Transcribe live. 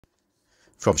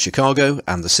From Chicago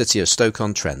and the city of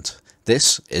Stoke-on-Trent,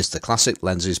 this is the Classic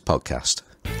Lenses Podcast.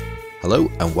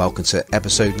 Hello and welcome to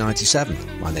episode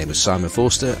 97. My name is Simon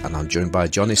Forster and I'm joined by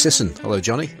Johnny Sisson. Hello,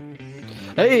 Johnny.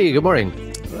 Hey, good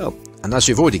morning. Well, and as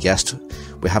you've already guessed,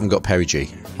 we haven't got Perry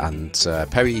G. And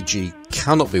Perry G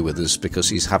cannot be with us because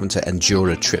he's having to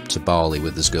endure a trip to Bali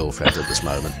with his girlfriend at this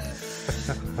moment.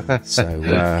 So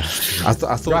I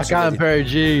thought rock on, Perry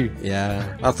G.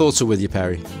 Yeah, I thought so with you,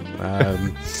 Perry.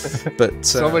 But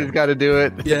somebody's got to do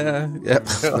it. Yeah.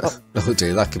 Oh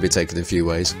dear, that could be taken in a few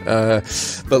ways.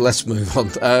 But let's move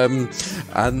on.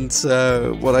 And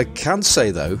what I can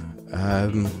say though,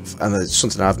 and it's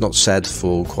something I've not said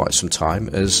for quite some time,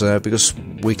 is because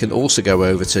we can also go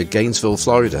over to Gainesville,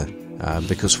 Florida,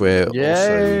 because we're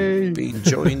also being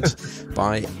joined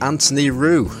by Anthony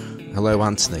Rue. Hello,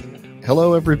 Anthony.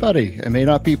 Hello, everybody. I may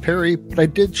not be Perry, but I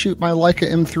did shoot my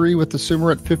Leica M3 with the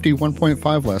zoomer at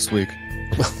 51.5 last week.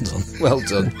 Well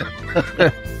done.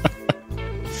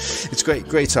 It's great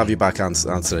to have you back,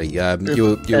 Anthony.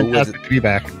 You're fantastic to be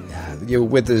back. You were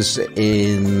with us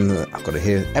in, I've got it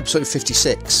here, episode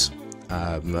 56.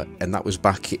 And that was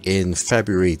back in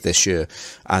February this year.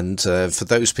 And for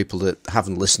those people that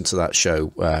haven't listened to that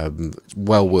show,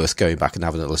 well worth going back and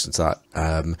having a listen to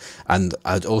that. And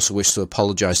I'd also wish to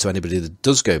apologise to anybody that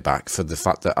does go back for the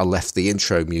fact that I left the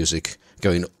intro music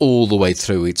going all the way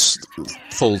through its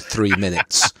full 3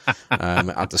 minutes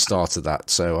at the start of that.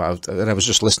 So I was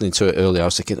just listening to it earlier. I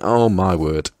was thinking, oh my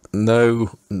word. No,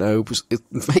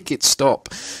 make it stop.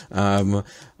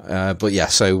 But yeah,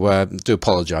 so do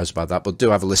apologise about that, but do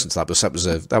have a listen to that,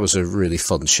 because that was a really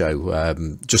fun show.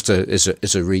 Just as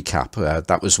a recap,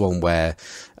 that was one where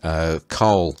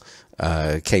Karl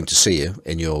came to see you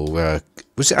in your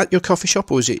was it at your coffee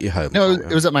shop or was it at your home? No,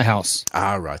 it was at my house.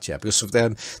 Ah, right, yeah, because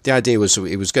the idea was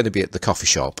it was going to be at the coffee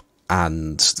shop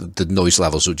and the noise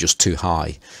levels were just too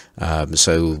high.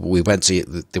 So they went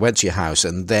to your house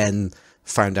and then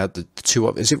found out that the two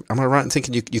am I right in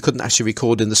thinking you couldn't actually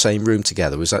record in the same room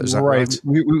together? Was that right?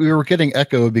 We were getting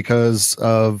echo because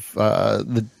of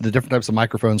the different types of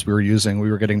microphones we were using. We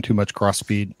were getting too much cross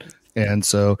feed, and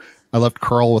so I left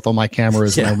Karl with all my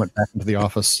cameras and I went back into the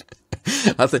office.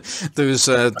 I think there was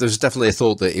definitely a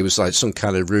thought that it was like some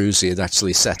kind of ruse he had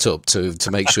actually set up to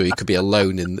make sure he could be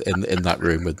alone in that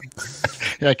room.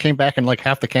 Yeah, I came back and like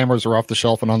half the cameras were off the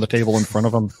shelf and on the table in front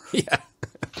of him. Yeah.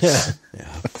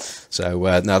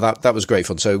 So no, that was great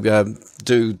fun. So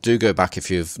do go back if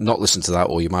you've not listened to that,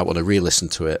 or you might want to re-listen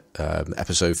to it.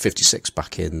 Episode 56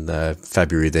 back in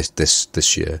February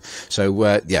this year.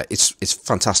 So yeah, it's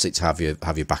fantastic to have you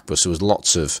back with us. There was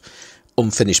lots of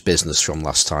unfinished business from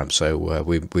last time, so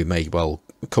we may well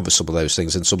cover some of those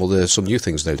things and some new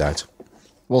things, no doubt.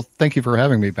 Well, thank you for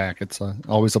having me back. It's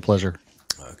always a pleasure.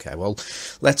 Okay, well,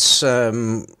 let's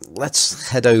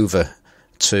head over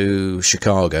to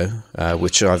Chicago,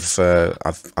 which I've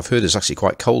heard is actually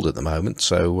quite cold at the moment.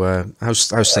 So how's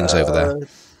things over there?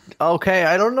 Okay,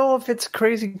 I don't know if it's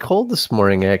crazy cold this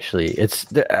morning. Actually,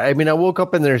 I woke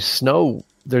up and there's snow.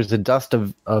 There's a dust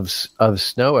of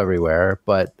snow everywhere,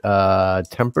 but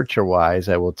temperature wise,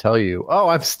 I will tell you. Oh,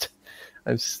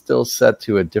 I'm still set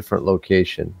to a different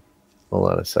location.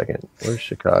 Hold on a second. Where's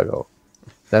Chicago?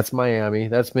 That's Miami.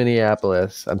 That's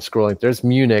Minneapolis. I'm scrolling. There's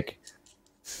Munich.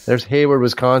 There's Hayward,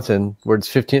 Wisconsin, where it's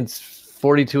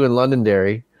 42 in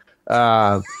Londonderry.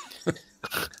 I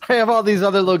have all these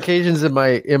other locations in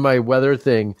my weather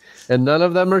thing, and none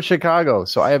of them are Chicago,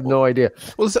 so I have no idea.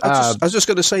 Well, I was just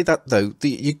going to say that though.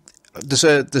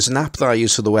 There's an app that I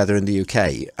use for the weather in the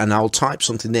UK, and I'll type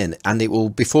something in, and it will,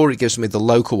 before it gives me the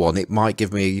local one, it might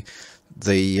give me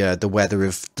the weather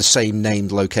of the same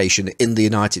named location in the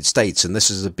United States, and this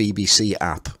is a BBC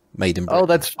app made in Britain. Oh,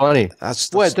 that's funny.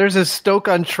 What? There's a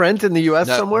Stoke-on-Trent in the U.S.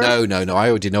 somewhere? No. I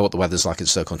already know what the weather's like in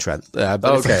Stoke-on-Trent.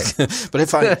 Okay.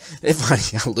 But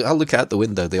I'll look out the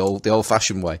window the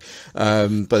old-fashioned way.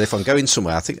 But if I'm going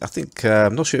somewhere, I think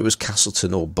I'm not sure it was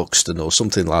Castleton or Buxton or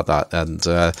something like that, and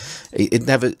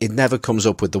it never comes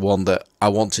up with the one that I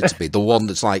want it to be, the one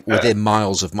that's like within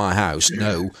miles of my house.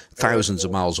 No, thousands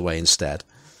of miles away instead.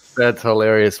 That's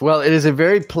hilarious. Well, it is a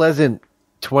very pleasant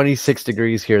 26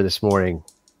 degrees here this morning.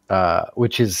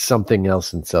 Which is something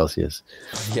else in Celsius.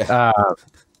 Yeah.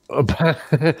 But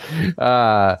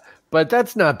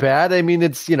that's not bad. I mean,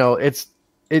 it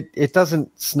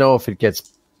doesn't snow if it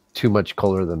gets too much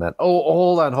colder than that. Oh,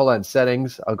 hold on.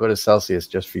 Settings. I'll go to Celsius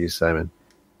just for you, Simon.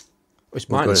 It's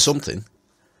minus something.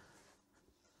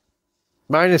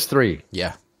 -3.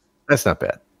 Yeah. That's not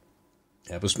bad.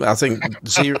 Yeah, but I think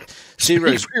zero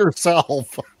for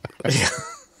yourself. Yeah.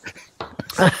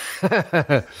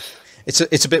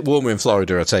 It's a bit warmer in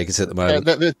Florida, I take it, at the moment.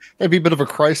 That'd be a bit of a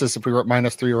crisis if we were at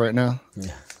 -3 right now.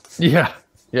 Yeah,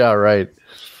 right.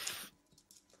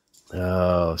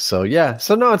 Oh, so yeah,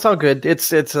 so no, it's all good. It's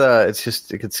just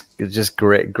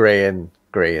gray on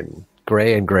gray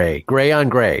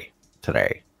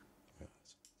today.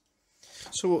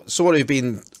 So what have you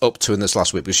been up to in this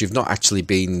last week? Because you've not actually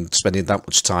been spending that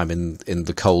much time in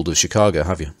the cold of Chicago,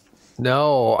 have you?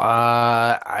 No,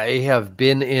 I have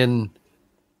been in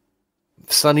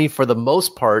sunny, for the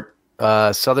most part,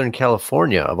 Southern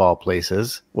California, of all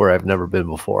places, where I've never been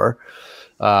before.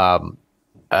 Out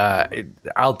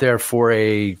there for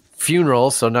a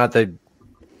funeral, so not the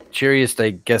cheeriest, I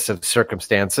guess, of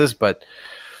circumstances, but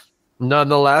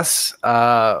nonetheless,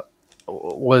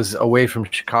 was away from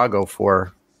Chicago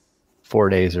for 4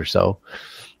 days or so.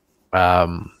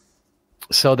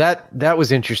 So that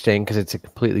was interesting because it's a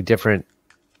completely different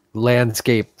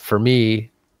landscape for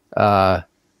me,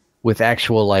 with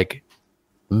actual like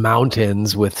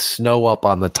mountains with snow up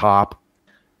on the top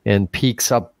and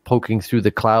peaks up poking through the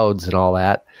clouds and all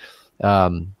that.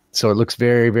 So it looks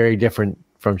very, very different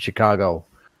from Chicago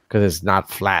because it's not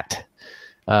flat.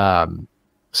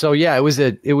 So yeah, it was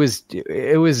a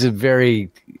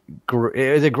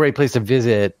great place to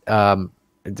visit,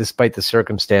 despite the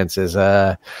circumstances.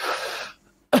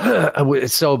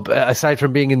 So aside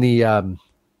from being in the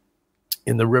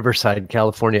Riverside,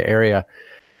 California area,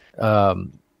 I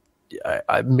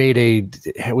made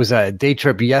it was a day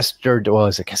trip yesterday. Well,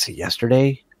 was it, I guess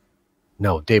yesterday?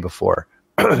 No, day before.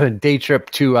 Day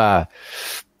trip to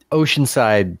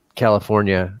Oceanside,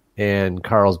 California, and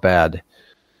Carlsbad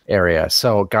area.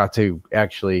 So got to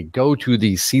actually go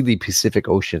to see the Pacific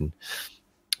Ocean,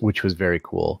 which was very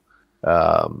cool.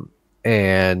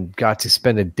 And got to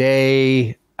spend a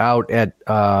day out at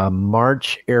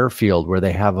March Airfield, where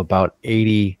they have about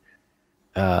 80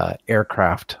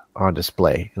 aircraft on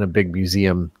display in a big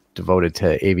museum devoted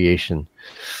to aviation.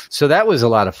 So that was a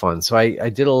lot of fun. So I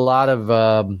did a lot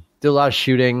of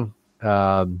shooting.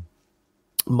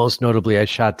 Most notably, I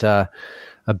shot a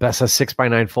Bessa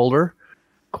 6x9 folder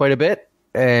quite a bit,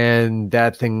 and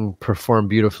that thing performed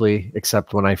beautifully,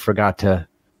 except when I forgot to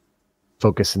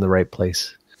focus in the right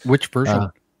place. Which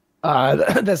version?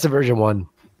 That's the version 1.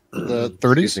 The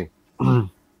 30s?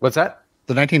 What's that?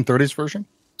 The 1930s version?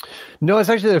 No, it's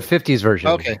actually the 50s version.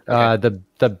 Okay. The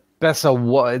Bessa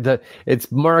 1,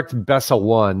 it's marked Bessa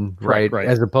 1, right?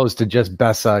 As opposed to just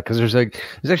Bessa, because there's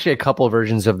actually a couple of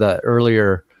versions of the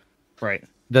earlier, right,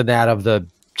 than that of the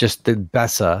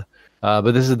Bessa,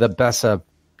 but this is the Bessa,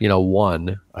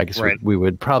 1. I guess we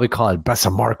would probably call it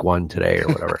Bessa Mark 1 today or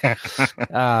whatever.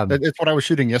 It's what I was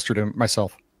shooting yesterday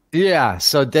myself. Yeah,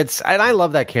 so and I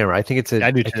love that camera. I think it's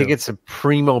I think it's a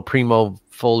primo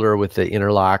folder with the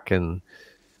interlock and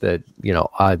the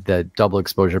the double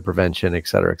exposure prevention, et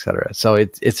cetera, et cetera. So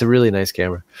it's a really nice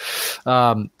camera.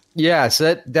 Yeah,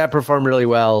 so that performed really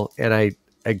well, and I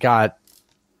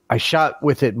shot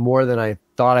with it more than I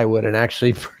thought I would, and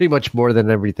actually pretty much more than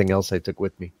everything else I took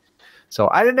with me. So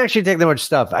I didn't actually take that much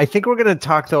stuff. I think we're going to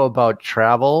talk though about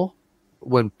travel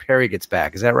when Perry gets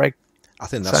back. Is that right? I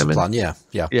think that's the plan.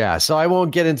 Yeah. So I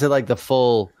won't get into like the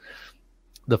full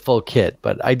kit,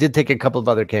 but I did take a couple of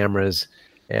other cameras,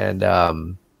 and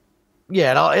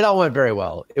it all went very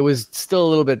well. It was still a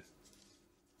little bit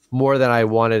more than I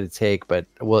wanted to take, but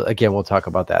we'll talk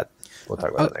about that. We'll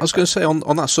talk about that. I was going to say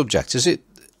on that subject, is it?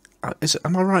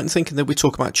 Am I right in thinking that we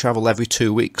talk about travel every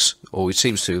 2 weeks, or it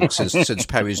seems to since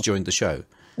Perry's joined the show?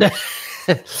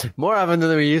 More often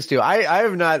than we used to. I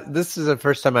have not. This is the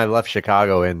first time I left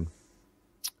Chicago in.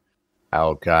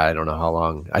 Oh God, I don't know how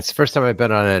long. It's the first time I've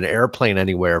been on an airplane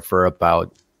anywhere for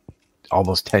about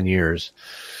almost 10 years.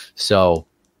 So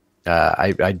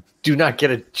I do not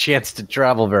get a chance to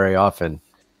travel very often.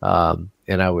 And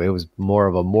it was more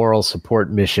of a moral support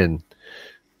mission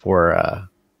for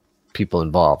people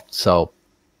involved. So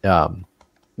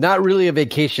not really a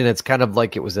vacation. It's kind of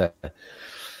like it was a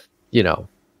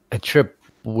trip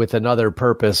with another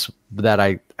purpose that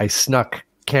I snuck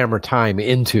camera time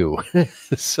into.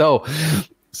 so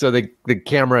the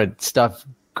camera stuff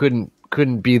couldn't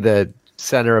be the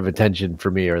center of attention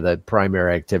for me or the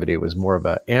primary activity. It was more of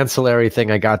an ancillary thing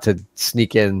I got to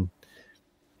sneak in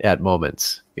at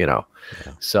moments, Yeah.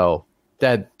 So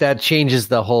that changes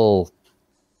the whole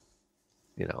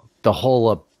kind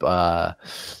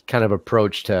of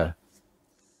approach to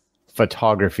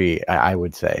photography, I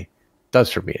would say.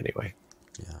 Does for me anyway.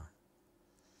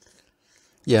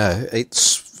 Yeah,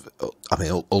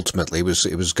 ultimately it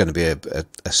was going to be a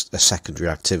secondary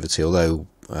activity, although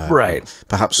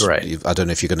perhaps I don't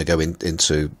know if you're going to go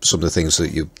into some of the things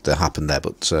that happened there,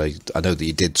 but I know that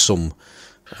you did some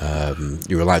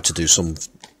You're allowed to do some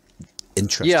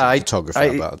interesting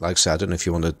photography about. Like I said, I don't know if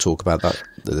you want to talk about that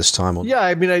this time. Or... Yeah,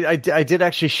 I mean, I did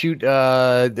actually shoot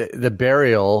the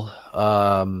burial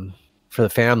for the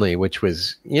family, which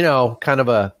was, you know, kind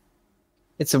of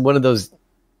it's one of those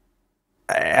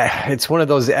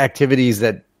activities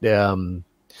that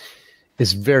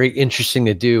is very interesting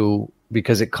to do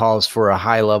because it calls for a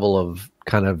high level of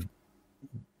kind of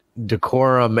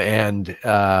decorum and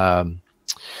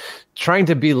trying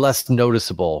to be less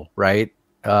noticeable, right?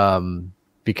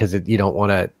 Because you don't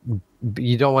want to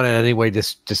in any way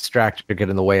distract or get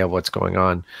in the way of what's going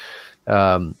on.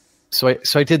 So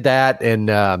I did that, and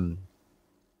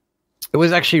it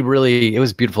was actually it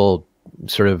was beautiful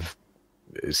sort of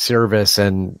service,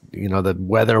 and you know, the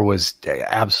weather was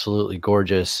absolutely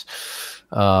gorgeous.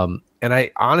 And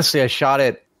I shot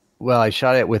it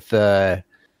with the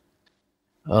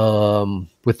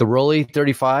Rollei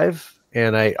 35,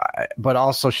 and but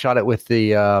also shot it with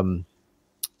the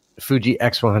Fuji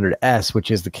X100S,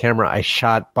 which is the camera I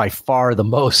shot by far the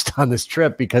most on this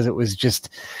trip because it was just,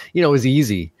 you know, it was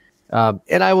easy.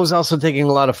 And I was also taking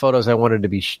a lot of photos I wanted to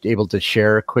be able to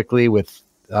share quickly with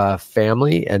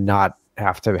family and not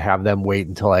have to have them wait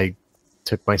until I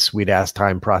took my sweet ass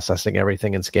time processing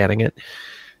everything and scanning it.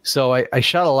 So I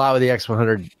shot a lot with the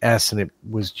X100S, and it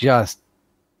was just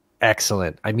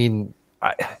excellent. I mean,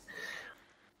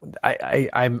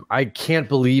 I can't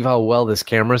believe how well this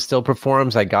camera still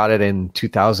performs. I got it in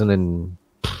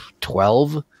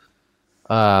 2012,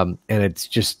 and it's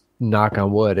just, knock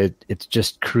on wood, it's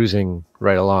just cruising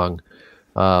right along,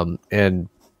 and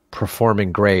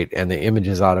performing great. And the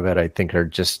images out of it, I think, are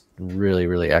just really,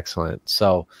 really excellent.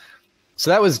 So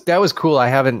that was cool. I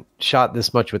haven't shot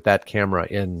this much with that camera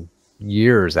in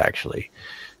years, actually.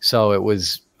 So it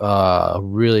was a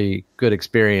really good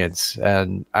experience.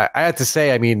 And I have to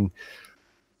say, I mean,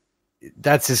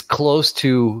 that's as close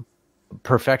to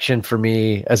perfection for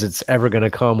me as it's ever going to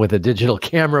come with a digital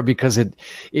camera, because it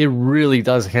really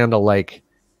does handle like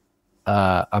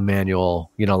a manual,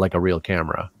 you know, like a real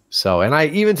camera. So, and I,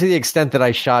 even to the extent that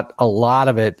I shot a lot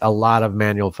of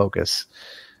manual focus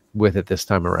with it this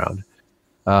time around.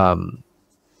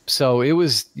 So it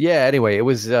was, anyway, it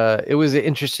was an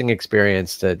interesting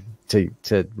experience to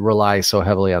rely so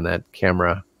heavily on that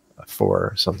camera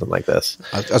for something like this.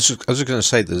 I was going to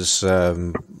say, there's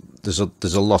a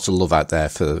lot of love out there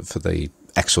for the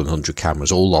X100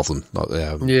 cameras, all of them.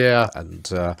 Yeah. And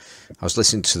I was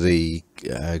listening to the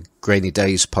Grainy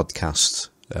Days podcast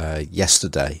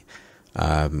yesterday.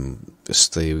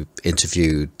 They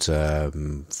interviewed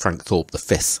Frank Thorpe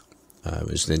V.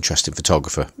 Who's an interesting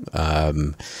photographer.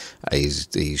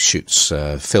 He shoots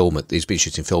film. He's been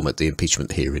shooting film at the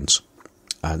impeachment hearings.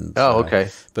 And okay.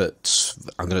 But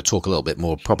I'm going to talk a little bit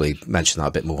more, probably mention that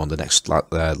a bit more on the next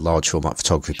large format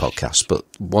photography podcast. But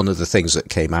one of the things that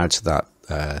came out of that,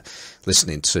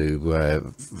 listening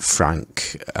to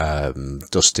Frank,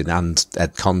 Dustin, and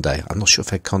Ed Conde. I'm not sure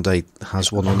if Ed Conde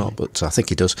has one or not, but I think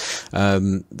he does.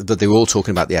 But they were all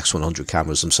talking about the X100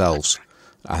 cameras themselves.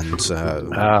 And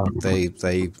they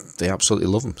absolutely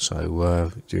love them.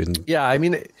 So yeah, I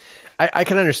mean, I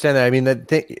can understand that. I mean,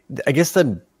 I guess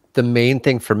the main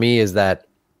thing for me is that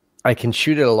I can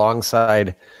shoot it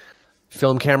alongside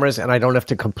film cameras, and I don't have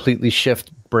to completely shift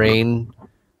brain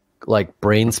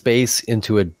space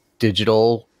into a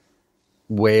digital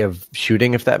way of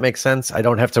shooting, if that makes sense. I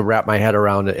don't have to wrap my head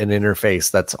around an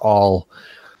interface that's all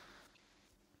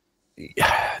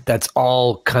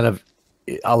kind of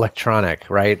electronic,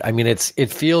 right? I mean, it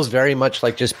feels very much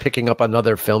like just picking up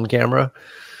another film camera.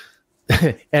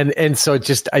 and so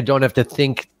just I don't have to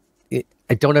think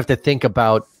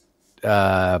about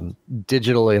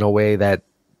digital in a way that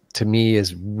to me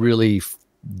is really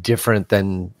different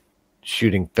than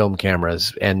shooting film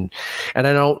cameras. And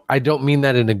I don't mean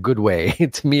that in a good way.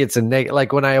 To me, it's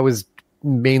like when I was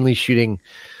mainly shooting,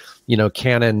 you know,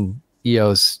 Canon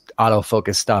EOS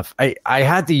autofocus stuff, I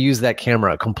had to use that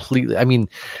camera completely. I mean,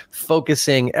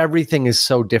 focusing, everything is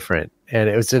so different. And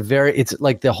it's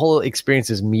like the whole experience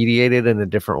is mediated in a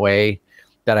different way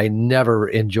that I never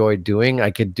enjoyed doing.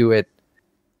 I could do it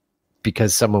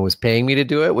because someone was paying me to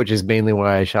do it, which is mainly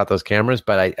why I shot those cameras,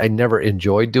 but I never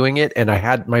enjoyed doing it. And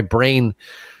my brain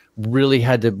really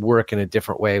had to work in a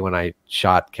different way when I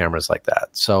shot cameras like that.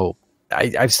 So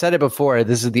I've said it before,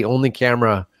 this is the only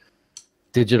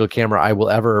digital camera I will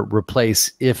ever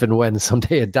replace if and when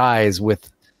someday it dies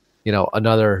with, you know,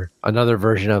 another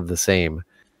version of the same.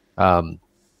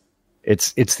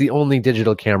 It's the only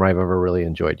digital camera I've ever really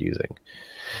enjoyed using.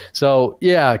 So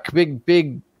yeah,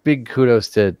 big kudos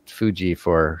to Fuji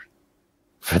for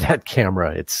that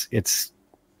camera. It's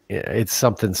it's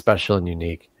something special and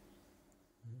unique.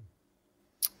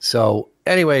 So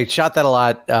anyway, shot that a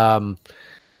lot.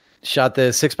 Shot the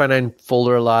 6x9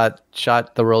 folder a lot.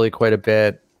 Shot the Rolly quite a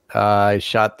bit. I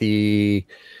shot the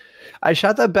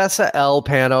Bessa L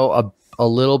Pano a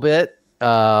little bit.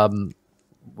 I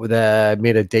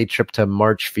made a day trip to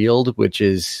March Field, which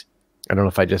is, I don't know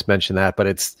if I just mentioned that, but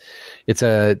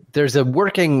there's a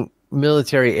working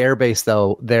military air base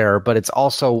though there, but it's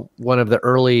also one of the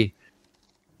early,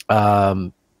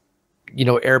 air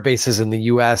bases in the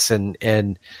U.S.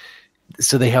 and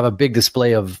so they have a big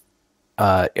display of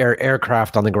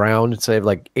aircraft on the ground. So they have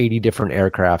like 80 different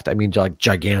aircraft. I mean, like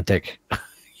gigantic,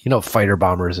 fighter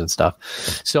bombers and stuff.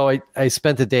 So I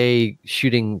spent the day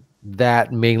shooting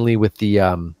that mainly with the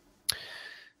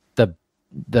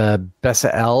Bessa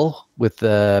L with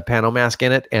the pano mask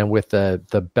in it and with the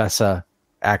Bessa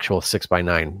actual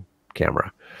 6x9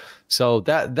 camera. So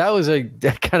that was a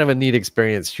kind of a neat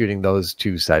experience shooting those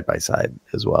two side by side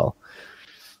as well.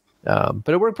 But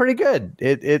it worked pretty good.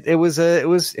 It was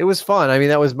fun. I mean,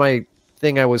 that was my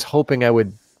thing. I was hoping I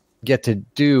would get to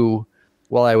do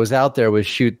while I was out there was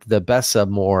shoot the Bessa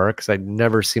more because I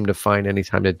never seemed to find any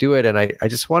time to do it. And I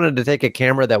just wanted to take a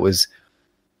camera that was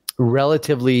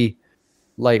relatively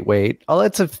lightweight. Oh,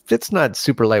 it's not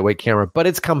super lightweight camera, but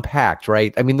it's compact,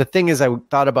 right? I mean, the thing is, I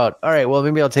thought about, all right, well,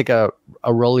 maybe I'll take a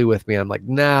Rolly with me. I'm like,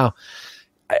 no,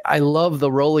 I love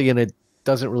the Rolly and it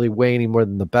doesn't really weigh any more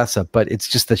than the Bessa, but it's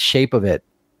just the shape of it.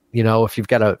 If you've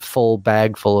got a full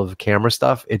bag full of camera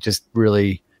stuff, it just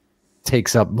really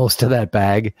takes up most of that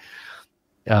bag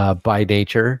by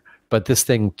nature. But this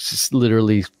thing just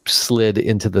literally slid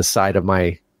into the side of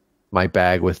my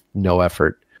bag with no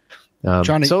effort.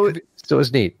 Johnny, so it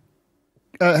was neat.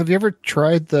 Have you ever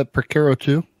tried the Perko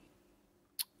 2?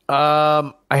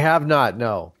 I have not.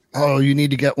 No. Oh, you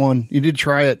need to get one. You need to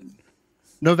try it.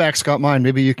 Novak's got mine.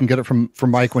 Maybe you can get it from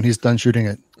Mike when he's done shooting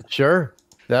it. Sure,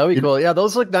 that would be cool. Yeah,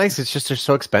 those look nice. It's just they're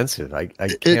so expensive. I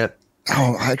can't.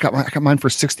 I got mine for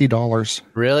 $60.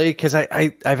 Really? Because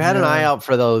I've had an eye out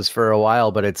for those for a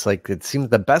while, but it's like it seems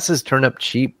the Bessas turn up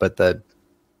cheap, but the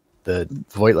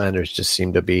Voigtländers just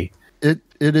seem to be. It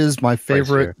is my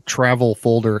favorite travel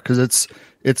folder because it's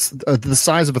the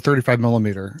size of a 35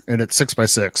 millimeter and it's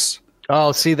 6x6.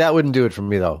 Oh, see, that wouldn't do it for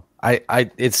me though.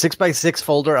 It's 6x6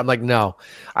 folder. I'm like, no.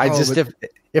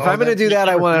 If I'm going to do that,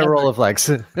 I want a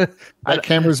Rolleiflex. That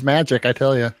camera's magic, I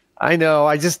tell you. I know.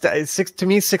 To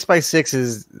me, 6x6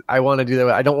 is. I want to do that.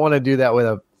 I don't want to do that with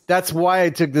a. That's why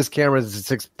I took this camera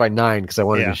as a 6x9 because I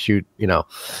wanted to shoot.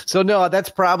 So no,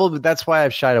 that's why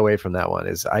I've shied away from that one.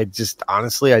 Is I just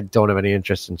honestly I don't have any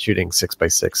interest in shooting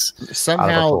 6x6.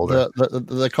 Somehow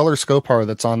the color scope power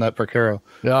that's on that Perko.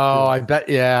 No, I bet.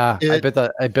 Yeah, I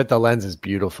bet the lens is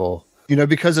beautiful.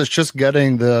 Because it's just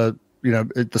getting the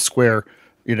the square.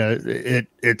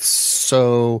 It's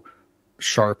so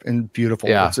sharp and beautiful.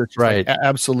 Yeah, it's right. Like,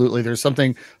 absolutely. There's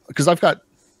something because I've got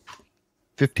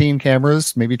 15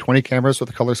 cameras, maybe 20 cameras with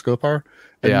a color scope power,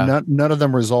 and none of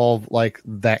them resolve like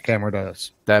that camera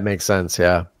does. That makes sense.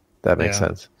 Yeah, that makes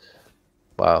sense.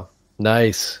 Wow,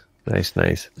 nice. Just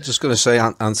going to say,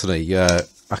 Anthony, I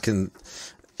can.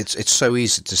 It's so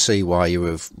easy to see why you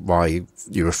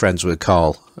were friends with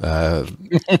Karl, and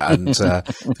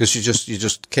because you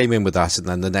just came in with that, and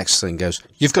then the next thing goes,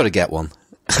 you've got to get one.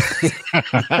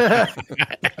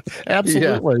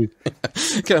 Absolutely.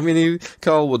 I mean,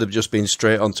 Karl would have just been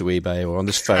straight onto eBay or on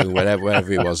his phone, wherever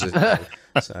he was.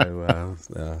 So,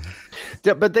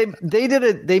 but they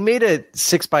made a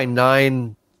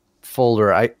 6x9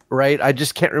 folder. I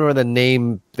just can't remember the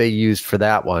name they used for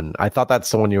that one. I thought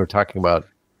that's the one you were talking about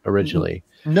originally.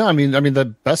 No, I mean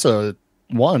the Bessa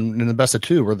 1 and the Bessa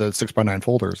 2 were the 6x9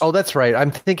 folders. Oh, that's right.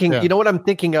 I'm thinking. You know what I'm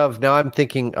thinking of now? I'm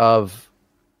thinking of.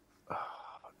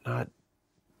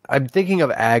 I'm thinking of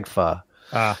Agfa.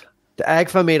 The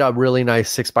Agfa made a really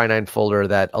nice 6x9 folder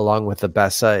that, along with the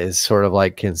Bessa, is sort of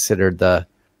like considered the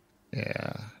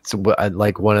so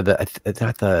like one of the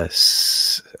not the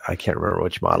I can't remember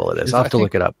which model it is. I'll have to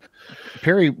look it up.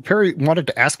 Perry wanted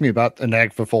to ask me about an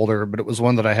Agfa folder, but it was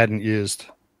one that I hadn't used.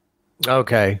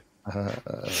 Okay.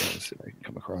 Let's see if I can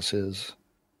come across his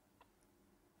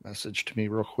message to me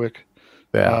real quick.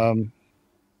 Yeah.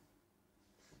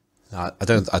 I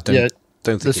don't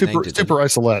think the super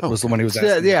Isolette was the one he was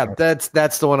asking. Yeah,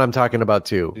 that's the one I'm talking about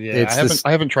too. Yeah,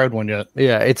 I haven't tried one yet.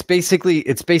 Yeah, it's basically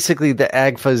the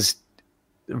Agfa's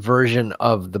version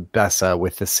of the Bessa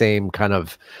with the same kind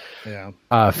of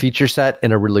feature set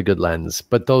and a really good lens.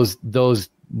 But those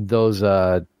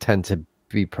tend to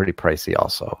be pretty pricey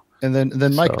also. And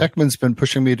then Mike Ekman's been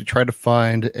pushing me to try to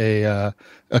find a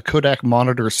Kodak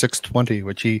Monitor 620,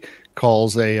 which he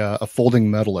calls a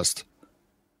folding medalist.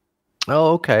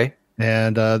 Oh, okay.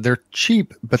 And they're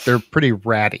cheap, but they're pretty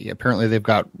ratty. Apparently, they've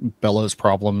got bellows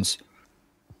problems.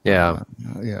 Yeah.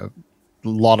 A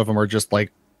lot of them are just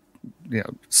like,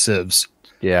 sieves.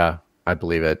 Yeah, I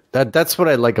believe it. That's what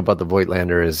I like about the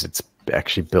Voigtländer is it's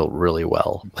actually built really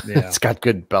well. Yeah. It's got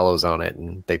good bellows on it,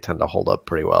 and they tend to hold up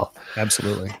pretty well.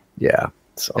 Absolutely. Yeah.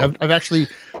 So I've actually,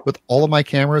 with all of my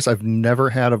cameras, I've never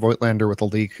had a Voigtländer with a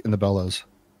leak in the bellows.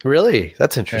 Really?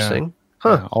 That's interesting. Yeah.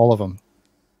 Huh? Yeah, all of them.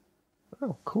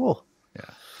 Oh, cool.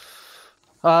 Yeah.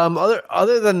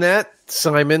 Other than that,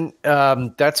 Simon,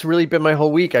 that's really been my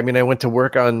whole week. I mean, I went to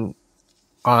work on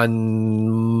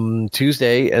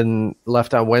Tuesday and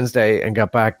left on Wednesday and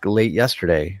got back late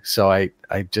yesterday. So I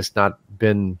just not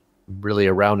been really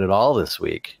around at all this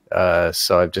week.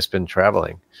 So I've just been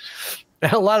traveling.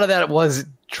 And a lot of that was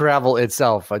travel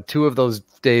itself. 2 of those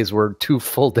days were 2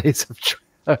 full days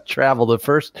of travel. The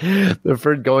first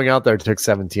going out there took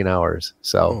 17 hours.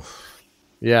 So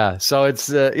yeah. So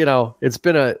it's it's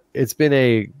been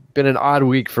an odd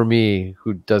week for me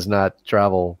who does not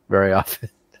travel very often.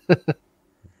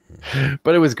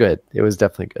 But it was good. It was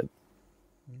definitely good.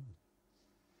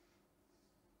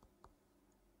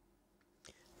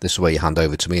 This is where you hand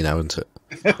over to me now, isn't it?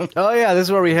 Oh, yeah. This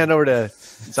is where we hand over to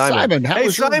Simon. Hey,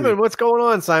 Simon, what's going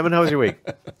on, Simon? How was your week?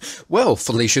 Well,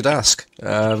 funny you should ask.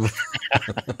 Yeah,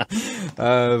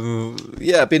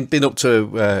 I've been up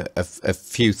to a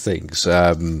few things.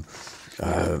 But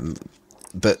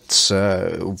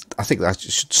I think I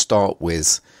should start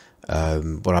with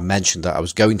what I mentioned that I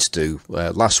was going to do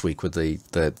last week with the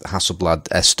Hasselblad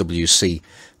SWC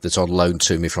that's on loan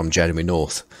to me from Jeremy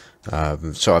North.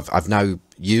 So I've now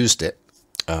used it.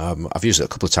 I've used it a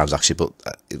couple of times actually, but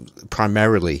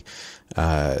primarily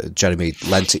Jeremy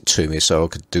lent it to me so I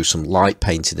could do some light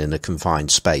painting in a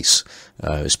confined space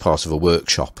as part of a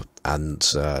workshop. And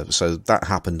so that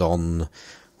happened on,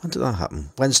 when did that happen?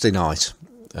 Wednesday night.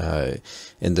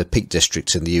 In the Peak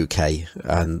District in the UK,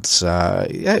 and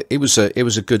yeah, it was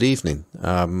a good evening,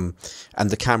 and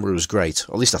the camera was great.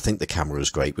 Or at least I think the camera was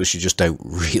great, because you just don't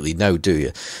really know, do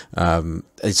you?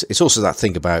 It's also that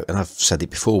thing about, and I've said it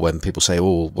before, when people say,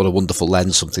 "Oh, what a wonderful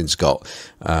lens something's got."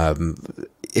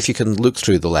 If you can look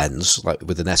through the lens, like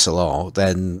with an SLR,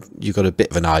 then you've got a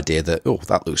bit of an idea that, oh,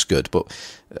 that looks good. But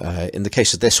in the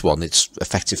case of this one, it's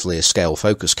effectively a scale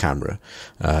focus camera.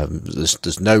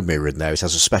 There's no mirror in there. It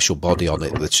has a special body on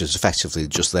it, which is effectively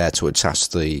just there to attach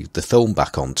the film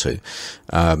back onto.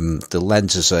 The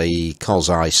lens is a Carl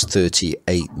Zeiss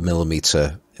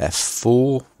 38mm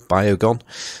f4 Biogon.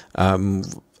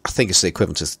 I think it's the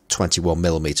equivalent to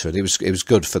 21mm, and it was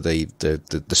good for the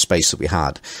space that we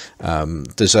had.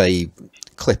 There's a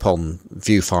clip-on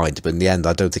viewfinder, but in the end,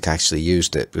 I don't think I actually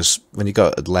used it, because when you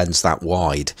got a lens that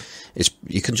wide,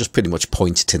 you can just pretty much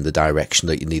point it in the direction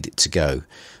that you need it to go,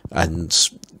 and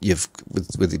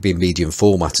with it being medium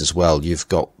format as well, you've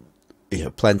got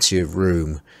plenty of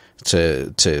room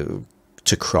to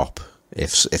crop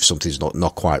if something's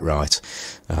not quite right.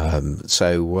 Yeah,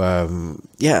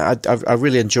 I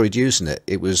really enjoyed using it.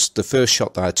 It was the first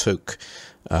shot that I took.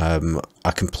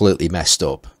 I completely messed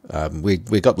up. We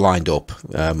got lined up,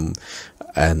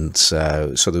 and so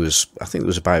I think there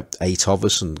was about 8 of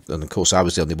us, and of course I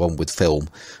was the only one with film,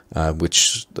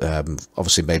 which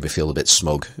obviously made me feel a bit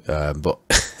smug. But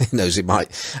who knows?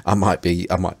 I might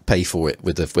pay for it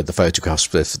with the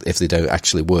photographs if they don't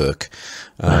actually work.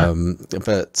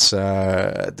 But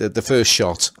the first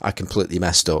shot I completely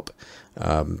messed up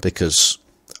because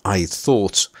I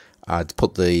thought I'd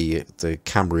put the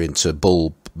camera into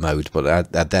bulb mode, but I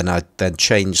then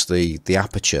changed the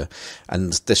aperture,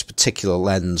 and this particular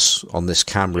lens on this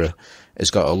camera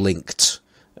has got a linked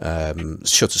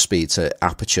shutter speed to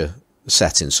aperture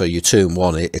setting. So you turn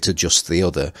one, it adjusts the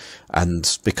other,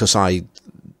 and because I'd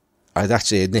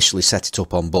actually initially set it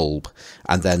up on bulb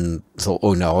and then thought,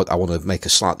 oh no, I want to make a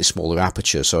slightly smaller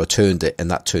aperture, so I turned it,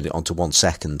 and that turned it on to 1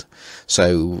 second.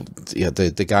 So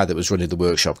the guy that was running the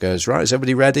workshop goes, right, is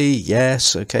everybody ready?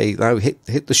 Yes, okay, now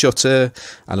hit the shutter,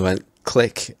 and I went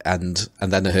click, and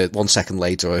then I heard 1 second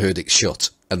later I heard it shut,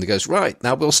 and he goes, right,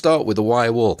 now we'll start with a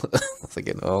wire wall. I'm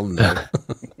thinking, oh no.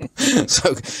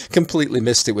 So completely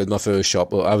missed it with my first shot,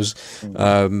 but I was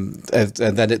and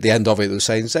then at the end of it they were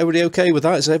saying, is everybody okay with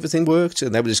that? Has everything worked?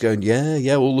 And everybody's going,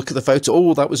 yeah, well, look at the photo,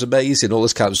 oh, that was amazing, all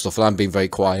this kind of stuff, and I'm being very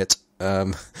quiet.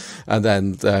 And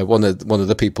then one of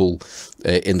the people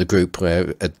in the group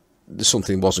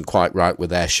something wasn't quite right with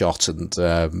their shot, and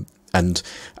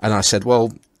I said,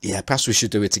 well, yeah, perhaps we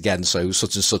should do it again so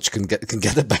such and such can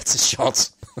get a better shot.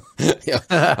 Yeah,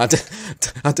 I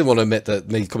didn't want to admit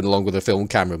that me coming along with a film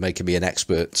camera making me an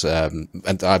expert,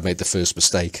 and I made the first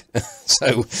mistake.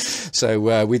 so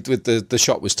the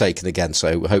shot was taken again.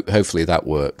 So hopefully that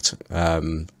worked.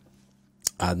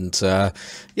 It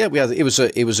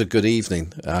was a good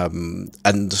evening.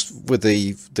 And with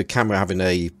the camera having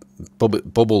a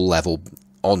bubble level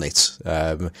on it,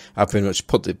 I pretty much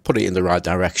put it in the right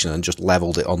direction and just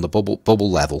leveled it on the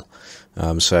bubble level.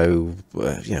 It's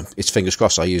fingers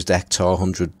crossed. I used Hectar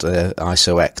 100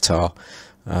 ISO Hectar,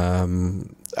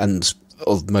 and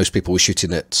most people were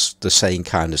shooting at the same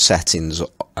kind of settings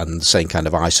and the same kind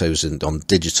of ISOs on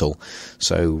digital.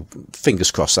 So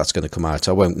fingers crossed that's going to come out.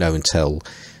 I won't know until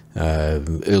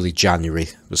early January,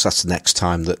 because that's the next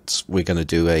time that we're going to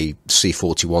do a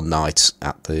C41 night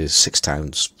at the Six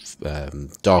Towns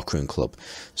Darkroom Club.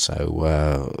 So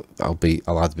I'll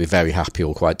either be very happy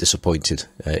or quite disappointed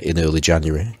in early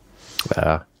January.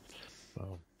 That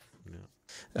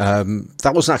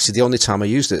wasn't actually the only time I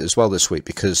used it as well this week,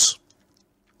 because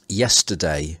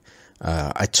yesterday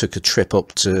I took a trip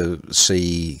up to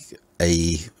see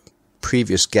a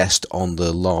previous guest on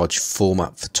the large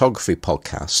format photography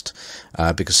podcast,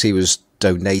 because he was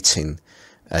donating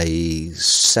a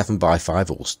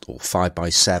 7x5 or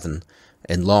 5x7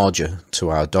 enlarger to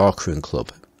our darkroom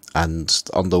club. And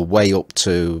on the way up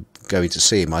to going to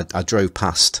see him, I drove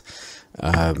past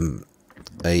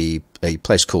a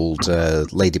place called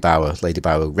Lady Bower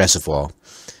Reservoir.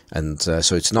 And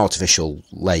so it's an artificial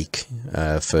lake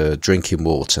for drinking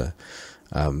water,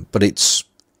 but it's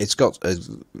got a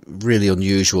really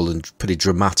unusual and pretty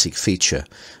dramatic feature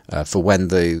for when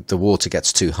the water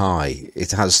gets too high.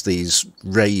 It has these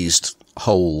raised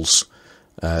holes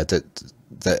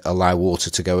that allow water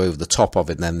to go over the top of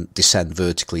it and then descend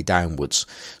vertically downwards.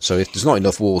 So if there's not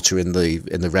enough water in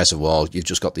the reservoir, you've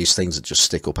just got these things that just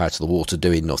stick up out of the water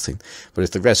doing nothing. But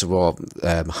if the reservoir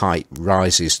height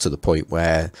rises to the point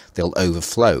where they'll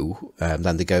overflow,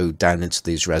 then they go down into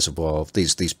these reservoir,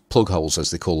 these plug holes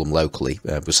as they call them locally,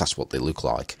 because that's what they look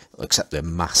like, except they're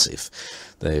massive.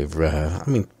 They're,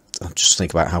 I'm just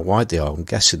thinking about how wide they are. I'm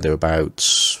guessing they're about...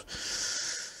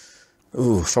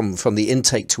 from the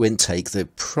intake to intake, they're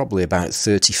probably about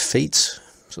 30 feet.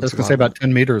 I was going to say about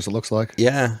 10 meters, it looks like.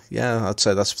 Yeah, I'd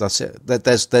say that's it.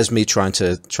 There's me trying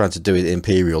to do it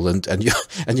imperial,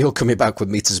 and you're coming back with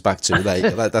meters back too late.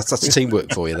 That's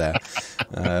teamwork for you there.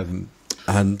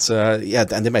 And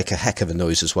they make a heck of a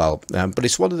noise as well. But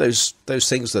it's one of those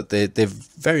things that they're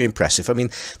very impressive. I mean,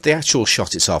 the actual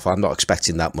shot itself, I'm not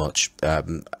expecting that much.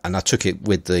 And I took it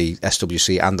with the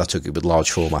SWC and I took it with large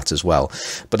format as well.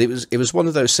 But it was one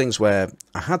of those things where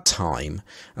I had time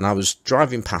and I was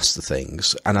driving past the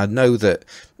things, and I know that.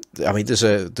 I mean, there's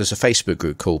a Facebook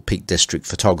group called Peak District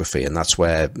Photography, and that's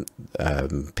where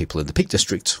people in the Peak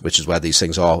District, which is where these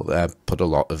things are, put a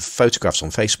lot of photographs on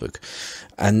Facebook.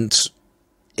 And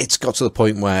it's got to the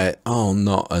point where,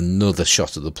 not another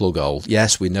shot of the plug hole.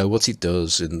 Yes, we know what it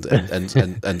does, and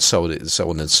so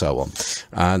on and so on.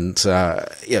 And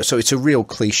so it's a real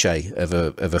cliche of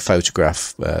a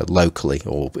photograph locally,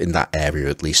 or in that area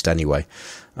at least, anyway.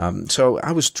 So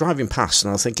I was driving past and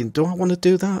I was thinking, do I want to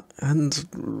do that? And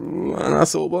I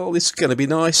thought, well, this is going to be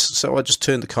nice. So I just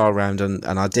turned the car around and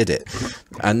I did it.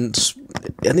 And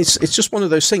it's just one of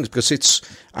those things, because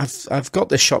I've got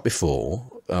this shot before,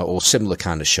 or similar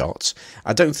kind of shots.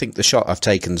 I don't think the shot I've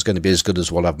taken is going to be as good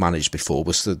as what I've managed before.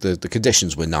 Was the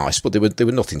conditions were nice, but they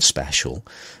were nothing special.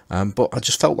 But I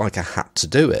just felt like I had to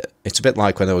do it. It's a bit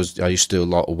like when I used to do a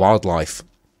lot of wildlife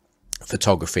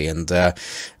photography, and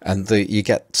you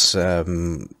get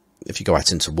if you go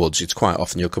out into woods, it's quite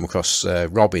often you'll come across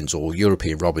robins, or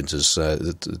European robins, as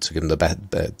to give them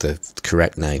the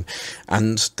correct name,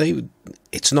 and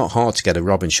it's not hard to get a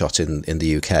robin shot in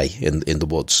the UK in the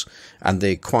woods, and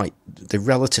they're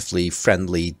relatively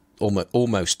friendly,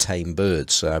 almost tame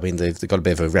birds. I mean, they've got a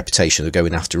bit of a reputation of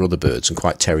going after other birds and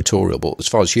quite territorial, but as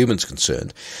far as humans are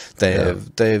concerned,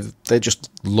 they're just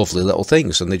lovely little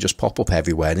things, and they just pop up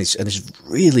everywhere, and it's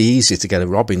really easy to get a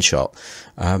robin shot.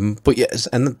 But yes,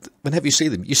 and whenever you see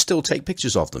them, you still take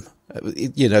pictures of them.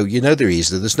 You know they're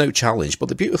easy. There's no challenge, but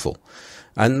they're beautiful.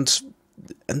 And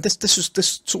this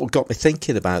sort of got me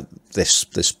thinking about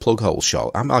this plug hole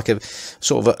shot. I'm like a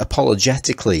sort of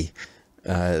apologetically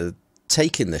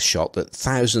taking this shot that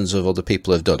thousands of other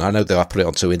people have done. I know that I put it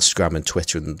onto Instagram and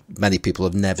Twitter, and many people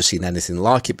have never seen anything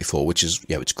like it before, which is,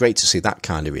 it's great to see that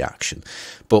kind of reaction.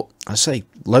 But I say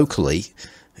locally,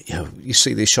 you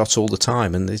see these shots all the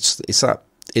time, and it's that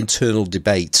internal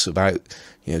debate about,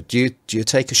 do you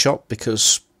take a shot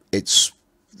because it's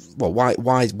well, why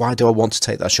do I want to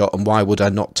take that shot, and why would I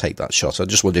not take that shot? I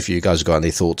just wonder if you guys have got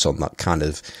any thoughts on that kind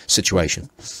of situation.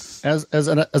 As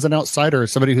an outsider,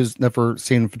 somebody who's never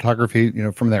seen photography,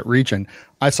 from that region,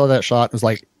 I saw that shot and was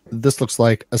like, this looks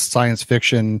like a science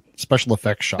fiction special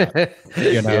effects shot.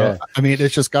 Yeah. I mean,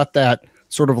 it's just got that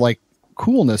sort of like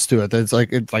coolness to it. It's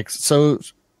like so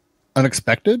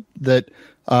unexpected that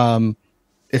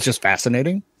it's just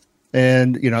fascinating.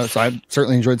 And, so I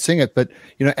certainly enjoyed seeing it. But,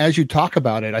 as you talk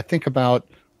about it, I think about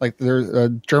like there's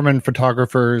German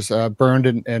photographers,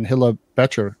 Bernd and Hilla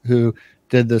Becher, who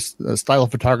did this style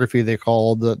of photography they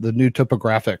call the new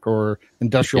topographic or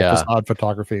industrial facade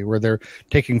photography, where they're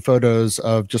taking photos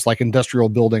of just like industrial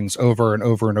buildings over and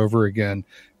over and over again.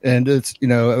 And it's,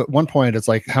 at one point it's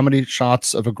like, how many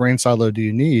shots of a grain silo do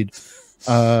you need?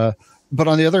 But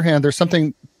on the other hand, there's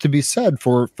something to be said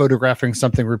for photographing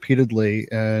something repeatedly.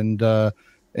 And I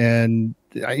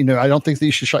don't think that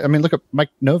you should I mean, look at Mike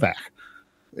Novak.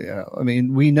 I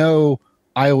mean, we know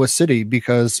Iowa City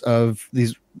because of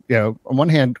these, on one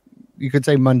hand, you could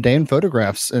say mundane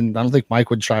photographs, and I don't think Mike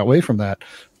would shy away from that.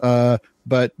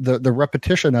 But the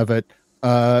repetition of it,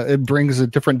 it brings a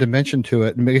different dimension to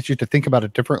it and makes you to think about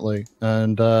it differently.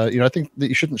 And, I think that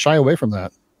you shouldn't shy away from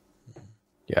that.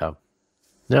 Yeah.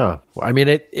 No, I mean,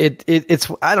 it's,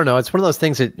 I don't know. It's one of those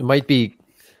things that might be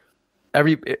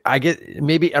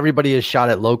maybe everybody has shot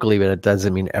it locally, but it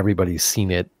doesn't mean everybody's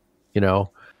seen it,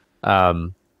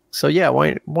 So yeah,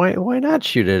 why not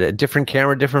shoot it? A different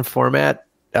camera, different format.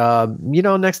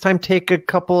 Next time take a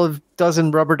couple of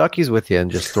dozen rubber duckies with you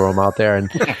and just throw them out there, and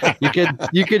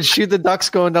you could shoot the ducks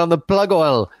going down the plug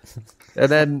oil, and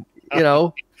then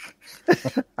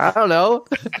I don't know.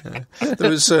 There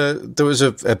was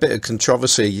a bit of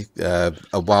controversy a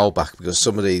while back because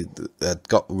somebody had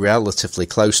got relatively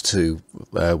close to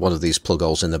one of these plug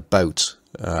holes in a boat.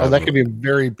 That could be a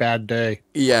very bad day.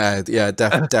 Yeah,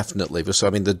 definitely. So, I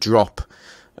mean, the drop,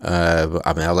 I'll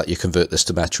let you convert this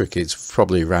to metric. It's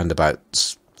probably around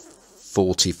about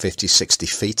 40, 50, 60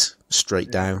 feet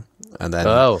straight down. And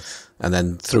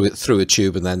then through a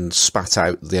tube and then spat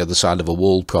out the other side of a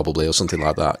wall, probably, or something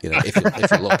like that. If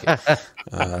you're lucky.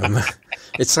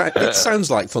 It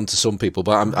sounds like fun to some people,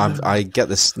 but I get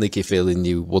this sneaky feeling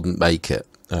you wouldn't make it.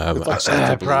 Probably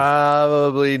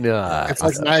not. It's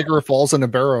like Niagara Falls in a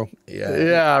barrow.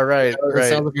 Yeah, right. It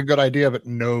sounds like a good idea, but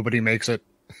nobody makes it.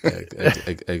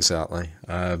 Exactly.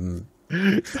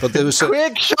 But there was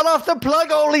quick, shut off the plug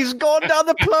hole. He's gone down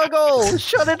the plug hole.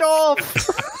 Shut it off.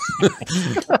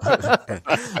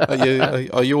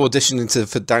 Are you auditioning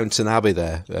for Downton Abbey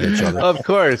there, John? Of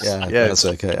course. Yeah, yes.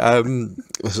 That's okay.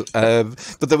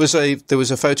 But there was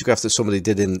a photograph that somebody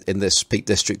did in this Peak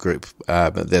District group.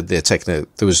 They're taking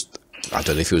there was, I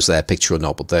don't know if it was their picture or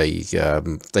not, but they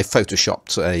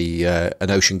photoshopped an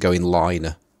ocean going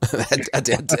liner.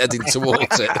 heading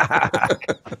towards it.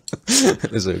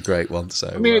 It's a great one.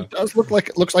 So I mean, it does looks like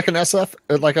an SF,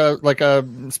 like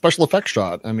a special effects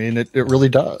shot. I mean, it really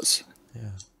does.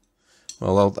 Yeah.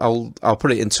 Well, I'll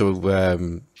put it into our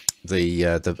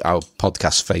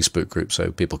podcast Facebook group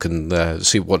so people can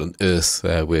see what on earth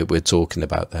we're talking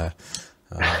about there.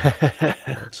 But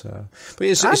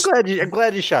I'm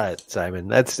glad you shot it, Simon.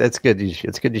 That's good.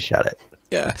 It's good you shot it.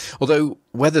 Yeah, although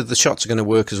whether the shots are going to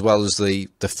work as well as the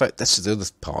that's the other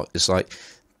part. It's like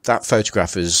that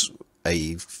photograph is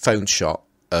a phone shot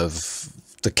of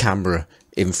the camera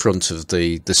in front of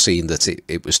the scene that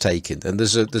it was taken, and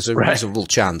there's a reasonable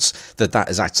chance that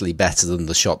is actually better than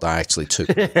the shot that I actually took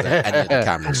with any of the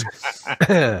cameras.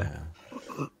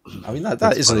 I mean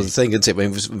that is another thing, isn't it? I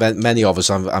mean, many of us,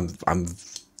 I'm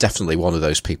definitely one of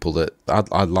those people that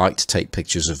I like to take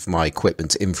pictures of my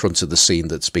equipment in front of the scene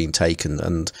that's been taken,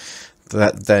 and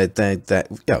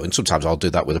and sometimes I'll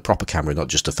do that with a proper camera, not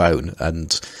just a phone.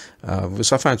 And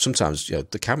so I found sometimes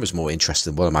the camera's more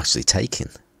interesting than what I'm actually taking.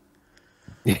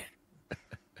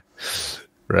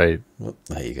 Right. Well,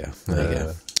 there you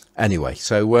go. Anyway,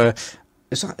 so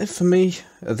is that it for me?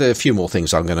 There are a few more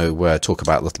things I'm going to talk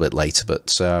about a little bit later,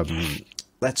 but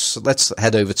let's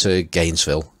head over to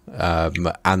Gainesville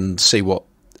and see what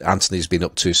Anthony's been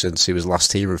up to since he was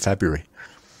last here in February.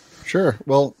 Sure.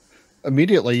 Well,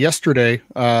 immediately yesterday,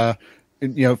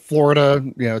 Florida,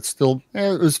 it's still,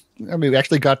 we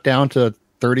actually got down to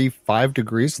 35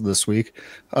 degrees this week.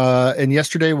 And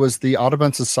yesterday was the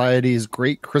Audubon Society's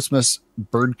Great Christmas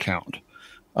Bird Count,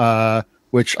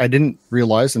 which I didn't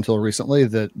realize until recently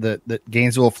that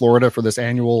Gainesville, Florida, for this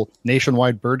annual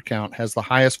nationwide bird count has the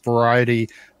highest variety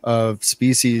of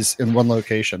species in one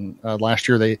location. Last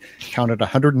year, they counted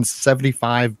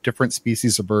 175 different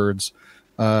species of birds.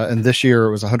 And this year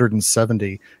it was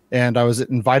 170. And I was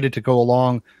invited to go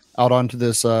along out onto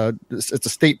this. It's a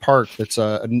state park. It's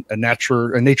a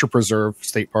nature preserve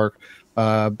state park,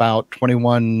 about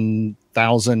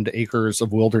 21,000 acres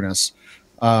of wilderness.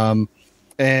 And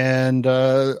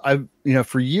I've,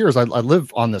 for years I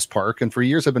live on this park, and for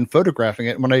years I've been photographing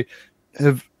it. And when I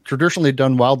have traditionally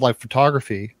done wildlife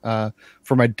photography,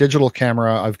 for my digital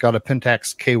camera, I've got a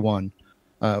Pentax K1.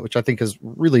 Which I think is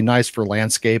really nice for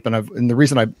landscape. And the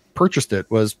reason I purchased it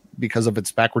was because of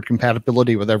its backward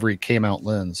compatibility with every K-mount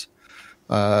lens.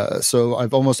 So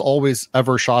I've almost always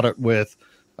ever shot it with,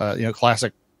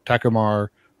 classic Takumar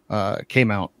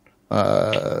K-mount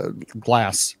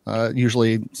glass,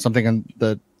 usually something in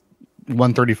the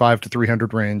 135 to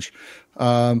 300 range.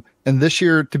 And this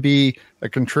year, to be a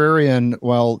contrarian,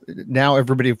 well, now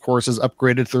everybody, of course, has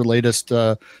upgraded to their latest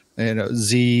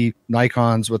Z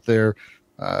Nikons with their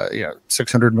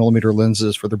 600 millimeter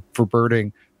lenses for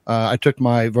birding. I took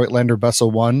my Voigtländer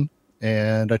Bessa 1,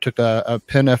 and I took a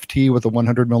Pen FT with a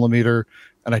 100 millimeter,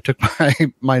 and I took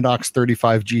my Nox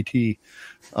 35 GT,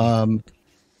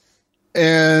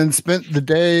 and spent the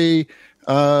day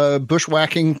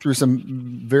bushwhacking through some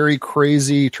very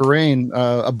crazy terrain,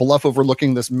 a bluff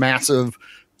overlooking this massive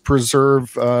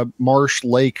preserve marsh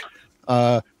lake,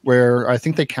 where I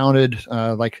think they counted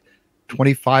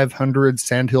 2,500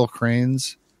 sandhill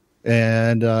cranes,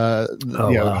 and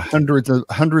wow. hundreds and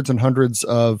hundreds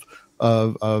of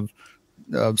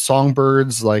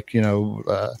songbirds,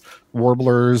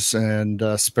 warblers and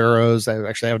sparrows. I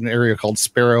actually have an area called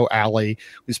Sparrow Alley.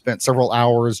 We spent several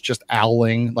hours just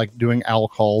owling, doing owl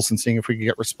calls and seeing if we could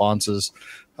get responses.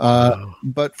 Wow.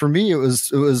 But for me, it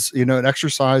was an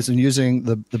exercise in using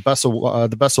the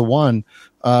Bessa 1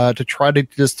 to try to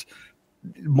just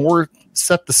more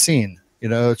set the scene,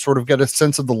 sort of get a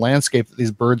sense of the landscape that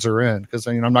these birds are in. Because,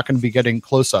 I'm not going to be getting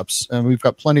close-ups. And we've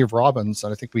got plenty of robins.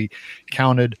 And I think we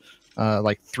counted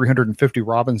 350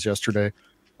 robins yesterday.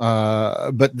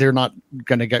 But they're not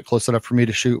going to get close enough for me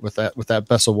to shoot with that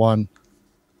Bessa 1.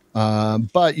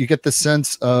 But you get the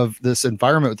sense of this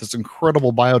environment with this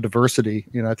incredible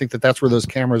biodiversity. I think that's where those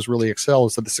cameras really excel,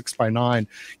 is at the 6x9.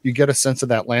 You get a sense of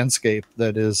that landscape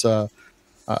that is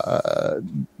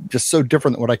just so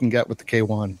different than what I can get with the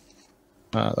K1.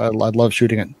 I love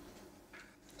shooting it.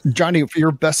 Johnny, for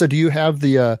your Bessa, do you have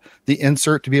the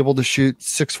insert to be able to shoot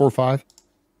 645?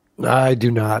 I do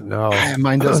not know.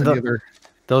 Mine doesn't either.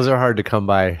 Those are hard to come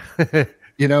by.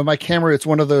 My camera, it's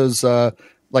one of those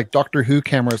Doctor Who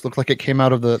cameras, look like it came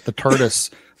out of the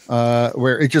TARDIS,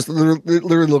 where it just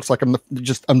literally looks like I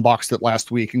just unboxed it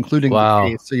last week, including the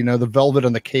case. So, the velvet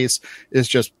on the case is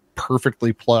just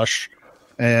perfectly plush,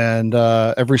 and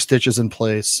every stitch is in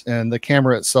place. And the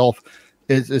camera itself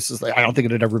is just I don't think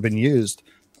it had ever been used.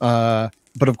 But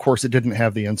of course, it didn't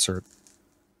have the insert.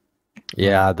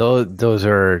 Yeah, those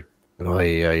are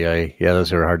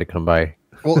those are hard to come by.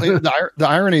 Well, the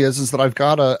irony is that I've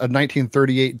got a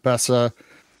 1938 Bessa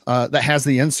that has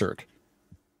the insert.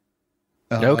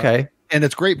 Okay, and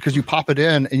it's great because you pop it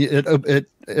in, and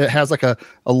it has a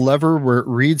lever where it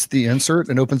reads the insert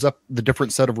and opens up the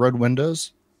different set of red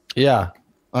windows. Yeah,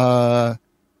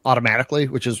 automatically,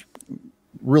 which is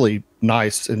really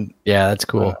nice. And yeah, that's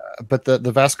cool. But the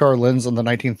Vascar lens on the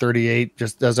 1938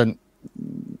 just doesn't.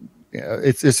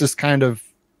 It's just kind of,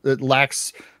 it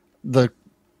lacks the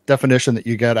definition that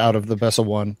you get out of the Bessa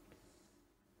 1.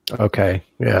 Okay,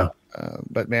 yeah.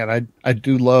 But man, I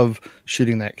do love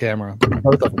shooting that camera,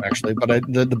 both of them actually. But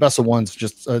the Bessa 1's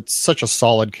just it's such a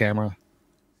solid camera.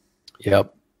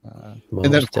 Yep. And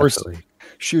then of course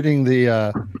shooting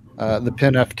the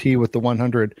Pen FT with the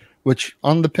 100, which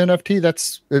on the Pen FT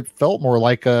it felt more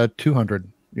like a 200.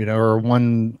 Or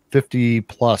 150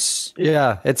 plus.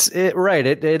 Yeah, right.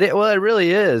 It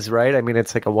really is, right? I mean,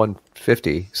 it's like a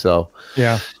 150. So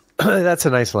yeah, that's a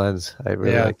nice lens. I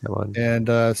really like that one. And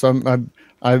so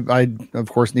I of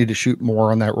course need to shoot more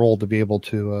on that roll to be able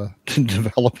to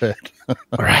develop it.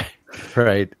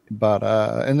 Right. But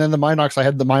and then the Minox, I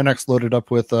had the Minox loaded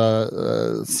up with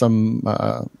some.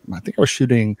 I think I was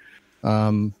shooting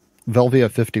Velvia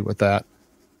 50 with that,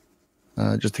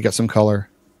 just to get some color.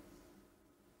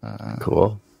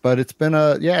 Cool. But it's been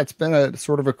a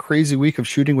sort of a crazy week of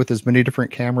shooting with as many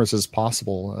different cameras as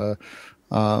possible.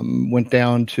 Went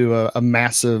down to a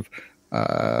massive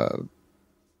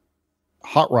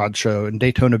hot rod show in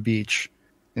Daytona Beach,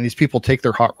 and these people take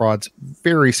their hot rods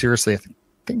very seriously. I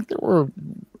think there were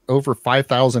over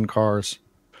 5,000 cars,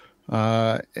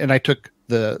 and I took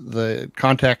the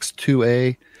Contax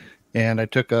 2A, and I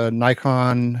took a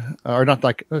Nikon, I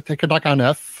take a Nikon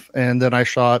F, and then I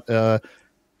shot the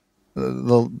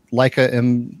Leica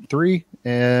M3,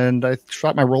 and I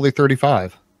shot my Rolly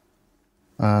 35.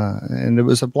 And it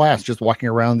was a blast just walking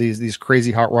around these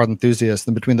crazy hot rod enthusiasts,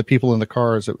 and between the people in the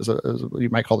cars, it was what you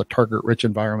might call a target-rich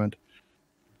environment.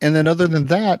 And then other than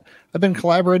that, I've been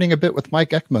collaborating a bit with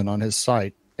Mike Ekman on his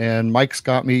site, and Mike's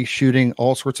got me shooting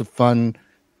all sorts of fun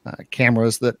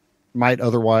cameras that might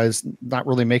otherwise not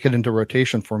really make it into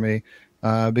rotation for me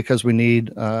because we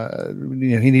need,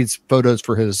 he needs photos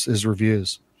for his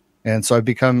reviews. And so I've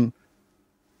become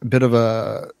a bit of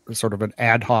a sort of an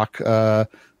ad hoc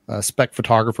spec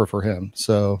photographer for him.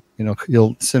 So,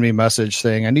 he'll send me a message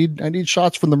saying, I need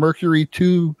shots from the Mercury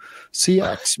 2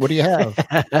 CX. What do you have?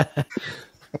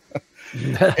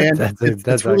 And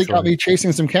that's really got me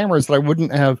chasing some cameras that I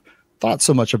wouldn't have thought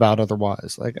so much about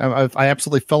otherwise. Like I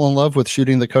absolutely fell in love with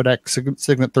shooting the Kodak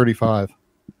Signet 35,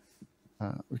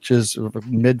 which is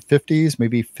mid 50s,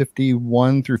 maybe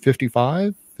 51 through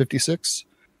 55, 56.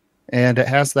 And it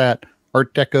has that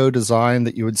Art Deco design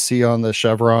that you would see on the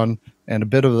Chevron and a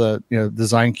bit of the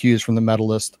design cues from the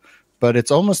Medalist. But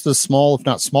it's almost as small, if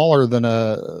not smaller, than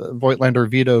a Voigtländer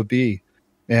Vito B.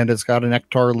 And it's got an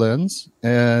Ektar lens,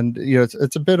 and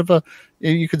it's a bit of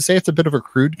you could say it's a bit of a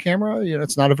crude camera.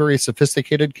 It's not a very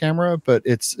sophisticated camera, but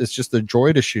it's just a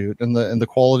joy to shoot, and the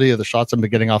quality of the shots I've been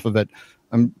getting off of it,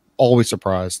 I'm always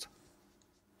surprised.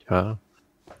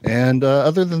 And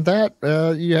other than that,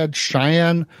 you had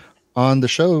Cheyenne on the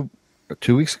show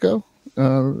 2 weeks ago,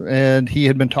 and he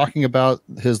had been talking about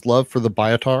his love for the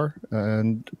Biotar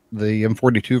and the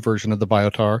M42 version of the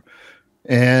Biotar.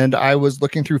 And I was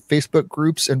looking through Facebook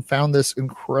groups and found this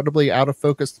incredibly out of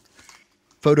focus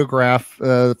photograph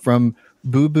from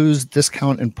Boo Boo's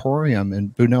Discount Emporium in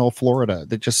Bunnell, Florida,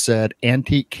 that just said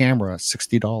antique camera,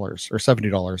 $60 or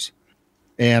 $70.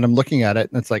 And I'm looking at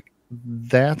it and it's like,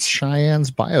 that's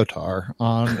Cheyenne's Biotar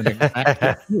on an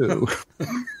exact two.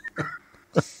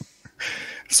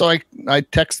 So I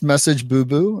text message Boo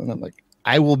Boo and I'm like,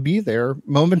 I will be there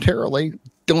momentarily.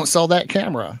 Don't sell that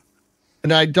camera.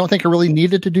 And I don't think I really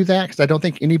needed to do that because I don't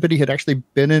think anybody had actually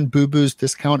been in Boo Boo's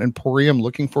Discount Emporium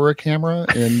looking for a camera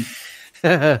in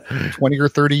 20 or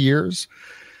 30 years.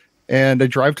 And I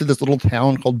drive to this little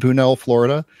town called Bunnell,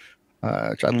 Florida,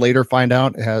 which I later find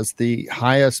out has the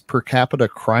highest per capita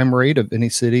crime rate of any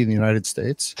city in the United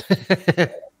States.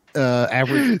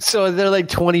 Average. So there are like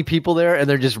 20 people there and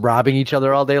they're just robbing each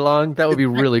other all day long. That would be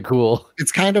really cool.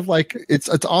 It's kind of like it's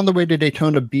on the way to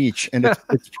Daytona Beach, and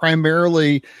it's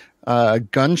primarily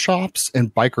gun shops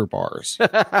and biker bars.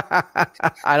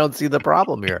 I don't see the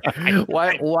problem here.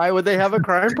 Why would they have a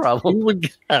crime problem? Who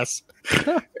would guess?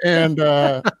 And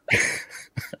and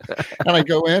I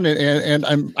go in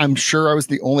and I'm sure I was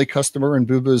the only customer in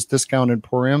Boo Boo's Discount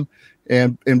Emporium,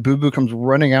 and Boo Boo comes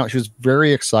running out. She was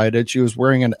very excited. She was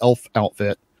wearing an elf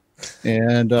outfit,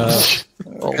 and oh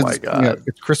my god,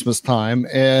 it's Christmas time,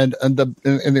 and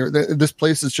this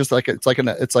place is just like it's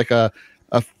like a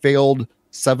failed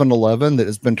 7-Eleven that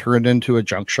has been turned into a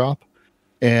junk shop,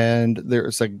 and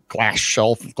there's a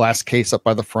glass case up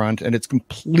by the front, and it's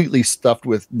completely stuffed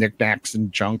with knickknacks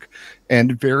and junk.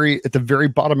 And at the very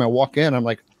bottom, I walk in, I'm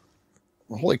like,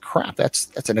 holy crap, that's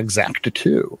an Exacta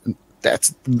 2. And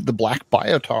that's the black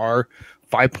Biotar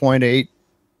 5.8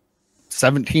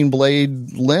 17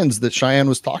 blade lens that Cheyenne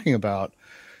was talking about.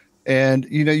 And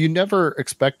you never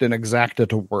expect an Exacta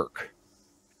to work,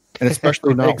 and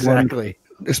especially not exactly.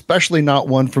 Especially not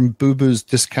one from Boo Boo's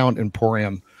Discount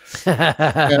Emporium.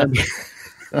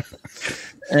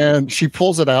 And she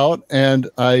pulls it out, and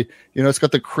it's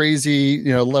got the crazy,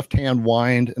 left-hand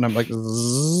wind, and I'm like,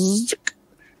 zzz.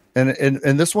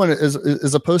 And this one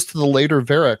is opposed to the later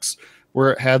Varex,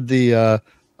 where it had the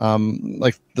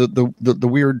the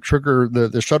weird trigger,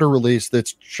 the shutter release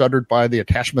that's shuttered by the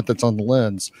attachment that's on the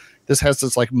lens. This has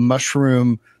this like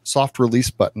mushroom soft release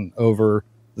button over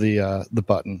the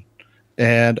button.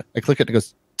 And I click it, and it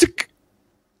goes, tick.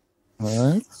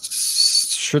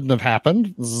 Shouldn't have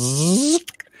happened.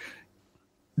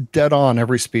 Dead on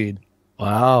every speed.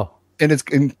 Wow. And it's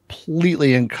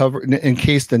completely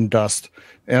encased in dust.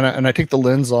 And I take the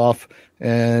lens off,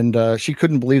 and she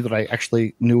couldn't believe that I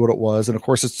actually knew what it was. And of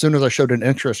course, as soon as I showed an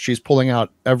interest, she's pulling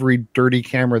out every dirty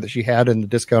camera that she had in the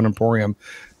Discount Emporium,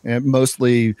 and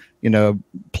mostly,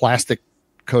 plastic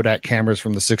Kodak cameras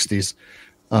from the 60s.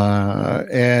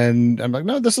 And I'm like,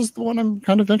 no, this is the one I'm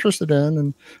kind of interested in.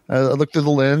 And I looked through the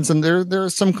lens, and there are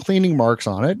some cleaning marks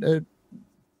on it. It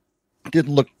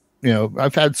didn't look,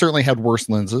 I've certainly had worse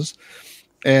lenses.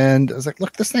 And I was like,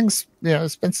 look, this thing's,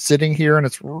 it's been sitting here and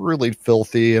it's really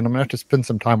filthy, and I'm gonna have to spend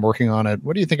some time working on it.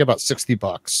 What do you think about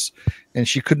 $60? And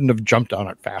she couldn't have jumped on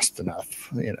it fast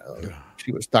enough.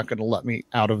 She was not going to let me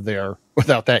out of there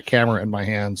without that camera in my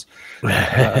hands.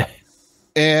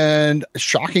 And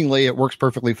shockingly, it works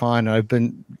perfectly fine. I've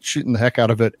been shooting the heck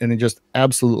out of it and just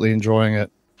absolutely enjoying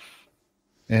it.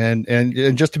 And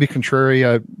just to be contrary,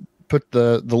 I put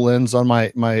the lens on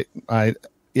my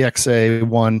EXA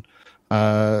one,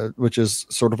 which is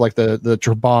sort of like the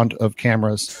Trabant of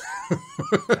cameras.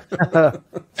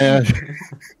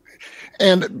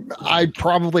 And I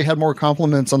probably had more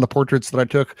compliments on the portraits that I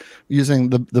took using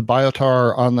the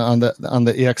Biotar on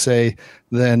the EXA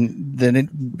than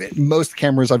most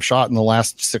cameras I've shot in the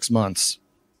last 6 months.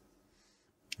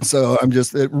 So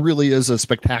it really is a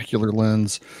spectacular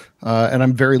lens, and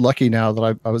I'm very lucky now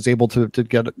that I was able to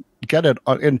get it.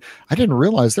 And I didn't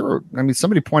realize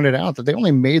somebody pointed out that they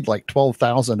only made like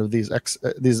 12,000 of these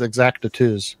Exacta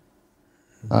 2s.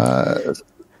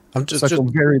 I'm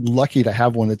very lucky to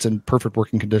have one that's in perfect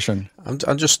working condition.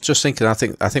 I'm just thinking. I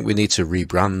think we need to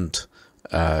rebrand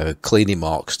cleaning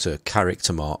marks to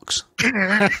character marks.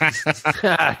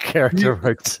 Character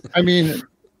marks. I mean,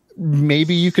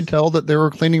 maybe you could tell that there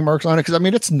were cleaning marks on it because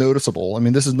it's noticeable. I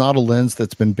mean, this is not a lens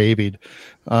that's been babied,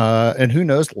 and who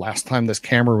knows the last time this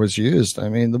camera was used. I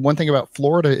mean, the one thing about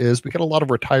Florida is we get a lot of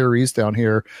retirees down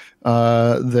here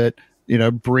that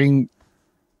bring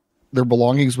their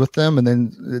belongings with them, and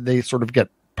then they sort of get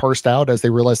parsed out as they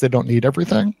realize they don't need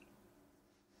everything.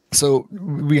 So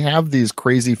we have these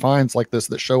crazy finds like this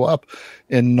that show up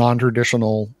in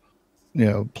non-traditional,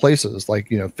 places like,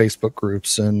 Facebook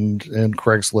groups and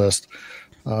Craigslist.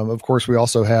 Of course, we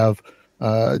also have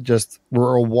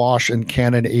we're awash in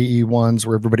Canon AE1s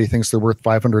where everybody thinks they're worth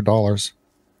 $500.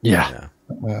 Yeah.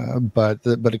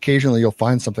 But occasionally you'll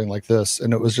find something like this,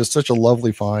 and it was just such a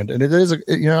lovely find. And it is,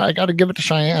 I got to give it to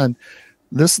Cheyenne.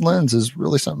 This lens is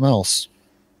really something else.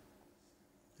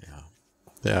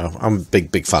 Yeah, I'm a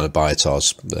big fan of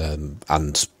Biotars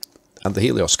and the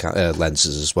Helios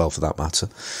lenses as well, for that matter.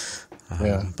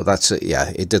 But that's it.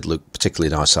 Yeah, it did look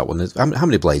particularly nice, that one. How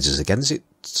many blades is it again? Is it?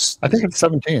 I think it's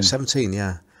 17. 17,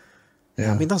 yeah.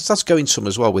 I mean, that's going some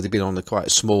as well, with it being on quite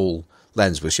a small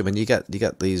lens, which, I mean, you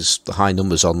get these high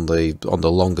numbers on the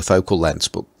longer focal lengths,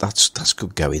 but that's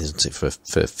good going, isn't it, for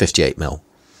 58mm?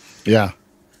 Yeah.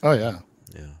 Oh yeah.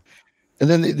 Yeah. And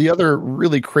then the other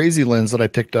really crazy lens that I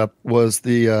picked up was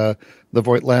the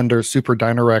Voigtländer Super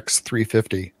Dynarex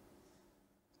 350.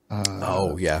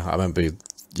 Oh yeah, I remember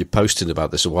you posting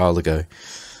about this a while ago.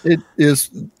 It is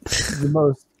the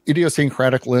most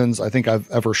idiosyncratic lens I think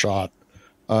I've ever shot.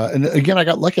 And again, I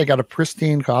got lucky. I got a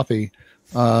pristine copy.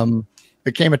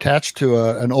 It came attached to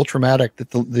an Ultramatic that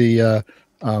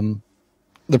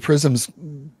the prism's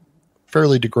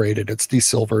fairly degraded. It's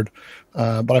desilvered,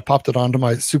 but I popped it onto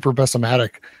my Super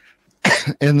Bessa-matic,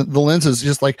 and the lens is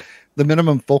just like the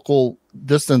minimum focal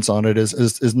distance on it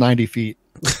is 90 feet.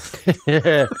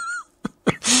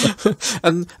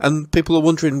 and people are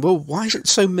wondering, well, why is it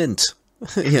so mint?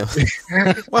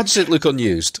 Why does it look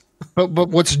unused? But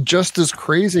what's just as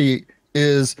crazy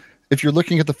is if you're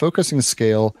looking at the focusing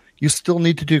scale, you still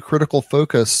need to do critical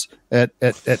focus at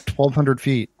 1,200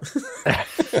 feet.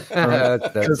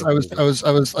 Because I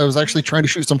was actually trying to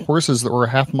shoot some horses that were a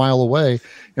half mile away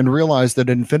and realized that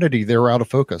at infinity they were out of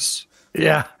focus.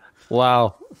 Yeah.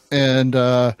 Wow. And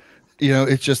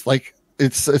it's just like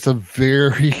it's a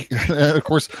very of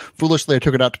course, foolishly I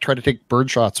took it out to try to take bird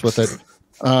shots with it.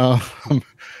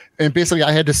 And basically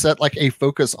I had to set like a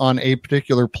focus on a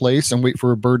particular place and wait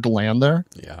for a bird to land there.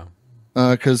 Yeah.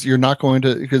 Because you're not going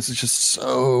to, because it's just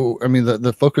so, I mean,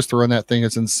 the focus through on that thing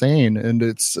is insane, and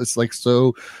it's like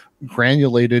so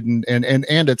granulated and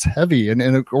it's heavy. And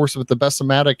of course with the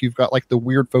Bessa-matic, you've got like the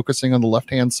weird focusing on the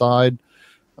left-hand side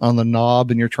on the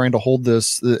knob, and you're trying to hold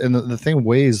this, and the thing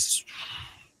weighs,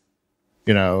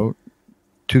 2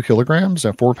 kilograms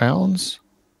and 4 pounds.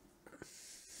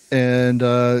 And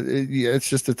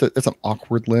it's an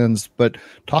awkward lens, but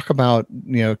talk about,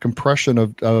 compression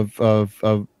of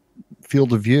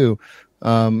field of view.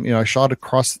 I shot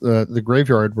across the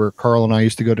graveyard where Karl and I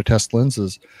used to go to test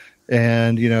lenses,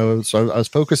 and so I was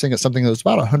focusing at something that was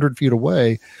about 100 feet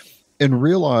away, and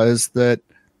realized that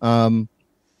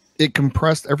it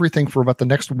compressed everything for about the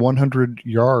next 100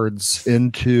 yards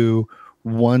into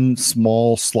one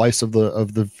small slice of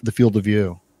the field of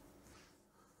view.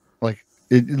 Like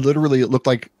it looked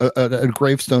like a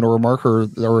gravestone or a marker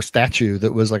or a statue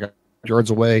that was like yards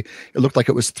away. It looked like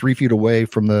it was 3 feet away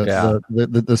from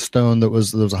the stone that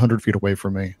was 100 feet away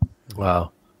from me.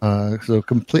 Wow. So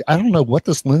complete. I don't know what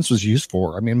this lens was used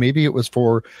for. I mean, maybe it was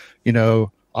for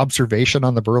observation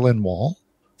on the Berlin Wall,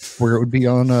 where it would be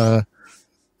on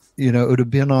it would have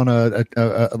been on a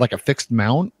like a fixed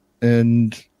mount,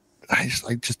 and I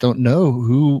just don't know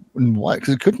who and what,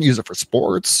 because it couldn't use it for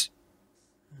sports.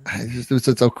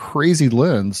 It's a crazy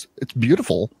lens. It's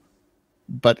beautiful,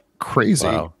 but crazy.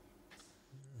 Wow.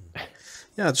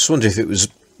 Yeah, I just wonder if it was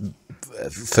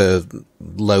for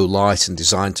low light and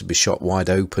designed to be shot wide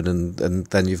open, and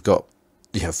then you've got,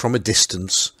 from a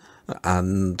distance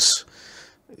and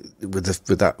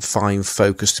with that fine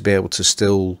focus to be able to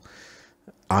still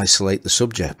isolate the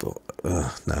subject. But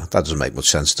no, that doesn't make much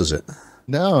sense, does it?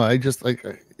 No,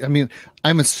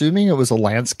 I'm assuming it was a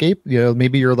landscape.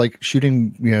 Maybe you're like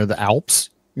shooting, the Alps.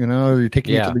 You're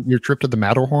taking your trip to the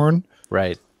Matterhorn.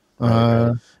 Right.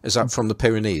 Is that from the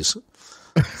Pyrenees?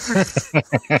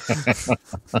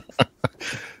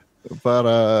 But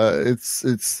it's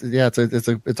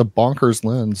a bonkers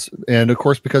lens, and of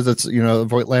course because it's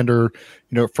Voigtländer,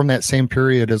 from that same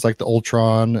period as like the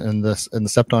Ultron and the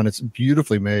Septon, it's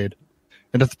beautifully made.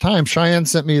 And at the time, Cheyenne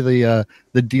sent me the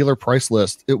dealer price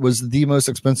list. It was the most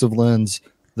expensive lens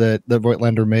that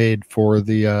Voigtländer made for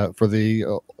the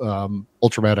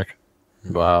Ultramatic.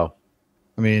 Wow.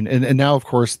 I mean, and now of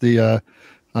course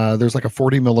there's like a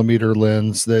 40 millimeter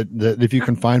lens that if you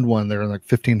can find one, they're like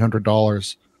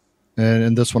 $1,500,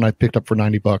 and this one I picked up for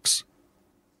 $90.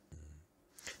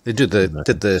 They is it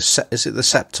the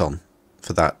Septon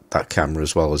for that camera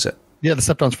as well? Is it? Yeah, the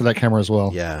Septon's for that camera as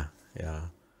well. Yeah.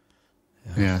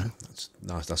 Yeah. That's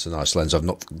nice. That's a nice lens. I've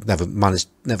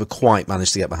never quite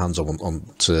managed to get my hands on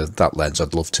to that lens.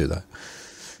 I'd love to though.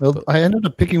 Well, I ended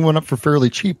up picking one up for fairly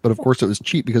cheap, but of course it was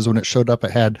cheap because when it showed up, it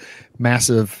had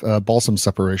massive balsam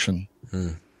separation.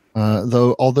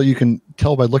 Although you can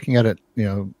tell by looking at it,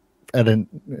 at an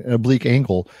oblique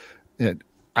angle,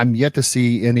 I'm yet to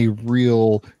see any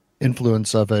real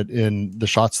influence of it in the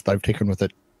shots that I've taken with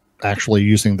it, actually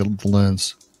using the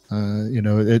lens.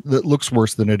 It looks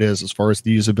worse than it is as far as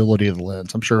the usability of the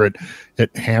lens. I'm sure it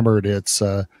hammered its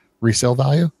resale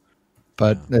value,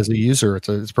 but as a user,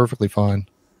 it's perfectly fine.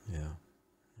 Yeah.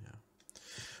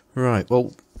 Right.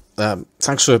 Well,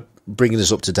 thanks for bringing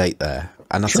us up to date there.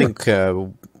 And I think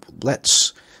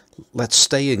let's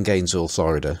stay in Gainesville,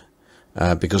 Florida,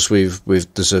 because we've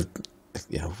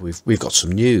got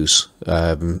some news. We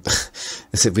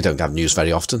don't have news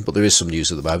very often, but there is some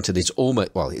news at the moment, and it's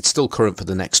still current for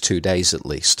the next 2 days at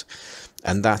least.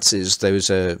 And that is there is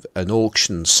an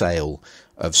auction sale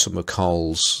of some of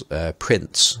Karl's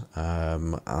prints.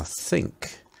 I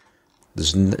think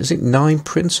is it 9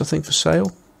 prints? I think for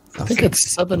sale. I think it's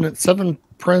seven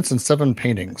prints and 7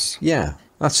 paintings. Yeah,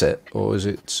 that's it. Or is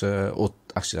it? Or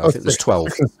actually, no, I think there's 12.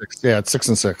 6 and 6. Yeah, it's 6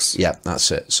 and 6. Yeah, that's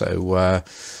it. So.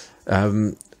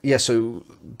 So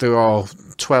there are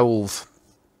 12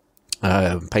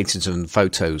 paintings and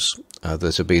photos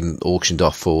that have been auctioned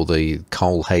off for the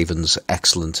Karl Haven's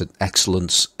Excellence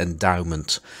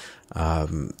Endowment,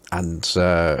 and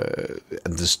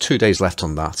there's 2 days left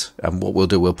on that. And what we'll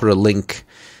do, we'll put a link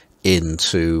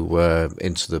into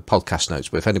the podcast notes.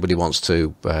 But if anybody wants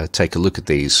to take a look at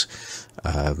these,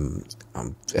 I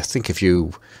think if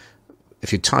you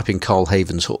type in Karl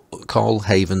Haven's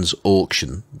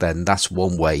auction, then that's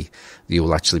one way you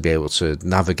will actually be able to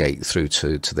navigate through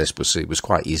to this. But it was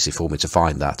quite easy for me to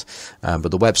find that. But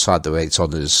the website that it's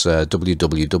on is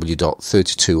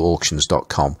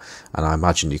www.32auctions.com, and I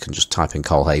imagine you can just type in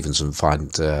Karl Haven's and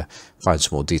find some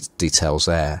more details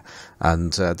there.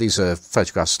 And these are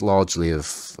photographs largely of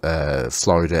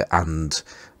Florida and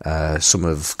some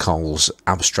of Karl's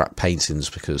abstract paintings,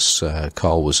 because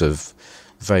Karl was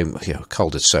Karl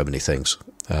did so many things,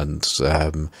 and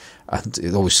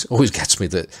it always gets me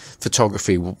that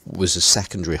photography was a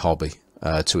secondary hobby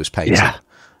to his painting.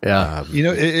 Yeah.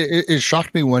 It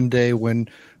shocked me one day when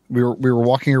we were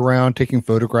walking around taking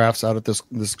photographs out at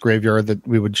this graveyard that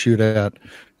we would shoot at,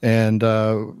 and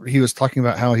he was talking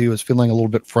about how he was feeling a little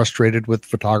bit frustrated with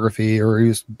photography, or he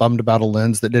was bummed about a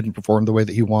lens that didn't perform the way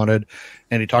that he wanted,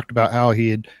 and he talked about how he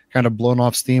had kind of blown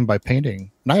off steam by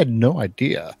painting, and I had no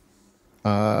idea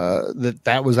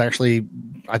that was actually,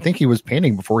 I think he was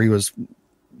painting before he was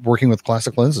working with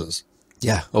classic lenses.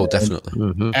 Yeah. Oh,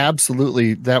 definitely.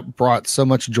 Absolutely. That brought so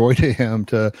much joy to him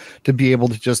to be able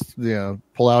to just,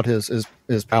 pull out his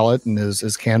palette and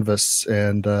his canvas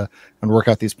and work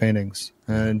out these paintings.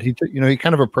 And he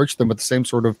kind of approached them with the same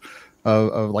sort of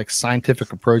like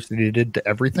scientific approach that he did to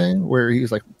everything, where he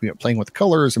was like playing with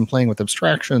colors and playing with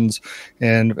abstractions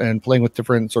and playing with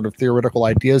different sort of theoretical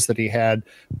ideas that he had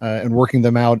and working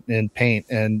them out in paint.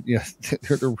 And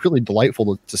they're really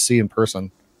delightful to see in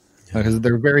person, because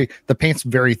the paint's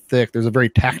very thick. There's a very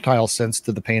tactile sense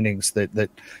to the paintings that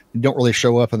don't really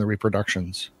show up in the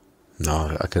reproductions.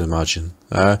 No, I can imagine.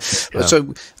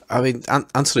 So, I mean,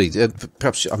 Anthony,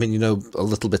 perhaps, you know a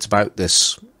little bit about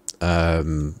this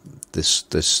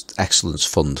this Excellence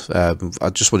Fund. I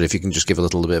just wonder if you can just give a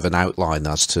little bit of an outline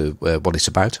as to what it's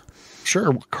about.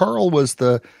 Sure. Karl was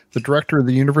the director of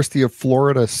the University of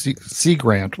Florida Sea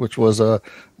Grant, which was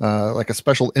like a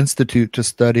special institute to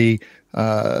study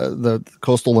the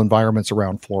coastal environments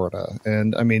around Florida.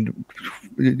 And I mean,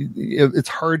 it's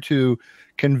hard to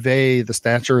convey the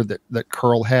stature that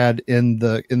Karl had in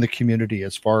the community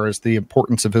as far as the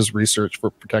importance of his research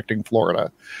for protecting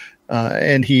Florida.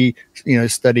 And he,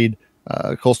 studied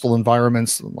coastal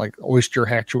environments like oyster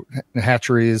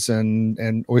hatcheries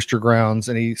and oyster grounds,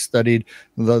 and he studied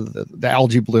the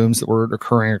algae blooms that were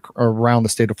occurring around the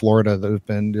state of Florida that have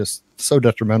been just so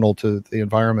detrimental to the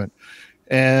environment.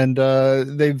 And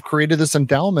they've created this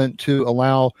endowment to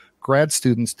allow grad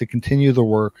students to continue the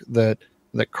work that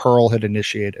Karl had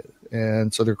initiated.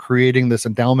 And so they're creating this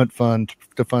endowment fund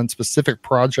to fund specific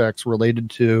projects related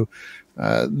to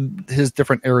his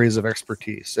different areas of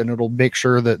expertise. And it'll make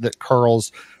sure that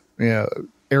Karl's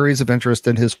areas of interest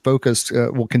and his focus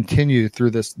will continue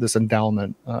through this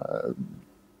endowment.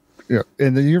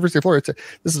 In the University of Florida,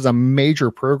 this is a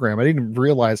major program. I didn't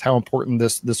realize how important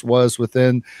this was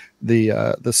within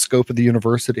the scope of the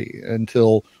university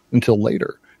until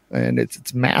later. And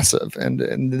it's massive,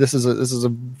 and this is a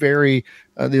very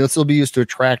this will be used to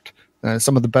attract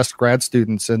some of the best grad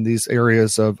students in these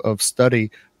areas of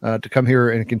study to come here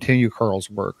and continue Karl's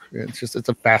work. It's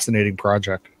a fascinating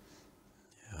project.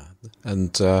 Yeah.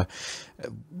 And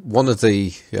one of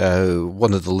the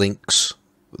links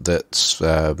that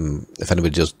if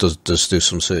anybody does do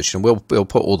some searching, and we'll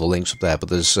put all the links up there. But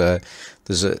there's a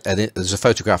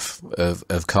photograph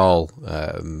of Karl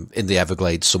in the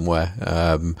Everglades somewhere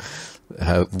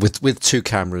with two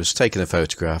cameras taking a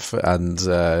photograph, and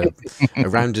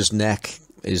around his neck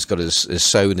he's got his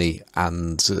Sony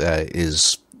and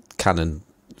his Canon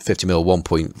 50mm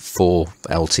 1.4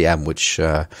 LTM, which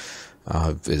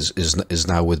is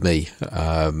now with me.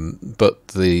 But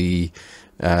the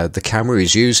camera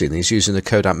he's using a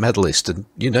Kodak Medalist, and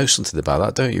you know something about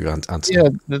that, don't you, Anthony? Yeah,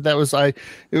 that was I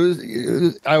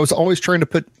was always trying to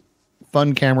put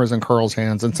fun cameras in Karl's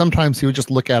hands, and sometimes he would just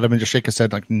look at him and just shake his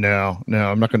head like, no,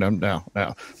 I'm not gonna, no.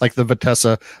 Like the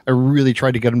Vitessa, I really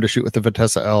tried to get him to shoot with the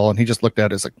Vitessa L, and he just looked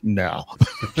at it as like, no.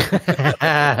 But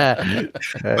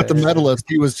the Medalist,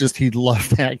 he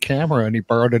loved that camera, and he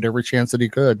borrowed it every chance that he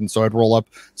could, and so I'd roll up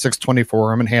 620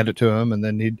 for him and hand it to him, and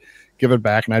then he'd give it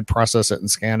back, and I'd process it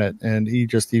and scan it, and he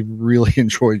really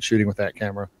enjoyed shooting with that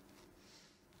camera.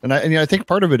 And I think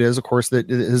part of it is, of course, that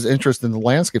his interest in the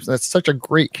landscapes. That's such a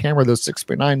great camera. Those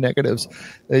 6x9 negatives,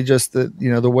 they just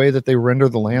the way that they render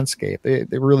the landscape, they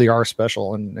really are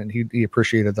special, and he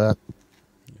appreciated that.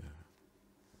 Yeah.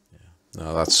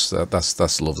 No,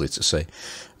 that's lovely to see.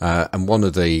 And one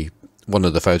of the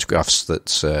photographs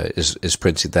that is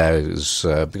printed there is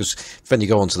because when you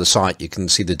go onto the site, you can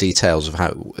see the details of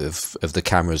of the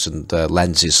cameras and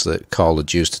lenses that Karl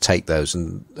had used to take those,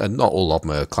 and not all of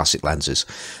them are classic lenses,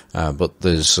 but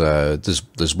there's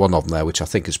one of them there which I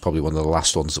think is probably one of the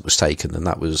last ones that was taken, and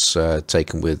that was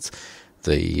taken with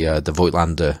the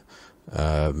Voigtländer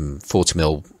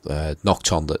 40mm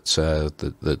Nocton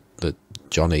that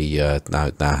Johnny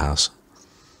now has.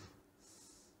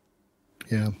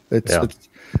 Yeah, I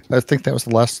think that was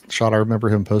the last shot I remember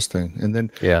him posting. And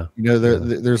then,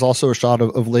 there's also a shot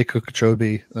of Lake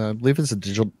Okeechobee. I believe it's a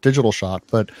digital shot,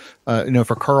 but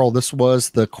for Karl, this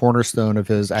was the cornerstone of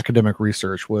his academic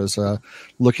research, was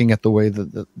looking at the way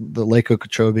that the Lake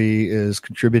Okeechobee is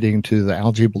contributing to the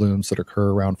algae blooms that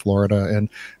occur around Florida. And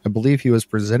I believe he was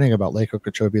presenting about Lake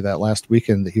Okeechobee that last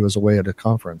weekend that he was away at a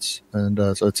conference. And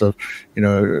so it's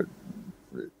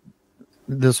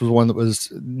this was one that was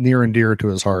near and dear to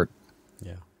his heart.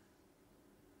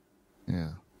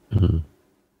 Yeah. Mm-hmm.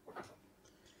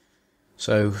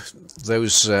 So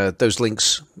those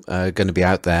links are going to be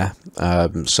out there.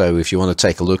 So if you want to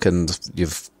take a look, and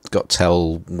you've got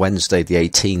till Wednesday the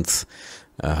 18th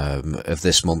of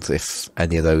this month, if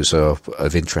any of those are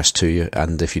of interest to you,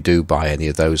 and if you do buy any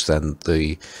of those, then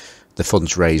the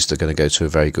funds raised are going to go to a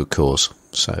very good cause.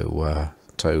 So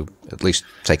at least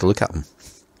take a look at them.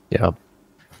 Yeah.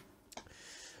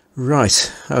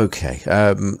 Right. Okay.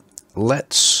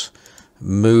 Let's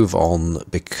move on,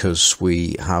 because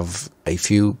we have a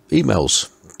few emails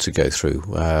to go through.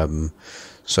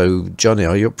 So, Johnny,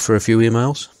 are you up for a few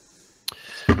emails?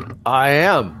 I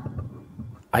am.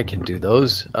 I can do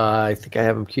those. I think I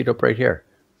have them queued up right here.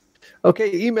 Okay,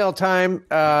 email time.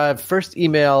 First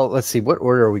email. Let's see. What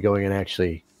order are we going in,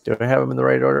 actually? Do I have them in the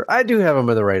right order? I do have them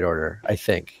in the right order, I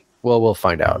think. Well, we'll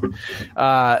find out.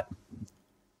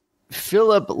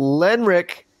 Philip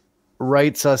Lenrick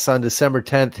writes us on December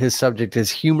 10th. His subject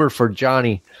is Humor for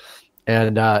Johnny.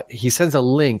 And he sends a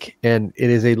link, and it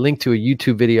is a link to a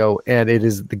YouTube video, and it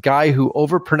is the guy who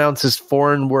overpronounces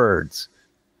foreign words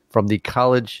from the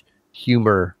College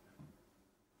Humor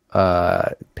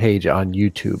page on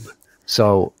YouTube.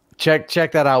 So check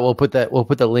that out. We'll put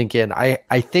the link in.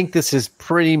 I think this is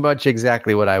pretty much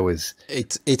exactly what I was.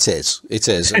 It is,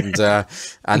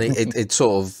 and it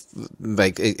sort of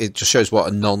it just shows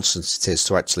what a nonsense it is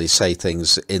to actually say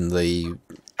things in the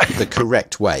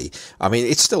correct way. I mean,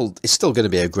 it's still going to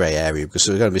be a grey area, because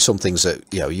there are going to be some things that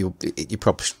you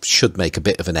probably should make a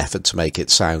bit of an effort to make it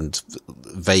sound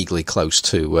vaguely close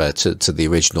to the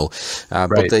original. Right.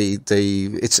 But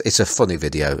it's a funny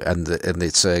video, and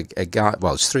it's a guy.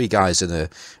 Well, it's three guys in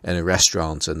a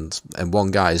restaurant, and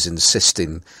one guy is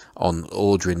insisting on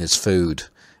ordering his food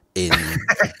in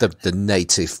the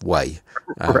native way,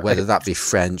 Right. whether that be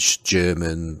French,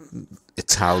 German,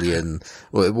 Italian,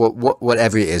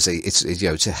 whatever it is.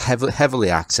 It's heavily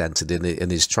accented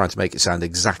and he's trying to make it sound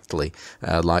exactly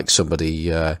like somebody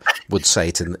would say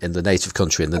it in the native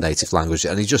country, in the native language,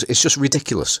 and it's just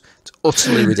ridiculous. It's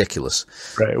utterly ridiculous.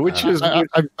 Right, which is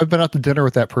I've been out to dinner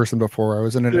with that person before. I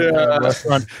was in a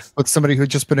restaurant with somebody who had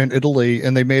just been in Italy,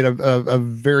 and they made a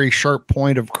very sharp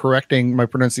point of correcting my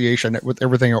pronunciation with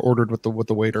everything I ordered with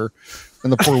the waiter,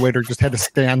 and the poor waiter just had to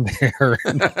stand there.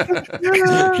 He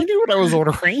knew what I was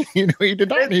ordering. He did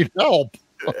not need help.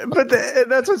 But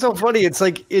that's what's so funny. It's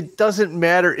like, it doesn't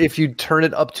matter if you turn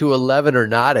it up to 11 or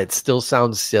not. It still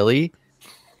sounds silly,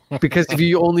 because if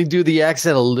you only do the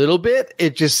accent a little bit,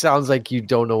 it just sounds like you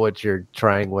don't know what you're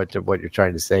trying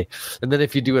to say. And then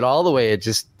if you do it all the way, it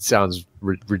just sounds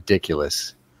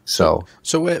ridiculous. So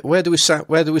where do we stand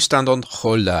on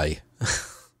Holai?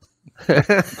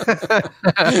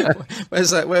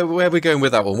 Where's that? Where are we going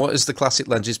with that one? What is the Classic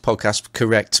Lenses podcast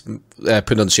correct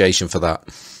pronunciation for that?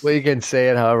 Well, you can say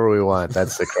it however we want.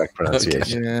 That's the correct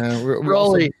pronunciation. Yeah,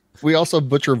 we also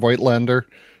butcher Voigtländer.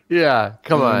 Yeah,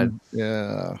 come on.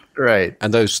 Yeah, right.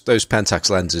 And those Pentax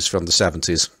lenses from the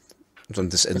 70s, in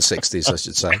the 60s, I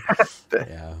should say.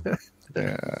 Yeah.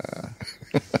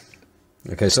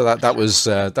 Okay, so that was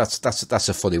that's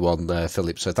a funny one,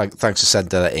 Philip. So thanks for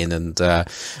sending that in, and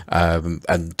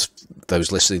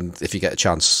those listening, if you get a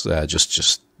chance,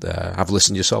 just have a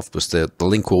listen yourself, because the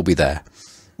link will be there.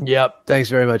 Yep. Thanks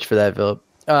very much for that, Philip.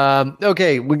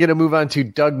 Okay, we're gonna move on to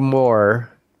Doug Moore,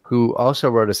 who also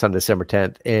wrote us on December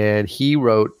 10th, and he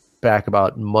wrote back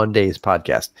about Monday's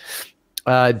podcast.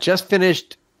 Just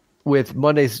finished with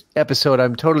Monday's episode.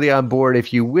 I'm totally on board.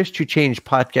 If you wish to change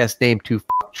podcast name to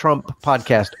Fuck Trump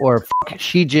Podcast or Fuck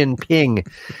Xi Jinping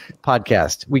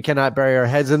Podcast, we cannot bury our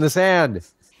heads in the sand.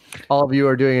 All of you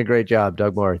are doing a great job,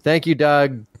 Doug Moore. Thank you,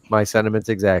 Doug. My sentiments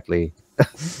exactly.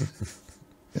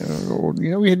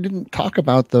 We didn't talk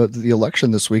about the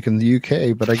election this week in the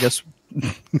UK, but I guess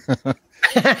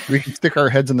we can stick our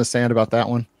heads in the sand about that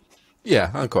one.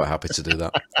 Yeah, I'm quite happy to do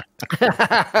that.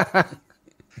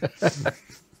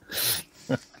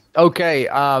 Okay,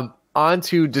 on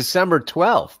to December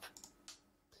 12th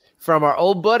from our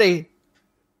old buddy,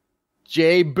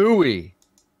 Jay Bowie.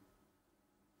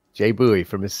 Jay Bowie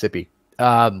from Mississippi.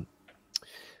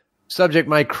 Subject,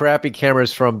 my crappy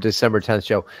cameras from December 10th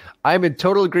show. I'm in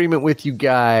total agreement with you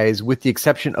guys, with the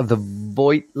exception of the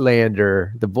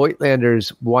Voigtländer. The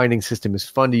Voigtlander's winding system is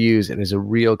fun to use and is a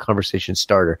real conversation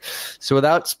starter. So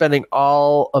without spending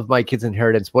all of my kids'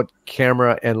 inheritance, what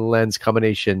camera and lens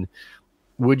combination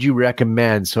would you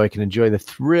recommend so I can enjoy the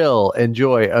thrill and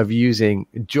joy of the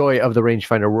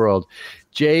rangefinder world?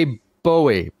 Jay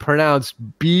Bowie, pronounced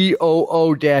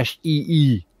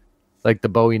BOO-EE, like the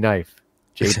Bowie knife.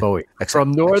 Jay Bowie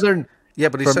from northern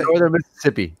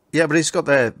Mississippi. Yeah, but he's got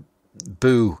the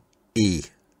Boo E.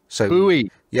 So Bowie.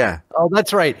 Yeah. Oh,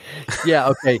 that's right. Yeah.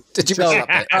 Okay. Did you miss that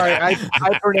bit? All right.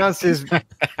 I pronounced his.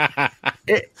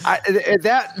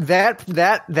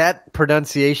 That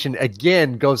pronunciation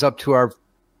again goes up to our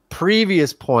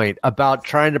previous point about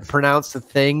trying to pronounce the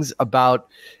things about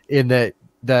in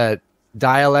the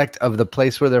dialect of the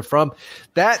place where they're from.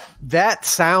 That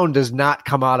sound does not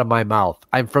come out of my mouth.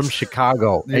 I'm from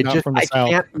Chicago. I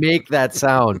can't make that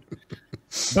sound.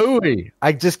 Bowie.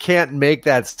 I just can't make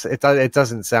that. It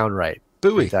doesn't sound right.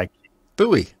 Bowie.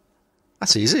 Bowie.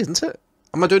 That's easy, isn't it?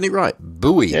 Am I doing it right?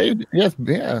 Bowie. Yeah.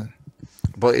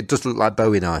 But it does look like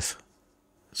Bowie knife.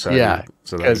 So yeah.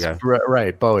 So there you go.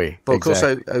 Right, Bowie. But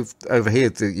exactly. Of course, over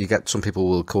here you get some people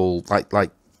will call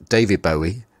like David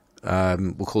Bowie.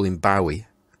 We'll call him Bowie.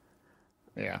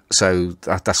 Yeah. So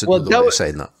that's another way of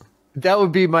saying that. That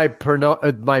would be my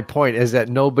point, is that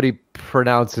nobody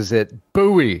pronounces it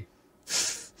Bowie.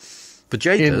 But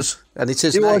Jay does, and it's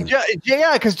his name.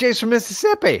 Yeah, because Jay's from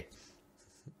Mississippi.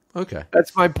 Okay.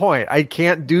 That's my point. I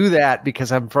can't do that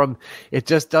because I'm from. It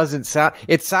just doesn't sound.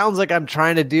 It sounds like I'm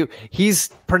trying to do. He's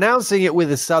pronouncing it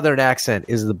with a southern accent.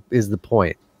 Is the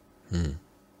point?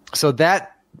 So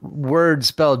that word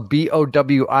spelled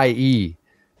Bowie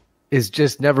is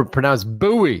just never pronounced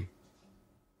Bowie,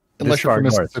 unless you're from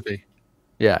Mississippi.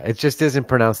 Yeah, it just isn't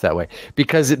pronounced that way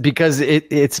because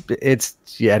it's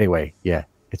yeah. Anyway, yeah,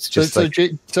 it's just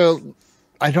so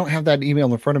I don't have that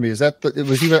email in front of me. Is that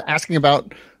was he asking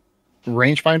about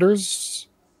rangefinders?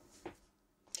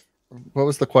 What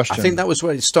was the question? I think that was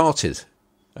where it started.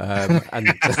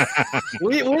 And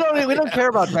we don't care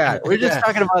about that. We're just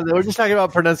talking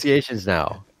about pronunciations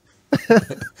now.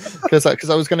 Because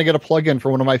I was going to get a plug-in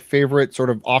for one of my favorite sort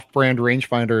of off-brand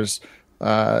rangefinders.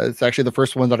 It's actually the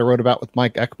first one that I wrote about with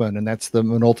Mike Ekman, and that's the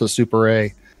Minolta Super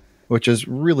A, which is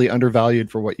really undervalued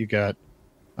for what you get.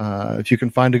 If you can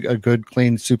find a good,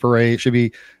 clean Super A, it should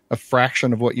be a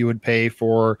fraction of what you would pay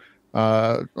for.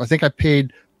 I think I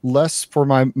paid less for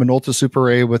my Minolta Super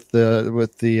A with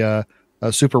the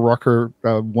Super Rucker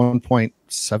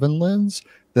 1.7 lens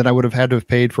than I would have had to have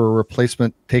paid for a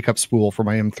replacement take-up spool for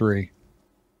my M3.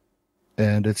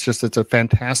 And it's a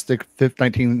fantastic late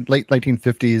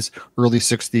 1950s, early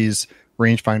 60s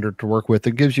rangefinder to work with.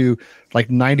 It gives you like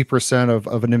 90%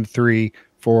 of an M3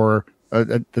 for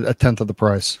a tenth of the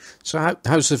price. So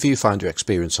how's the viewfinder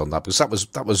experience on that? Because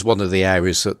that was one of the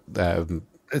areas that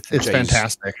it's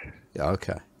fantastic. Yeah,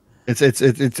 okay.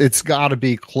 It's got to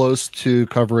be close to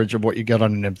coverage of what you get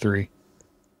on an M3.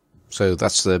 So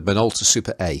that's the Minolta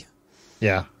Super A.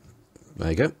 Yeah. There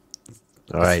you go.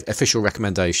 All right. Official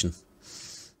recommendation.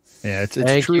 Yeah,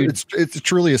 it's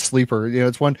truly a sleeper. You know,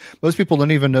 it's one most people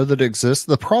don't even know that it exists.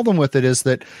 The problem with it is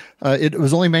that it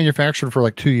was only manufactured for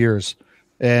like 2 years,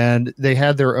 and they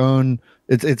had their own.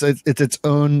 It's its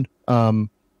own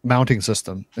mounting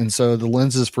system, and so the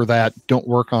lenses for that don't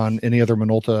work on any other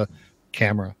Minolta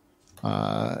camera.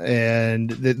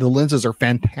 And the lenses are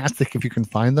fantastic if you can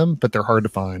find them, but they're hard to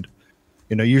find.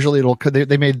 You know, usually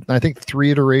they made I think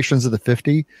 3 iterations of the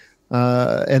 50.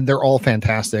 And they're all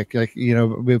fantastic. Like, you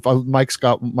know, Mike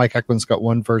Ekman's got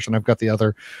one version, I've got the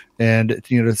other, and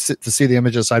you know, to see the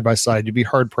images side by side, you'd be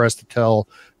hard pressed to tell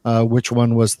which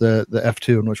one was the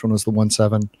f2 and which one was the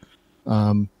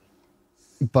 1.7.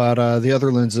 But the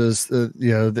other lenses,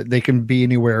 you know, they can be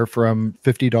anywhere from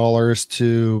 $50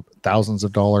 to thousands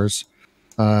of dollars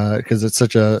because it's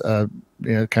such a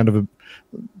you know, kind of a.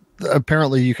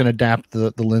 Apparently, you can adapt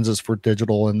the lenses for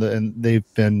digital, and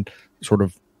they've been sort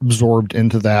of absorbed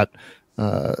into that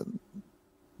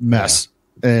mess,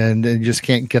 and you just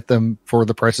can't get them for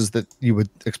the prices that you would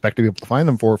expect to be able to find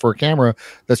them for a camera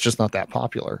that's just not that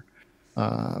popular.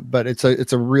 But it's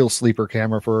a real sleeper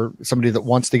camera for somebody that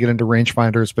wants to get into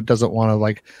rangefinders but doesn't want to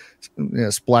like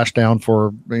splash down for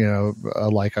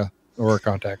a Leica or a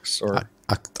Contax. Or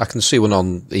I can see one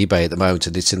on eBay at the moment,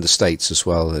 and it's in the States as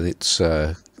well, and it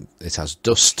has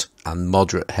dust and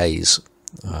moderate haze.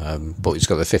 But it's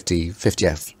got the 50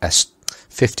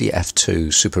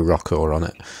 f2 Super Rocker on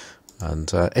it, and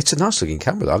it's a nice looking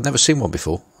camera though. I've never seen one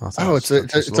before. It's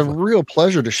a real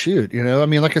pleasure to shoot. You know, I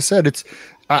mean, like I said, it's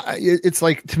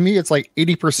like, to me, it's like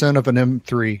 80% of an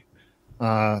M3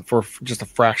 for just a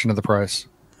fraction of the price.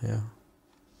 Yeah,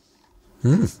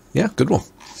 good one.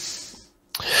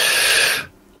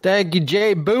 Thank you,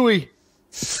 Jay Bowie.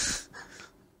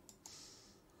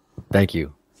 Thank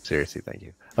you. Seriously, thank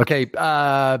you. Okay,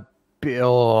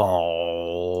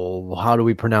 Bill, how do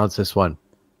we pronounce this one?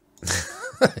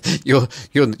 You're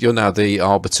now the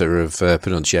arbiter of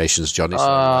pronunciations, Johnny.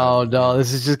 So, no,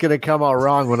 this is just going to come out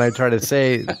wrong when I try to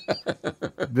say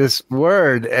this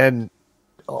word, and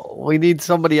we need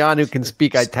somebody on who can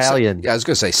speak Italian. I was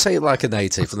going to say it like a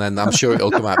native, and then I'm sure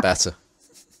it'll come out better.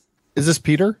 Is this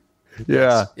Peter?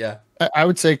 Yeah. I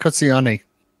would say Cosiani.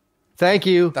 Thank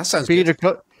you. That sounds Peter.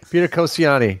 good. Peter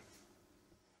Cosiani.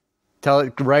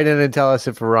 Write in and tell us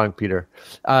if we're wrong, Peter.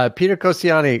 Peter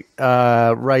Cosiani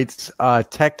writes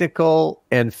technical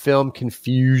and film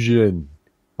confusion.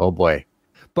 Oh boy,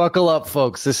 buckle up,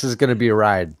 folks. This is going to be a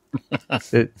ride.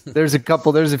 There's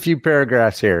a few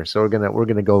paragraphs here, so we're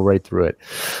gonna go right through it.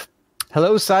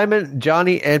 Hello, Simon,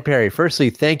 Johnny, and Perry. Firstly,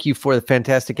 thank you for the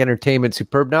fantastic entertainment,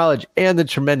 superb knowledge, and the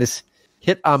tremendous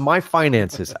hit on my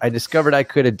finances. I discovered I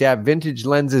could adapt vintage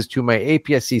lenses to my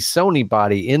APS-C Sony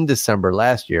body in December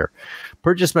last year.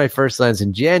 Purchased my first lens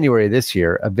in January this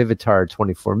year, a Vivitar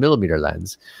 24mm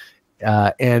lens.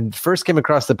 And first came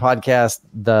across the podcast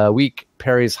the week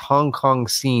Perry's Hong Kong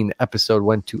Scene episode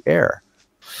went to air.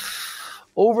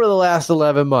 Over the last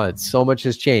 11 months, so much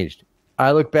has changed.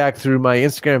 I look back through my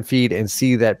Instagram feed and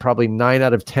see that probably 9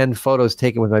 out of 10 photos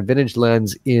taken with my vintage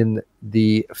lens in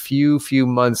the few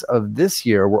months of this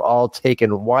year were all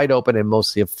taken wide open and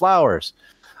mostly of flowers.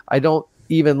 I don't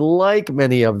even like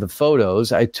many of the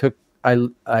photos I took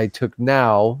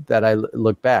now that I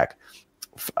look back.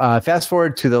 Fast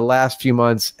forward to the last few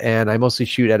months, and I mostly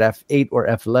shoot at f8 or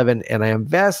f11, and I am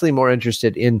vastly more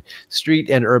interested in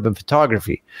street and urban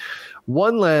photography.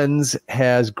 One lens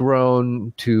has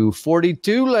grown to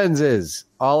 42 lenses,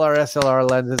 all are SLR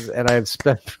lenses, and I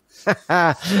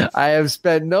have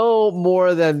spent no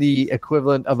more than the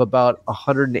equivalent of about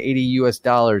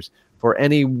 $180 for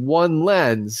any one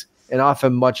lens, and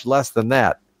often much less than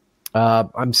that.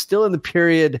 I'm still in the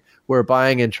period where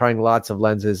buying and trying lots of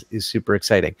lenses is super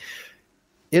exciting.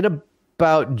 In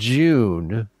about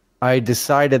June, I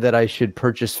decided that I should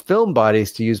purchase film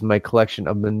bodies to use my collection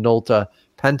of Minolta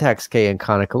Pentax K and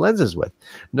Konica lenses with.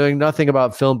 Knowing nothing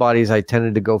about film bodies, I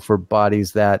tended to go for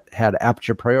bodies that had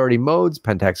aperture priority modes,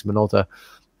 Pentax, Minolta,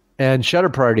 and shutter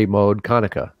priority mode,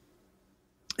 Konica,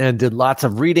 and did lots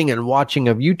of reading and watching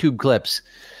of YouTube clips.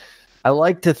 I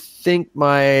like to think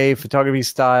my photography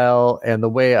style and the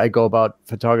way I go about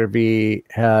photography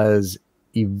has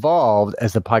evolved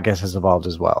as the podcast has evolved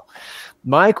as well.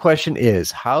 My question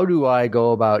is, how do I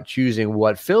go about choosing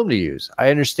what film to use? I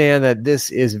understand that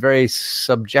this is a very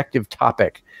subjective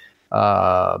topic,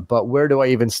 but where do I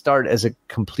even start as a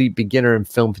complete beginner in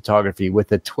film photography?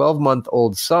 With a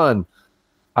 12-month-old son,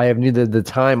 I have neither the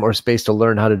time or space to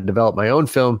learn how to develop my own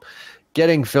film.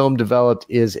 Getting film developed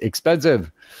is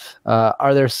expensive.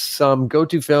 Are there some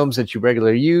go-to films that you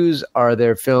regularly use? Are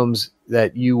there films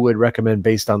that you would recommend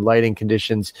based on lighting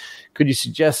conditions? Could you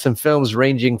suggest some films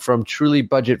ranging from truly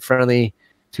budget-friendly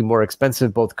to more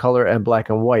expensive, both color and black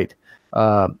and white?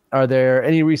 Are there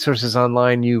any resources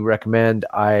online you recommend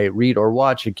I read or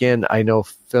watch? Again, I know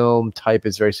film type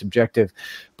is very subjective,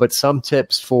 but some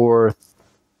tips for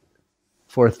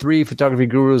 3 photography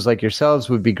gurus like yourselves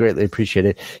would be greatly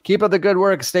appreciated. Keep up the good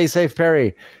work. Stay safe,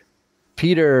 Perry.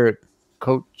 Peter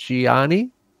Kociani?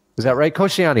 Is that right?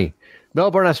 Kociani,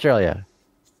 Melbourne, Australia.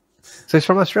 So he's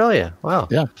from Australia. Wow.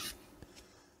 Yeah.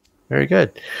 Very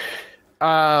good.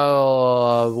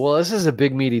 Well, this is a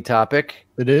big, meaty topic.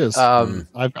 It is.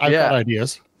 I've got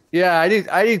ideas. Yeah,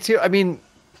 I need to. I mean,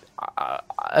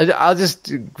 I'll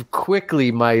just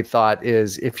quickly, my thought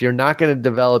is, if you're not going to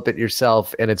develop it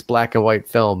yourself and it's black and white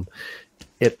film,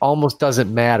 it almost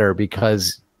doesn't matter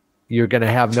because you're going to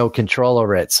have no control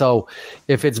over it. So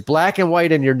if it's black and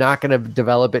white and you're not going to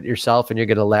develop it yourself and you're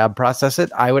going to lab process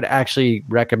it, I would actually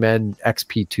recommend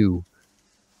XP2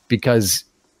 because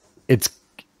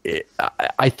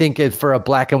I think for a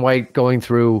black and white going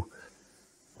through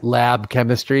lab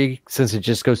chemistry, since it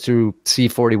just goes through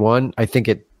C41, I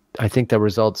think the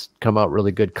results come out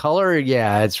really good. Color,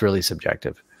 yeah, it's really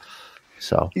subjective.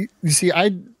 So you see,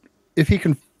 if he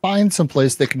can find some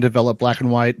place that can develop black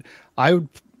and white,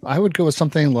 I would go with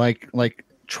something like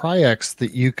Tri-X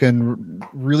that you can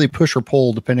really push or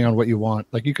pull depending on what you want.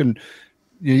 Like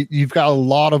you've got a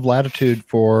lot of latitude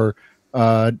for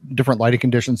different lighting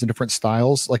conditions and different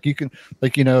styles. Like you can,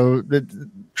 the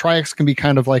Tri-X can be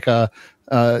kind of like a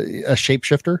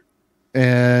shapeshifter,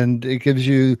 and it gives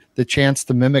you the chance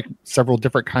to mimic several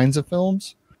different kinds of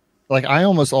films. Like I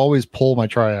almost always pull my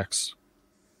Tri-X.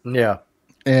 Yeah.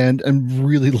 And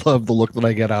really love the look that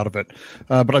I get out of it.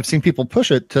 But I've seen people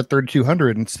push it to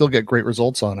 3200 and still get great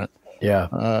results on it.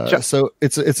 Yeah. So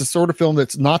it's a sort of film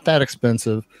that's not that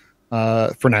expensive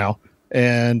for now.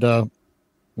 And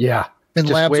yeah. And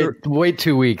just labs wait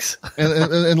 2 weeks.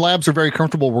 and labs are very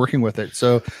comfortable working with it.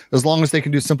 So as long as they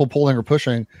can do simple pulling or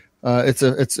pushing,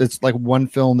 it's like one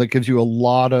film that gives you a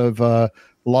lot of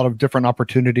different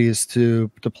opportunities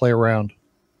to play around.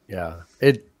 Yeah.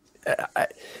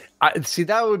 I see,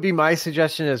 that would be my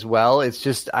suggestion as well. It's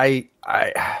just I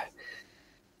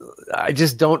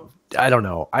just don't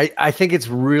know. I think it's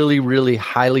really, really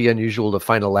highly unusual to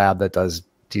find a lab that does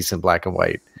decent black and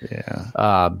white.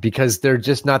 Yeah. Because there are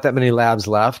just not that many labs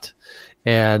left.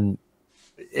 And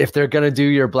if they're going to do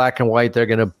your black and white, they're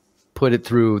going to put it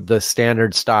through the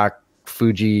standard stock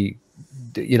Fuji,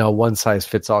 one size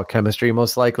fits all chemistry,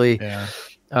 most likely. Yeah.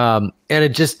 And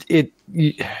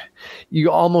you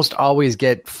almost always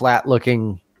get flat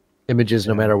looking images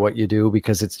no matter what you do,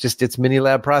 because it's mini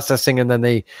lab processing, and then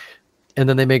they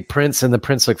make prints and the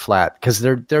prints look flat because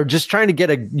they're just trying to get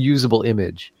a usable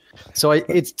image. So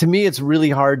to me, it's really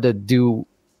hard to do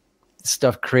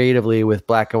stuff creatively with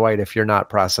black and white if you're not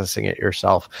processing it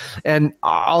yourself. And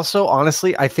also,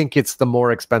 honestly, I think it's the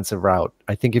more expensive route.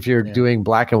 I think if you're doing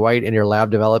black and white in your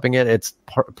lab developing it, it's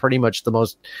pretty much the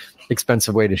most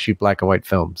expensive way to shoot black and white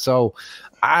film. So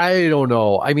I don't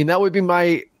know. I mean, that would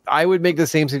be I would make the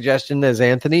same suggestion as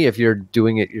Anthony if you're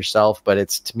doing it yourself, but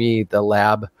it's, to me, the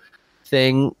lab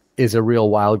thing is a real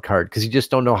wild card because you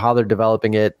just don't know how they're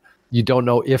developing it. You don't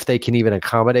know if they can even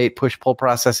accommodate push-pull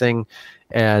processing,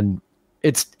 and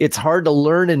it's hard to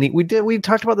learn. And we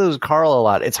talked about this with Karl a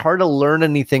lot. It's hard to learn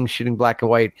anything shooting black and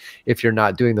white if you're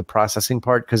not doing the processing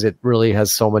part because it really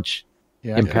has so much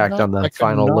impact on the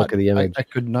final look of the image. I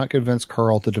could not convince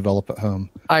Karl to develop at home.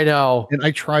 I know, and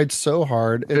I tried so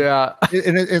hard. And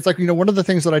it's like, one of the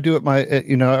things that I do at my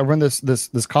I run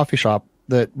this coffee shop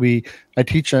that I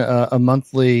teach a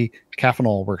monthly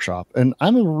Caffeinol workshop, and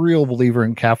I'm a real believer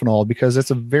in Caffeinol because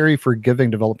it's a very forgiving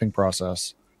developing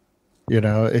process.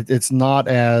 It's not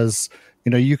as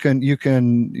you can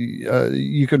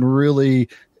really,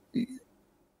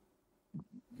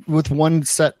 with one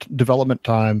set development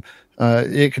time,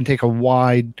 it can take a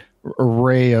wide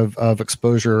array of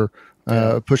exposure,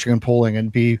 pushing and pulling,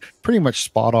 and be pretty much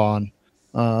spot on.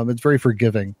 It's very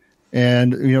forgiving.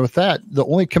 And, with that, the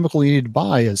only chemical you need to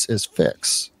buy is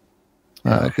Fix,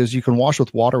 because you can wash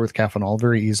with water with Caffeinol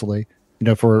very easily,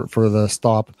 for the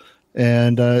stop.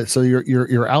 And so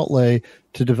your outlay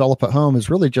to develop at home is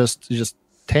really just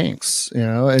tanks,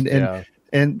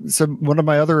 and so one of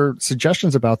my other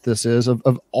suggestions about this is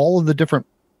of all of the different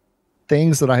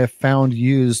things that I have found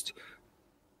used,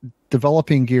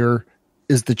 developing gear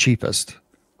is the cheapest.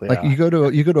 Like you go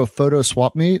to a photo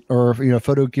swap meet or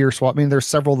photo gear swap meet. There's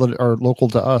several that are local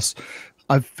to us.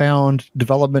 I've found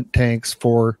development tanks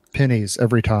for pennies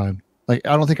every time. Like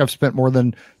I don't think I've spent more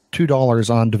than $2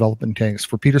 on development tanks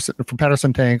for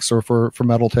Patterson tanks or for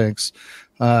metal tanks,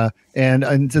 and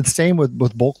the same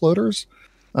with bulk loaders.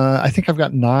 I think I've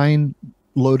got 9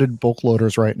 loaded bulk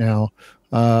loaders right now,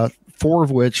 4 of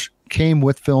which came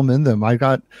with film in them. I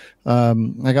got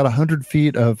 100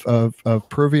 feet of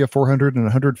Provia 400 and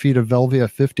 100 feet of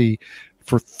Velvia 50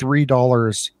 for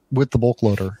 $3 with the bulk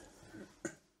loader.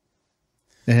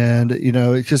 And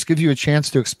it just gives you a chance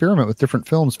to experiment with different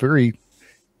films very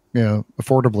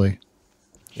affordably.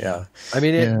 Yeah, I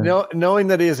mean, knowing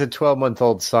that he has a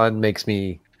 12-month-old son makes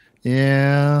me.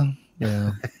 Yeah.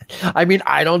 I mean,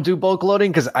 I don't do bulk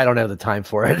loading because I don't have the time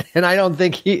for it, and I don't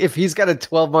think if he's got a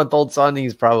 12-month-old son,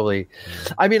 he's probably.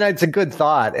 I mean, it's a good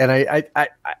thought, and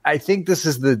I think this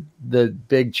is the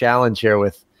big challenge here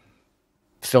with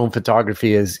film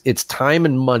photography is it's time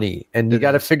and money, and you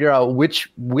got to figure out which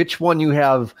one you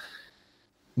have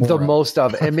the most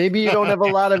of, and maybe you don't have a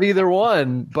lot of either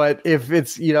one, but if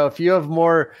it's if you have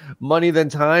more money than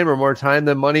time or more time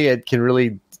than money, it can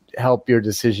really help your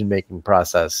decision making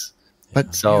process.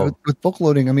 But so with book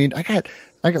loading, I mean, I got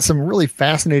some really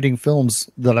fascinating films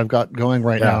that I've got going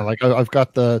right now. Like I've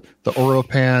got the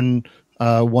Oropan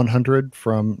 100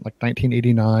 from like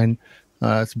 1989.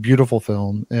 It's a beautiful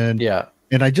film, and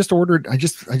I just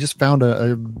found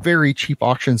a very cheap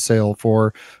auction sale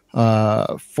for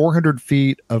 400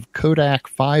 feet of Kodak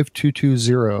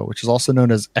 5220, which is also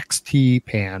known as XT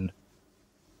Pan.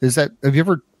 Have you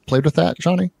ever played with that,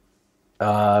 Johnny?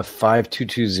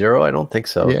 5220? I don't think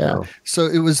so. Yeah. No. So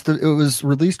it was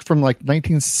released from like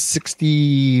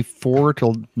 1964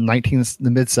 till the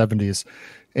mid 70s,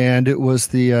 and it was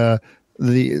the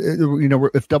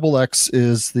if double X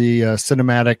is the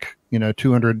cinematic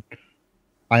 200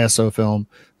 ISO film,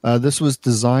 this was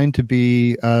designed to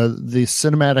be the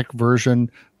cinematic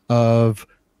version of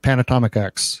Panatomic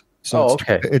X. So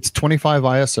it's 25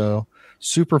 ISO.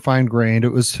 Super fine grained. It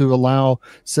was to allow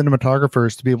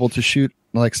cinematographers to be able to shoot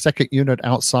like second unit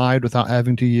outside without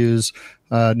having to use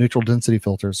neutral density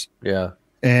filters. Yeah.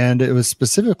 And it was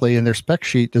specifically in their spec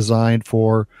sheet designed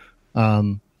for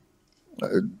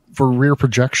rear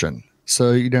projection.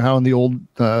 So how in the old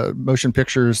motion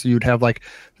pictures you'd have like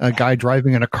a guy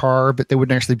driving in a car, but they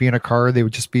wouldn't actually be in a car. They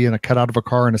would just be in a cutout of a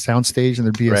car in a soundstage, and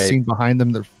there'd be a scene behind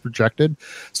them that projected.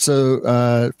 So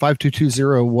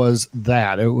 5220 was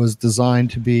that. It was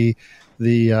designed to be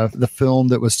the film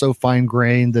that was so fine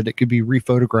grained that it could be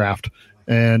rephotographed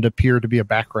and appear to be a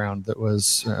background that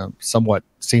was somewhat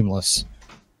seamless.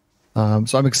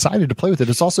 So I'm excited to play with it.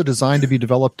 It's also designed to be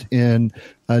developed in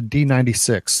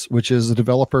D96, which is a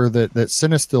developer that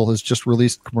Cinestill has just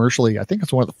released commercially. I think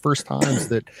it's one of the first times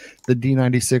that the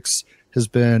D96 has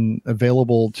been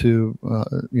available to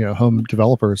home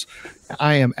developers.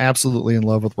 I am absolutely in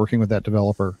love with working with that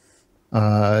developer.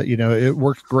 It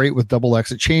worked great with double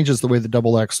X. It changes the way the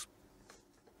double X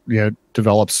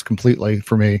develops completely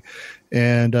for me.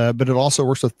 And but it also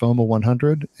works with FOMA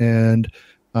 100, and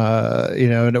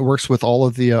and it works with all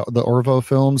of the Orvo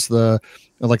films, the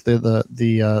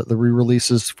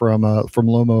re-releases from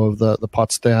Lomo of the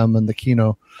Potsdam and the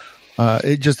Kino.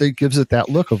 It gives it that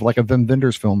look of like a Wim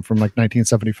Wenders film from like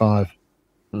 1975.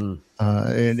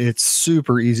 And it's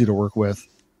super easy to work with.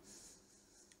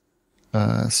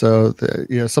 So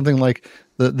something like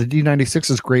the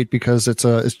D96 is great because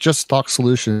it's just stock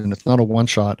solution. It's not a one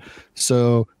shot.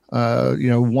 So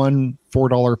one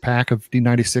 $4 pack of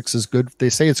D96 is good. They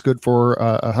say it's good for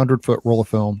a 100-foot roll of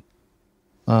film.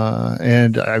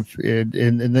 And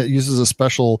it uses a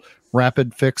special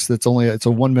rapid fix it's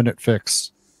a 1 minute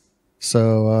fix.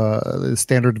 So the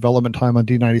standard development time on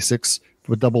D96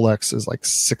 with XX is like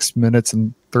 6 minutes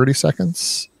and 30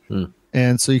 seconds.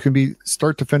 And so you can be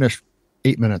start to finish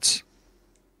 8 minutes.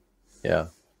 Yeah.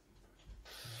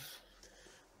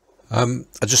 I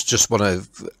just want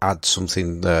to add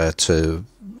something to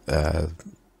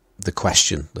the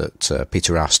question that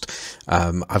Peter asked.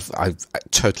 I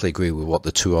totally agree with what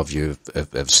the two of you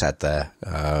have said there.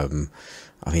 I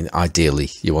mean, ideally,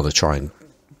 you want to try and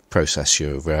process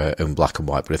your own black and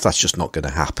white, but if that's just not going to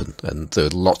happen, and there are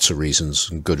lots of reasons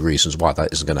and good reasons why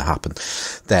that isn't going to happen,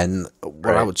 then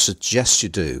what I would suggest you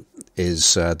do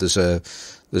is there's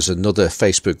another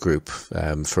Facebook group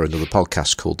for another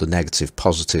podcast called the Negative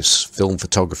Positives Film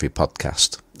Photography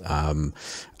Podcast, and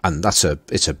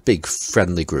it's a big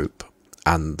friendly group,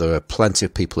 and there are plenty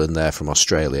of people in there from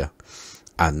Australia,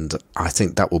 and I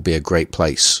think that will be a great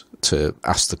place to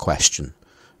ask the question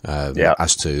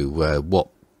as to what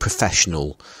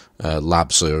professional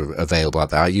labs are available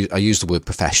out there. I use the word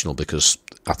professional because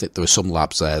I think there are some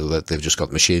labs there that they've just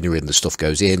got machinery and the stuff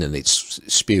goes in and it's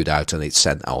spewed out and it's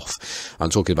sent off.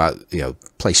 I'm talking about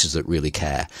places that really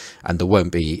care, and there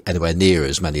won't be anywhere near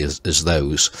as many as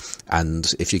those.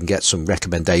 And if you can get some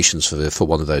recommendations for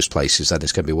one of those places, then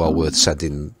it's going to be well worth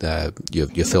sending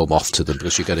your film off to them,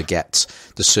 because you're going to get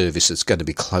the service that's going to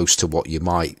be close to what you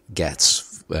might get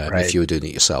if you were doing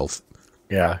it yourself.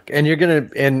 Yeah.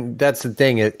 And that's the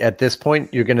thing. At this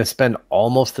point, you're going to spend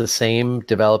almost the same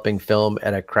developing film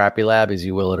at a crappy lab as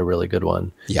you will at a really good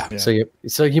one. Yeah.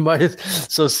 So you might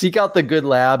seek out the good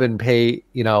lab and pay,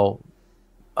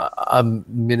 a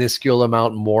minuscule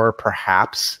amount more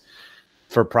perhaps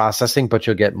for processing, but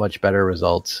you'll get much better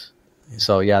results. Yeah.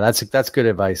 So yeah, that's good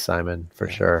advice, Simon, for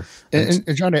sure.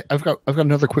 And John, I've got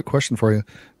another quick question for you.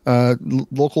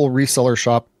 Local reseller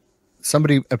shop.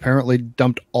 Somebody apparently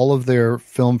dumped all of their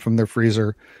film from their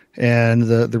freezer, and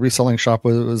the reselling shop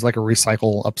was like a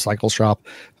upcycle shop.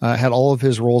 Had all of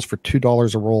his rolls for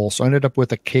 $2 a roll. So I ended up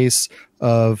with a case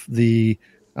of the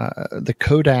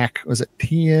Kodak. Was it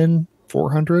TN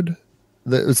 400?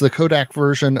 It was the Kodak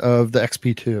version of the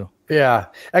XP2. Yeah,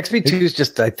 XP2 is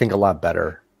just, I think, a lot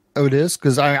better. Oh, it is,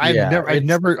 because I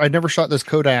never shot this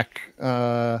Kodak.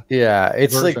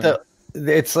 It's version.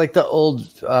 It's like the old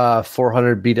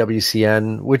 400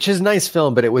 BWCN, which is nice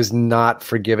film, but it was not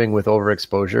forgiving with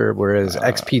overexposure, whereas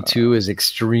XP2 is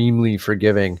extremely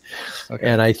forgiving. Okay.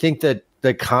 And I think that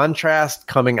the contrast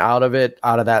coming out of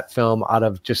that film, out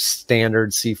of just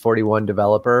standard C41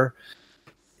 developer,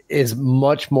 is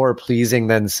much more pleasing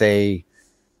than, say,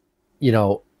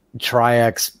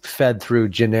 Tri-X fed through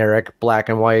generic black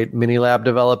and white mini lab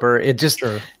developer. It just...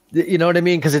 Sure. You know what I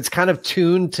mean? Because it's kind of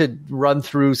tuned to run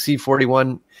through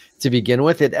C41 to begin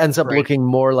with. It ends up looking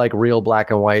more like real black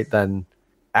and white than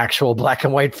actual black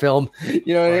and white film.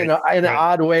 In an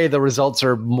odd way, the results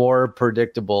are more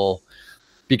predictable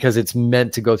because it's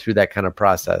meant to go through that kind of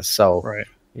process. So,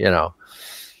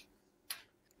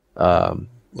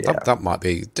 that might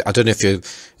be. I don't know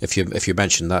if you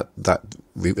mentioned that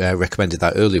recommended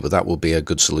that earlier, but that would be a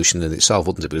good solution in itself,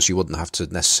 wouldn't it? Because you wouldn't have to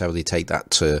necessarily take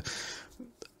that to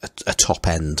a top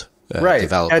end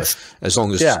developer, as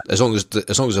long as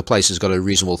the place has got a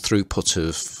reasonable throughput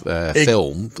of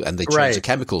film, and they change the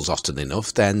chemicals often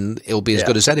enough, then it'll be as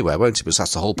good as anywhere, won't it? Because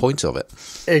that's the whole point of it.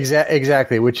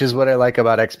 Exactly, which is what I like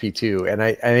about XP2, and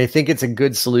I think it's a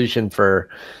good solution for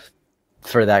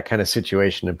that kind of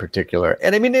situation in particular.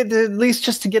 And I mean, at least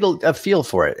just to get a feel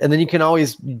for it, and then you can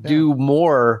always do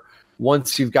more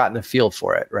once you've gotten a feel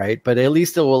for it, right? But at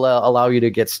least it will allow you to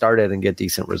get started and get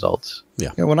decent results. Yeah.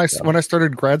 When I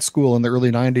started grad school in the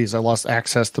early 90s, I lost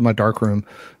access to my darkroom,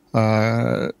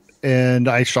 and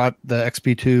I shot the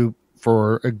XP2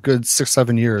 for a good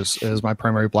 6-7 years as my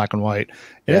primary black and white.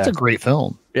 And it's a great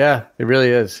film. Yeah, it really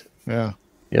is. Yeah.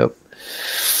 Yep.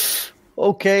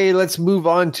 Okay, let's move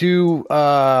on to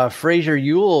Fraser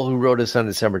Ewell, who wrote us on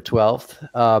December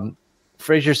 12th.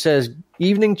 Fraser says,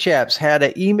 "Evening chaps, had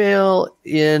to email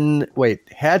in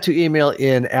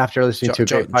after listening to a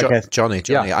great podcast." Johnny,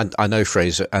 yeah. I know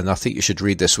Fraser, and I think you should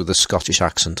read this with a Scottish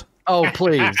accent. Oh,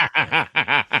 please.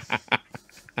 I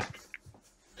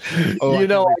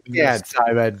can't,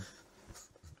 Simon.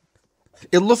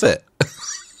 You'll love it.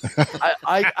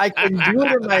 I can do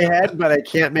it in my head, but I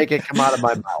can't make it come out of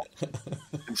my mouth.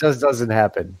 It just doesn't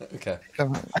happen. Okay.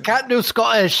 I can't do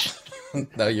Scottish.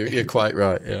 No, you're quite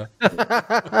right. Yeah.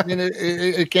 I mean,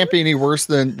 it can't be any worse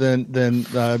than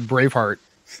Braveheart.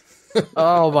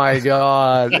 Oh my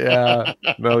God! Yeah,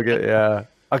 yeah.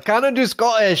 I can't do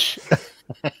Scottish.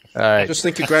 All right. Just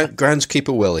think of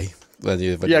groundskeeper Willie.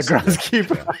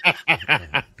 Groundskeeper.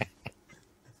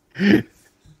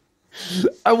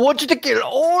 I want you to kill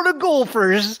all the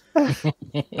golfers.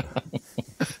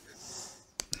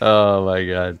 Oh my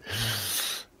God.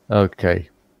 Okay.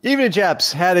 Evening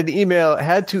chaps, had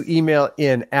to email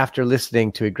in after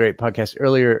listening to a great podcast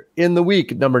earlier in the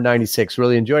week, number 96.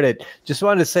 Really enjoyed it. Just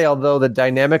wanted to say, although the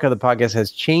dynamic of the podcast has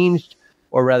changed,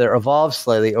 or rather evolved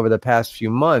slightly over the past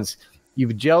few months,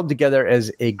 you've gelled together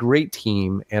as a great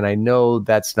team, and I know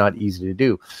that's not easy to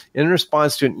do. In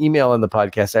response to an email on the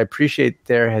podcast, I appreciate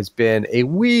there has been a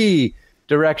wee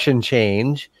direction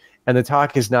change, and the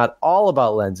talk is not all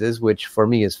about lenses, which for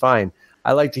me is fine.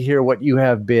 I like to hear what you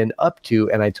have been up to,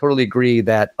 and I totally agree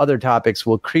that other topics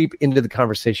will creep into the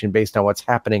conversation based on what's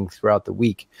happening throughout the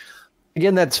week.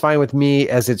 Again, that's fine with me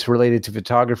as it's related to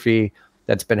photography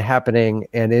that's been happening,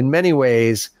 and in many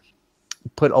ways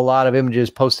put a lot of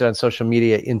images posted on social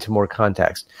media into more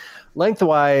context.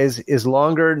 Lengthwise, is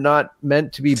longer not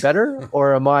meant to be better,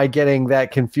 or am I getting that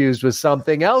confused with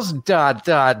something else? ...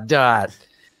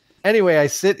 Anyway, I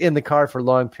sit in the car for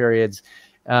long periods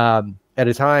at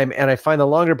a time, and I find the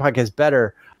longer podcast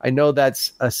better. I know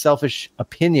that's a selfish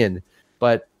opinion,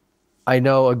 but I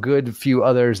know a good few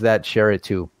others that share it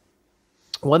too.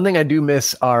 One thing I do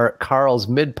miss are Karl's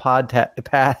mid-podcast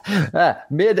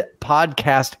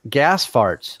gas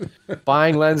farts.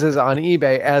 Buying lenses on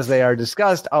eBay as they are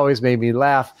discussed always made me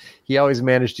laugh. He always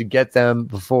managed to get them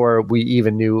before we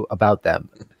even knew about them.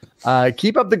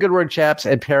 Keep up the good work, chaps.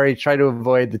 And Perry, try to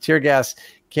avoid the tear gas.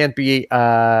 Can't be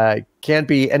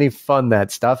any fun,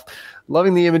 that stuff.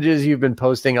 Loving the images you've been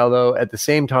posting, although at the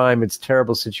same time, it's a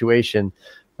terrible situation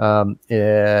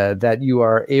that you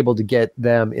are able to get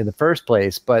them in the first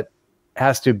place. But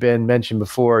has to have been mentioned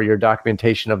before, your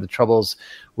documentation of the troubles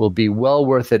will be well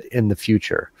worth it in the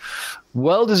future.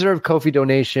 Well-deserved Ko-fi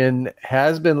donation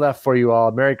has been left for you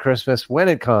all. Merry Christmas when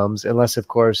it comes, unless, of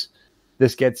course,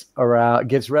 this gets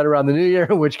read around the new year,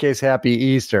 in which case, happy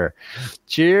Easter.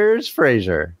 Cheers,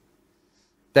 Fraser.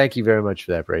 Thank you very much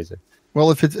for that, Fraser. Well,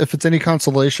 if it's any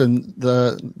consolation,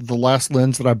 the last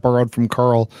lens that I borrowed from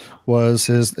Karl was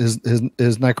his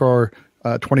Nikkor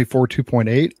 24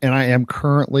 2.8, and I am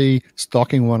currently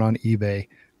stalking one on eBay.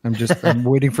 I'm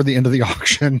waiting for the end of the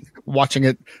auction, watching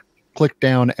it click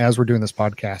down as we're doing this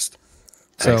podcast.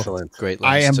 So excellent, great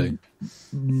lens too.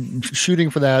 Shooting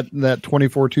for that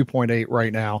 24 2.8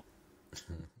 right now.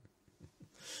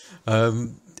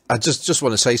 I just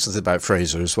want to say something about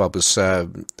Fraser as well, because I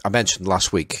mentioned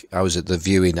last week I was at the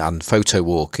viewing and photo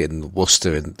walk in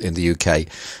Worcester in the UK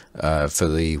for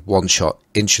the one-shot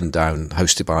Inch and Down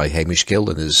hosted by Hamish Gill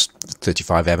and his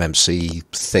 35mmC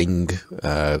thing.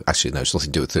 Actually, no, it's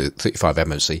nothing to do with the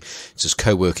 35mmC. It's this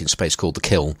co-working space called The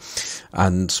Kill.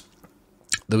 And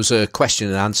there was a question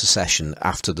and answer session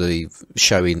after the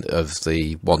showing of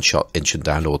the one-shot Inch and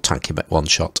Down or Tankimet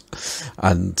one-shot,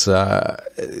 and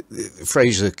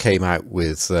Fraser came out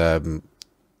with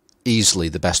easily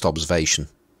the best observation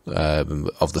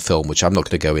of the film, which I'm not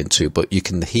going to go into, but you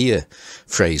can hear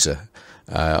Fraser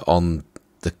on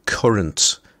the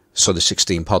current Sunnies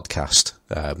 16 podcast,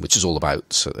 which is all about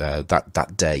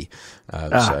that day.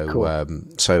 Cool.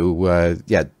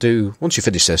 Yeah, once you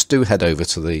finish this, do head over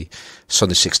to the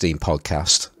Sunnies 16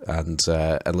 podcast and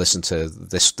listen to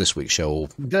this week's show.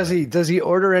 Does he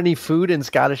order any food in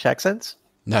Scottish accents?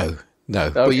 No.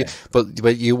 Okay.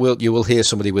 But you will hear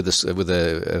somebody with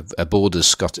a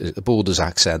Borders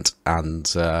accent, and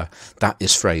that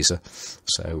is Fraser.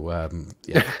 So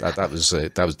yeah, that was a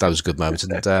good moment.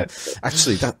 And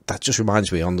actually, that just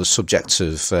reminds me on the subject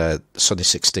of Sunnies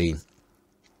 16.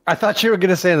 I thought you were going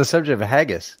to say on the subject of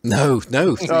haggis. No.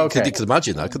 Okay. You could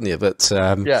imagine that, couldn't you? But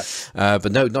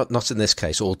but no, not in this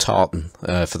case, or tartan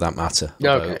for that matter.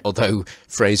 Although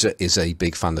Fraser is a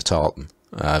big fan of tartan.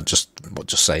 Just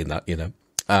saying that, you know.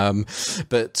 Sunnies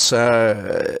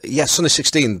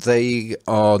 16, they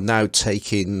are now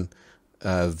taking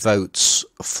votes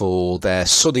for their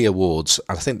Sunny Awards.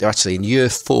 And I think they're actually in year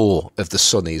 4 of the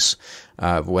Sunnies.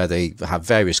 where they have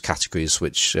various categories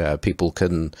which people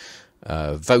can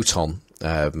vote on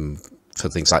for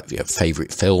things like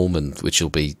favourite film, and which will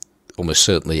be almost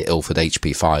certainly Ilford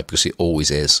HP5 because it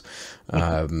always is.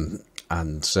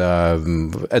 And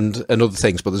other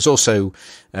things, but there's also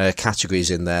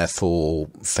categories in there for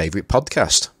favourite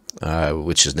podcast,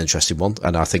 which is an interesting one,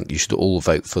 and I think you should all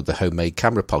vote for the Homemade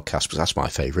Camera podcast because that's my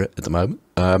favourite at the moment.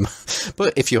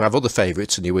 But if you have other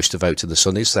favourites and you wish to vote in the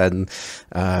Sunnies, then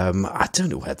I don't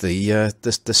know where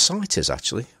the site is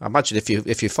actually. I imagine if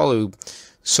you follow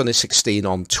Sunny 16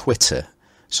 on Twitter,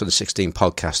 Sunny 16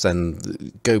 podcast,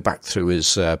 then go back through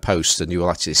his post and you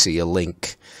will actually see a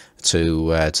link to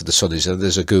the Sunnies, and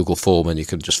there's a Google form and you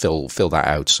can just fill that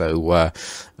out. So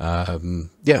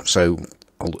so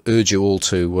I'll urge you all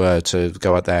to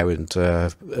go out there and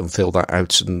fill that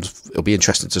out, and it'll be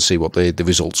interesting to see what the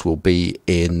results will be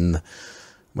in,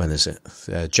 when is it?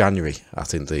 January, I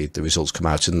think the results come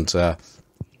out, and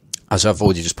as I've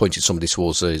already just pointed somebody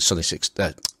towards the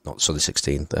not Sunny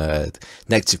 16,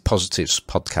 Negative Positives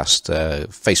podcast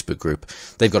Facebook group.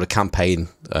 They've got a campaign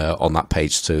on that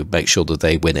page to make sure that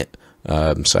they win it.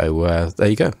 So there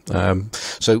you go.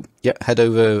 So yeah, head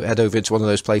over into one of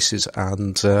those places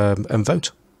and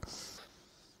vote.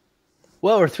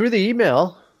 Well, we're through the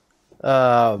email.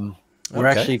 We're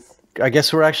actually. I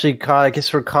guess we're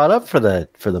caught up for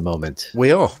the moment.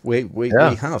 We are. We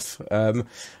have.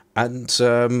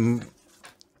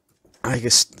 I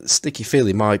guess sticky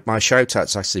feeling. My shout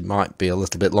outs actually might be a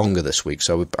little bit longer this week,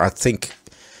 so I think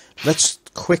let's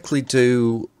quickly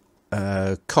do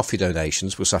coffee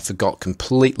donations, because I forgot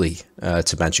completely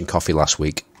to mention coffee last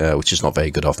week, which is not very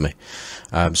good of me.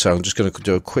 So I'm just going to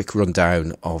do a quick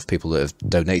rundown of people that have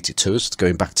donated to us,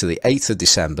 going back to the 8th of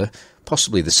December,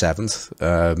 possibly the 7th.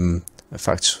 In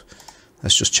fact,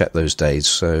 let's just check those days.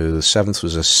 So the 7th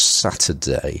was a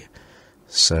Saturday.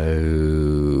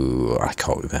 So I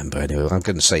can't remember anyway. I'm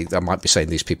going to say, I might be saying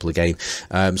these people again.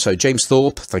 So James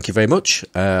Thorpe, thank you very much.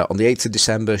 On the 8th of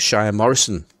December, Cheyenne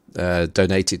Morrison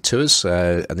donated to us,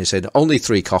 and he said only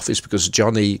 3 coffees because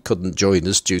Johnny couldn't join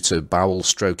us due to bowel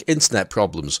stroke internet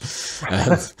problems.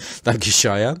 Thank you,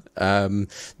 Cheyenne.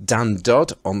 Dan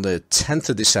Dodd on the 10th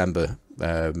of December,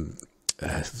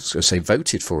 I was going to say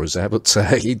voted for us there, but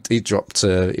he dropped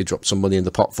some money in the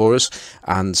pot for us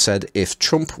and said if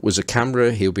Trump was a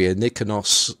camera, he'll be a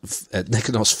Nikonos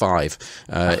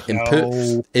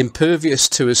 5, impervious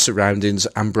to his surroundings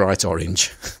and bright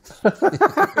orange. I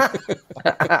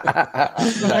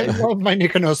love my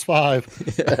Nikonos 5.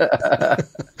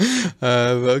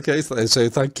 Okay, so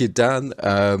thank you, Dan.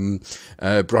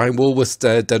 Brian Woolworth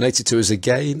donated to us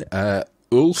again.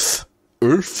 Ulf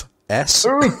S.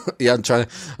 Yeah,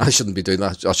 I shouldn't be doing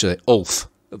that. I should say Ulf.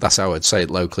 That's how I'd say it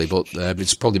locally, but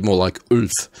it's probably more like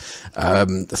Ulf. Of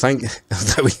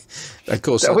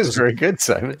course, that was very good,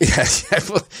 Simon. Yeah,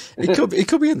 but it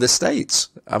could be in the States.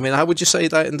 I mean, how would you say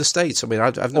that in the States? I mean,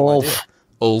 I've no idea.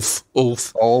 Ulf.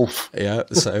 Yeah.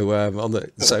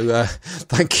 So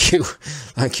thank you,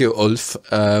 Ulf.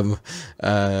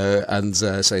 And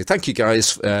say thank you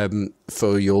guys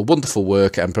for your wonderful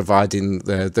work and providing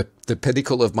the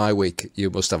pinnacle of my week.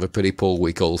 You must have a pretty poor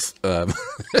week, Ulf.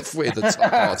 If we're the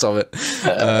top part of it.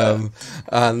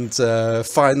 And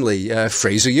finally,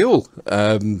 Fraser Yule.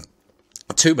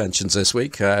 2 mentions this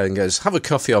week, and goes, have a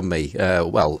coffee on me.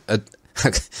 A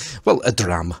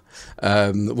dram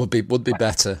would be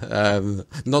better.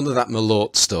 None of that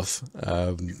Malort stuff.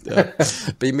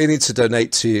 Been meaning to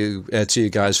donate to you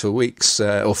guys for weeks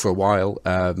or for a while.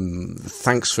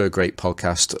 Thanks for a great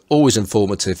podcast, always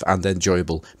informative and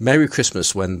enjoyable. Merry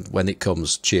Christmas when it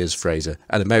comes. Cheers, Fraser,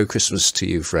 and a Merry Christmas to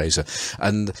you, Fraser.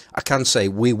 And I can say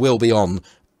we will be on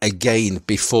again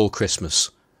before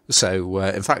Christmas. So,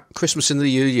 in fact, Christmas and the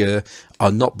New Year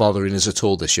are not bothering us at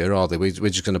all this year, are they? We're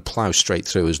just going to plough straight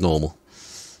through as normal.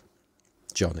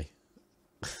 Johnny.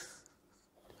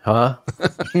 Huh?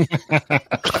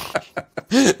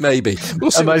 Maybe.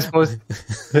 We'll Am I supposed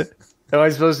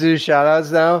to do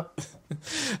shout-outs now?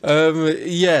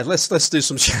 Yeah, let's do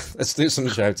some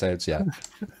shout-outs, yeah.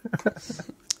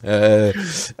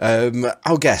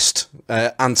 Our guest,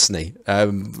 Anthony,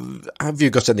 have you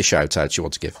got any shout-outs you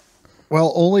want to give?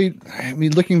 Well,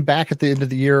 looking back at the end of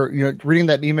the year, reading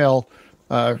that email,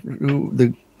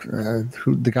 the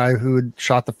guy who had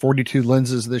shot the 42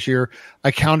 lenses this year,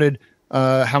 I counted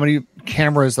how many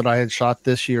cameras that I had shot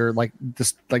this year, like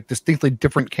distinctly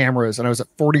different cameras, and I was at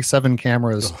 47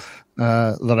 cameras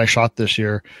that I shot this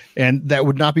year, and that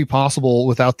would not be possible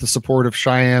without the support of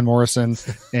Cheyenne Morrison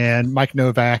and Mike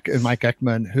Novak and Mike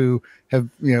Ekman, who have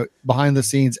behind the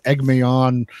scenes egged me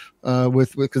on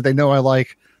with because they know I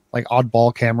like like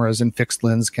oddball cameras and fixed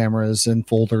lens cameras and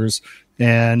folders,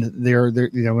 and they're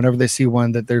whenever they see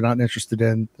one that they're not interested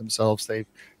in themselves, they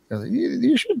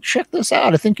you should check this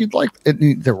out. I think you'd like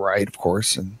it. They're right, of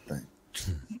course, and they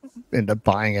end up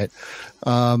buying it.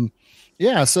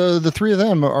 Yeah, so the three of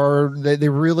them they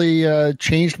really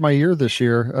changed my year this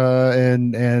year,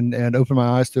 and opened my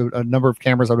eyes to a number of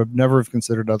cameras I would have never have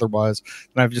considered otherwise.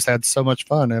 And I've just had so much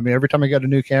fun. I mean, every time I get a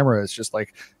new camera, it's just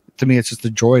like, to me, it's just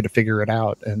a joy to figure it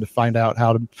out and to find out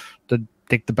how to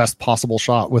take the best possible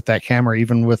shot with that camera.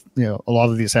 Even with, a lot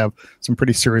of these have some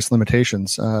pretty serious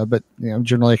limitations, but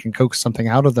generally I can coax something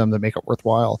out of them that make it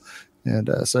worthwhile.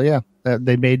 And so yeah,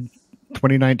 they made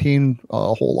 2019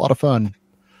 a whole lot of fun.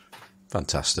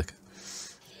 Fantastic.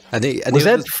 Was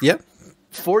that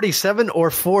 47 or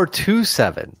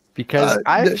 427? Because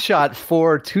I've shot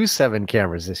 427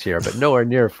 cameras this year, but nowhere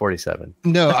near 47.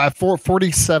 No,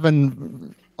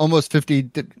 47, almost 50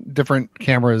 different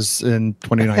cameras in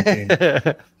 2019.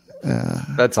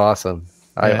 That's awesome.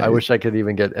 I wish I could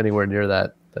even get anywhere near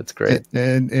that. That's great.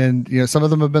 And some of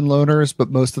them have been loaners, but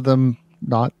most of them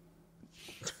not,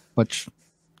 much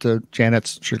to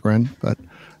Janet's chagrin, but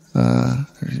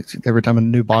every time a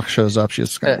new box shows up, she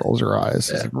just kind of rolls her eyes.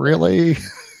 It's like, really?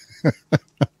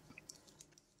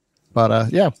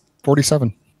 But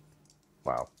 47.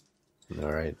 Wow.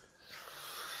 All right.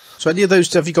 So any of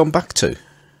those have you gone back to?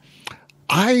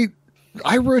 I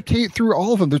rotate through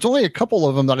all of them. There's only a couple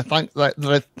of them that I think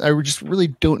that I just really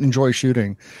don't enjoy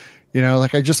shooting.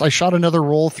 Like I shot another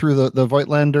roll through the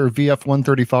Voigtländer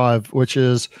VF135, which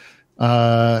is it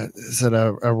a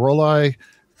Rolei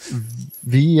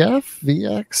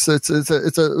VX?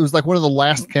 It was like one of the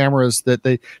last cameras that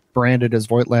they branded as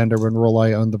Voigtländer when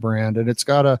Rolei owned the brand, and it's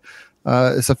got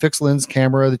it's a fixed lens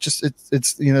camera that just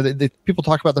it's people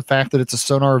talk about the fact that it's a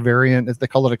sonar variant. They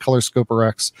call it a Color Scoper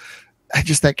X.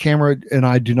 That camera and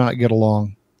I do not get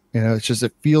along. It's just,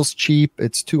 it feels cheap.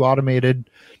 It's too automated.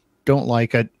 Don't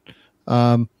like it.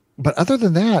 But other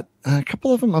than that, a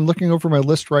couple of them, I'm looking over my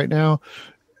list right now.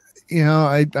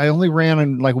 I only ran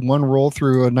in like one roll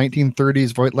through a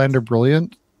 1930s Voigtländer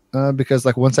Brilliant, because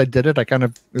like once I did it,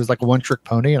 it was like a one trick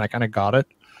pony and I kind of got it.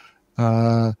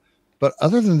 But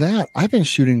other than that, I've been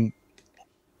shooting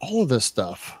all of this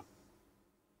stuff.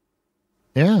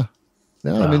 Yeah.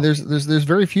 No, wow. I mean, there's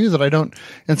very few that I don't,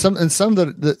 and some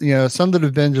that some that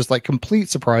have been just like complete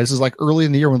surprises. Like early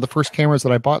in the year, one of the first cameras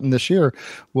that I bought in this year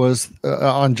was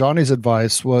on Johnny's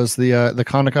advice was the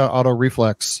Konica Auto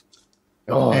Reflex.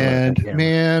 Oh, and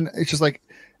man, it's just like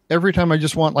every time I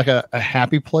just want like a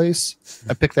happy place,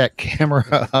 I pick that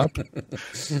camera up,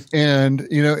 and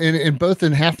in both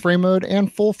in half frame mode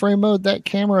and full frame mode, that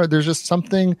camera, there's just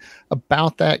something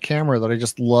about that camera that I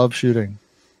just love shooting.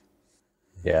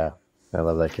 Yeah. I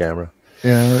love that camera.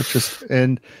 Yeah, it's just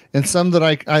and some that I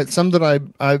like.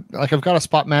 I've got a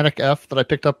Spotmatic F that I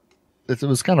picked up. It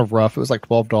was kind of rough. It was like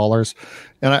 $12,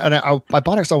 and I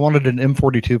bought it because I wanted an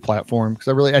M42 platform because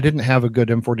I didn't have a good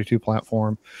M42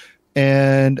 platform,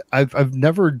 and I've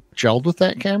never gelled with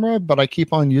that camera, but I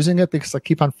keep on using it because I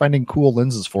keep on finding cool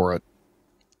lenses for it.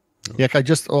 Yeah, I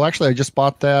just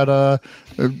bought that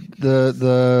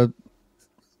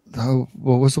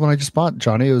what was the one I just bought,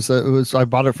 Johnny? It was I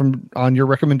bought it on your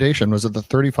recommendation. Was it the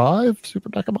 35 Super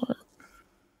Decamar?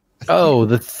 Oh,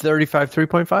 the 35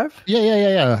 3.5?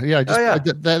 Yeah.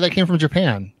 That came from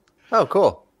Japan. Oh,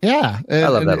 cool. Yeah, I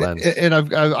love that lens. And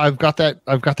I've got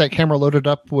that camera loaded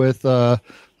up with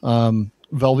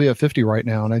Velvia 50 right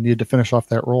now, and I need to finish off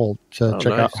that roll to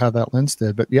check out how that lens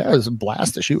did. But yeah, it was a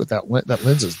blast to shoot with that. That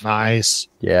lens is nice.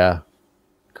 Yeah,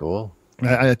 cool.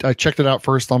 I checked it out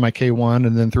first on my K1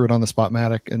 and then threw it on the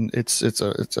Spotmatic, and it's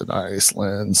a nice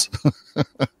lens.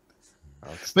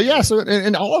 But yeah, so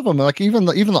and all of them, like even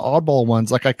the oddball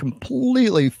ones, like I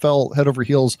completely fell head over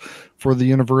heels for the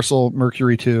Universal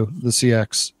Mercury 2, the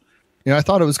CX. I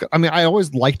thought it was. I mean, I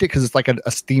always liked it because it's like a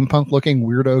steampunk looking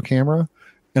weirdo camera,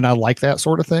 and I like that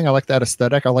sort of thing. I like that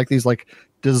aesthetic. I like these like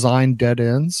design dead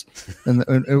ends, and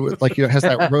it has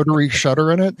that rotary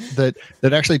shutter in it that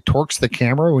actually torques the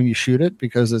camera when you shoot it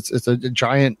because it's a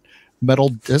giant metal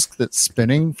disc that's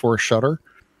spinning for a shutter.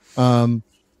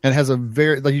 And has a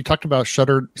very, like you talked about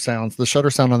shutter sounds. The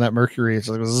shutter sound on that Mercury is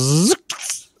like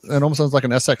it almost sounds like an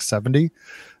SX70.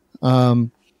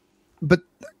 But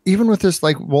even with this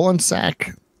like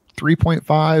Wollensack 3.5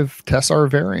 Tessar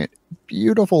variant,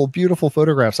 beautiful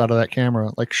photographs out of that camera,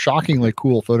 like shockingly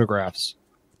cool photographs.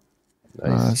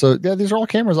 Nice. So yeah, these are all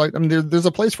cameras. Like, I mean, there's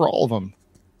a place for all of them.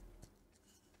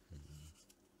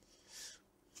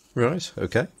 Right.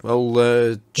 Okay.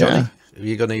 Well, Johnny, have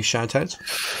you got any shout outs?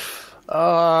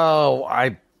 Oh,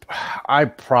 I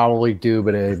probably do,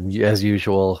 but as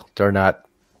usual, they're not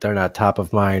top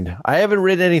of mind. I haven't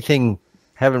written anything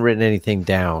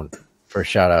down for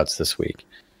shout outs this week.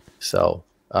 So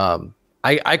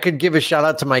I could give a shout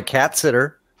out to my cat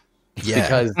sitter.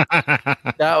 Yeah,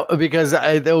 because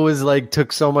it was like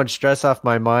took so much stress off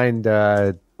my mind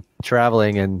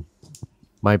traveling and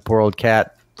my poor old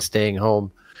cat staying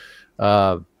home.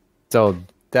 So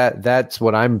that's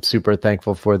what I'm super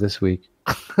thankful for this week.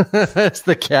 It's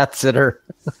the cat sitter.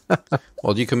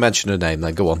 Well, you can mention her name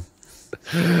then. Go on.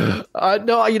 No,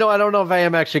 I don't know if I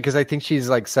am actually, because I think she's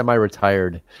like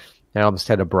semi-retired. I almost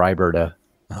had to bribe her to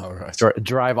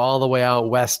drive all the way out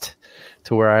west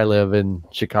to where I live in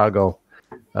Chicago,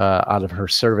 out of her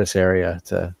service area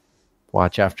to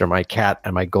watch after my cat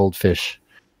and my goldfish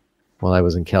while I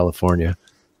was in California.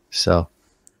 So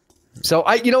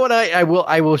I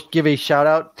will give a shout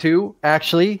out to,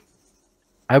 actually,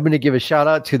 I'm going to give a shout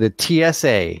out to the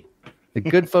TSA, the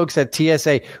good folks at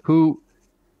TSA who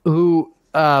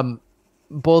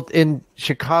both in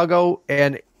Chicago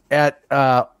and at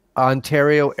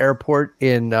Ontario Airport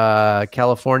in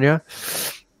California,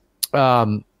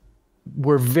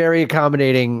 were very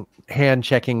accommodating, hand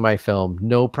checking my film,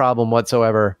 no problem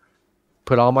whatsoever.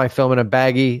 Put all my film in a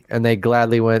baggie, and they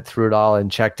gladly went through it all and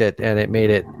checked it, and it made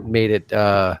it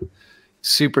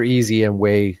super easy and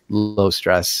way low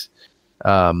stress.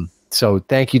 So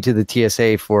thank you to the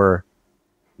TSA for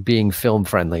being film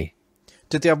friendly.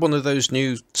 Did they have one of those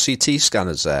new CT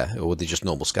scanners there, or were they just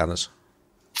normal scanners?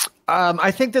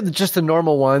 I think they're just the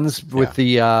normal ones with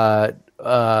the that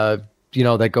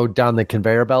go down the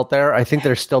conveyor belt there. I think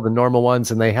they're still the normal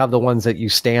ones, and they have the ones that you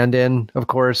stand in, of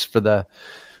course, for the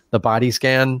body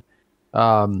scan.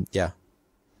 But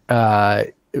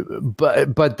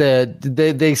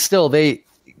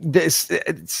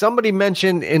somebody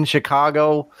mentioned in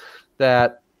Chicago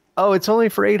that, it's only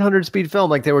for 800 speed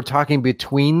film. Like they were talking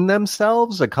between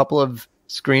themselves, a couple of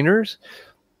screeners.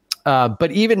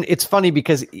 But even it's funny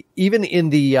because even in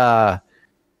the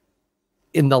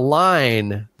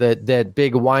line, that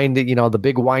big windy, the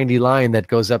big windy line that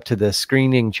goes up to the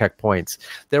screening checkpoints,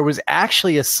 there was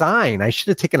actually a sign. I should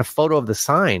have taken a photo of the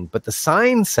sign, but the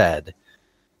sign said,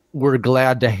 "We're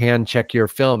glad to hand check your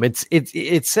film."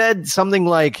 It said something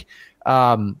like,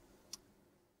 film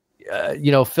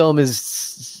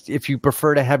is, if you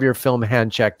prefer to have your film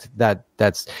hand checked,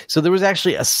 that's so there was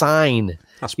actually a sign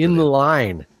in the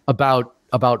line about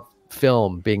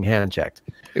film being hand checked.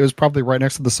 It was probably right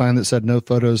next to the sign that said no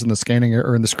photos in the scanning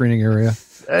or in the screening area.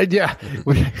 Yeah.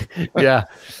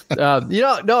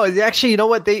 No, actually, you know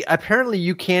what? Apparently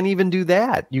you can't even do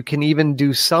that. You can even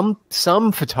do some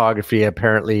photography,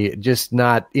 apparently, just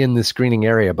not in the screening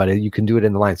area, but you can do it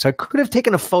in the line. So I could have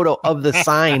taken a photo of the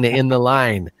sign in the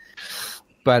line,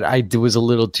 but I was a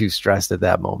little too stressed at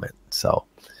that moment. So,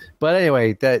 but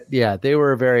anyway, they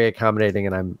were very accommodating,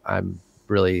 and I'm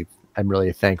really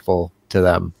thankful to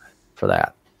them for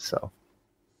that. So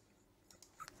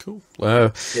cool.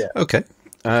 Okay.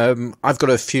 I've got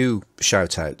a few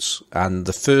shout outs, and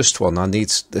the first one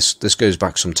this goes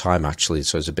back some time actually,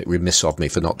 so it's a bit remiss of me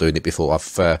for not doing it before.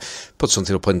 I've put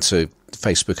something up into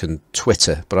Facebook and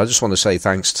Twitter, but I just want to say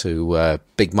thanks to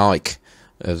Big Mike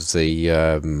of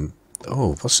the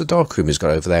what's the darkroom he's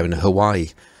got over there in Hawaii.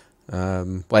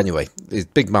 Well, anyway,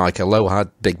 Big Mike, aloha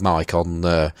Big Mike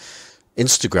on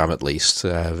Instagram at least.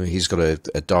 He's got a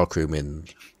darkroom in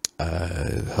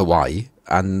Hawaii,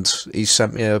 and he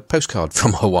sent me a postcard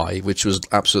from Hawaii, which was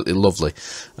absolutely lovely.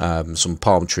 Some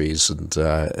palm trees, and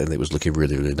it was looking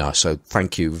really, really nice. So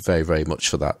thank you very, very much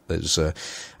for that.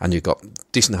 And you've got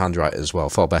decent handwriting as well,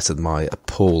 far better than my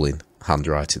appalling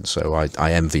handwriting. So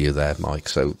I envy you there, Mike.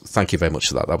 So thank you very much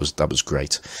for that. That was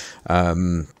great. I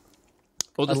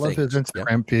love his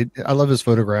Instagram feed. I love his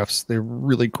photographs. They're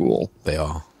really cool. They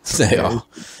are. They are.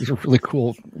 It's a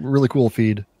really cool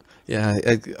feed. Yeah,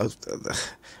 I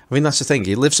mean, that's the thing.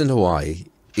 He lives in Hawaii.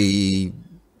 He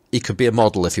could be a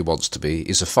model if he wants to be.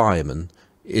 He's a fireman.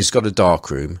 He's got a dark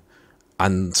room,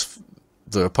 and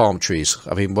there are palm trees.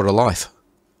 I mean, what a life!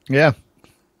 Yeah.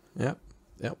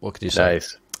 What can you say?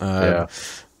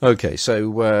 Nice. Okay,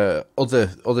 so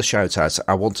other shout outs.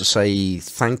 I want to say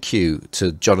thank you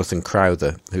to Jonathan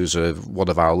Crowther, who's one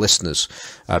of our listeners,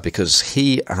 because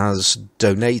he has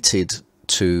donated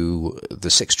to the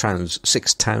Six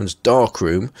Towns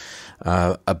Darkroom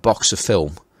a box of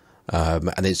film,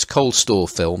 and it's cold store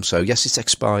film. So yes, it's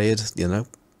expired,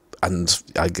 and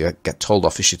I get told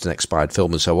off if it's an expired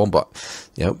film and so on. But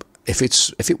if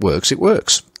it works, it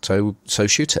works. So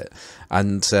shoot it,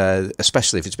 and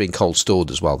especially if it's been cold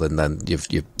stored as well, then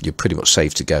you're pretty much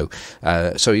safe to go.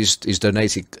 So he's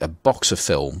donated a box of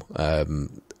film.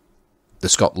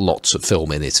 that's got lots of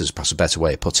film in it, is perhaps a better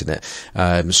way of putting it.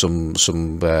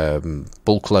 Some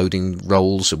bulk loading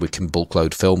rolls, and we can bulk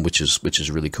load film, which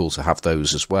is really cool to have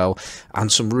those as well,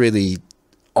 and some really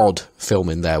odd film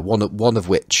in there. One of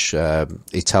which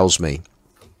he tells me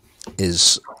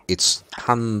it's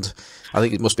hand. I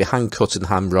think it must be hand cut and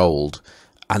hand rolled,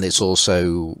 and it's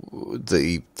also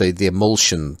the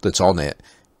emulsion that's on it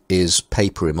is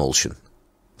paper emulsion,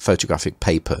 photographic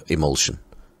paper emulsion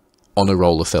on a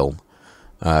roll of film.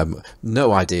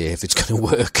 No idea if it's going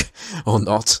to work or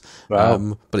not.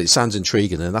 Wow. But it sounds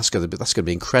intriguing, and that's going to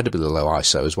be incredibly low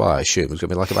ISO as well. I assume it's going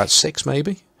to be like about 6,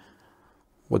 maybe.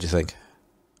 What do you think?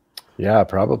 Yeah,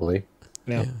 probably.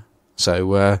 Yeah.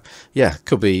 So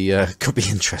could be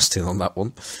interesting on that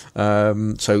one.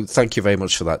 So thank you very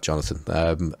much for that, Jonathan.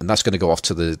 And that's going to go off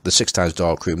to the 6 Times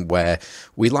Darkroom, where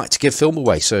we like to give film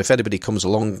away. So if anybody comes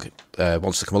along,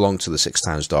 wants to come along to the 6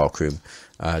 Times Darkroom,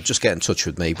 just get in touch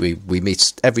with me. We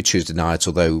meet every Tuesday night,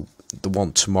 although the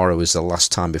one tomorrow is the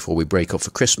last time before we break up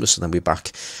for Christmas, and then we're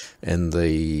back in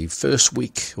the first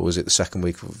week, or is it the second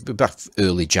week? We'll be back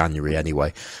early January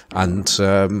anyway. And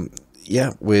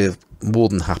we're more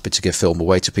than happy to give film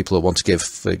away to people who want to give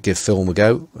film a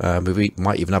go. We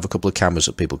might even have a couple of cameras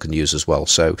that people can use as well.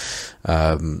 So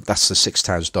that's the 6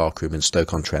 Times Darkroom in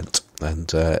Stoke-on-Trent.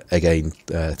 And again,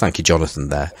 thank you, Jonathan,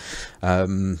 there.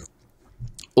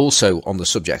 Also, on the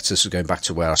subject, this is going back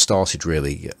to where I started,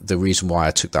 really. The reason why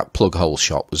I took that plug hole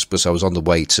shot was because I was on the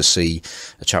way to see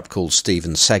a chap called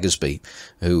Stephen Segersby,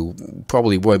 who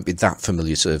probably won't be that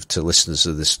familiar to listeners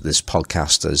of this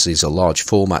podcast, as he's a large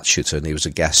format shooter, and he was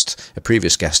a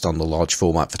previous guest on the large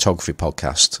format photography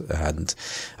podcast,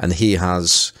 and he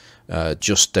has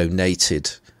just donated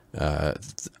a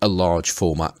large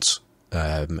format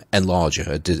enlarger,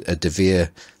 a Devere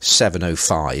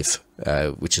 705,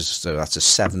 that's a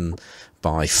 7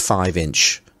 by 5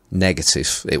 inch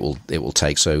negative. It will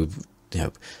take, so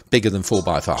bigger than 4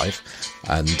 by 5.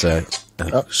 And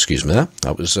excuse me,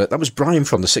 that was Brian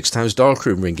from the 6 Times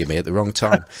Darkroom ringing me at the wrong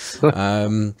time.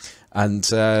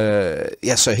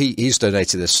 So he's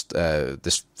donated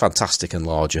this fantastic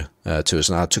enlarger to us,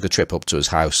 and I took a trip up to his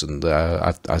house, and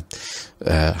I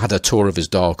had a tour of his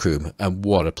darkroom, and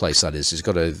what a place that is. He's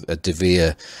got a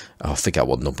Devere, I forget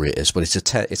what number it is, but it's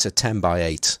a 10 by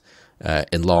 8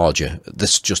 enlarger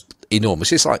that's just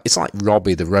enormous. It's like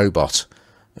Robbie the Robot.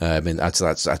 Out of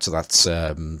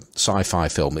that sci-fi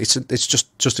film. It's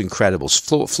just incredible. It's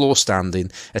floor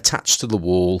standing, attached to the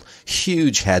wall,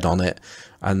 huge head on it,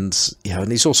 and and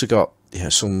he's also got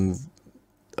some.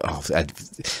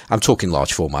 I'm talking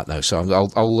large format now, so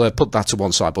I'll put that to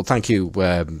one side. But thank you,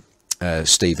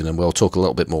 Stephen, and we'll talk a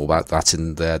little bit more about that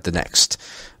in the next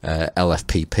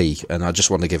LFPP. And I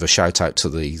just want to give a shout out to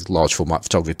the Large Format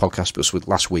Photography Podcast, because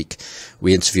last week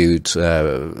we interviewed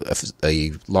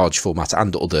a large format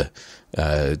and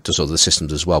does other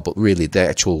systems as well, but really the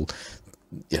actual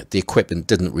the equipment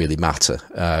didn't really matter,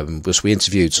 because we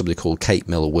interviewed somebody called Kate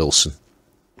Miller Wilson,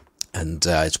 and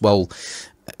it's well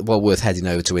worth heading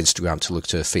over to Instagram to look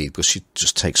at her feed, because she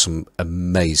just takes some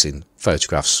amazing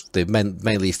photographs. They're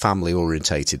mainly family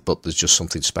orientated, but there's just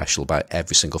something special about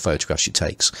every single photograph she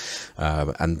takes,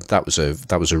 and that was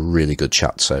a really good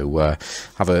chat. So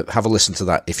have a listen to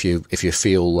that if you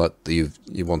feel that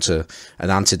you want an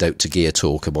antidote to gear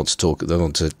talk and want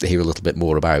to hear a little bit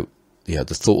more about the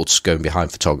thoughts going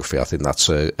behind photography. I think that's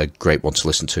a great one to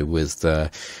listen to with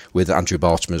Andrew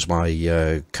Bartram as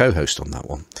my co-host on that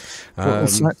one. Well,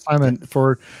 Simon,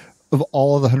 of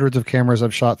all of the hundreds of cameras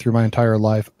I've shot through my entire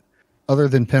life, other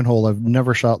than Pinhole, I've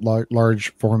never shot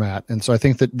large format, and so I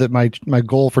think that my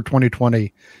goal for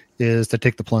 2020 is to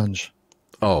take the plunge.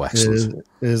 Oh, excellent!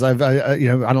 I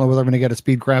don't know whether I'm going to get a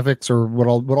speed graphics or what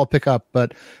I'll pick up,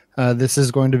 but this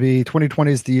is going to be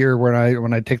 2020 is the year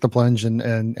when I take the plunge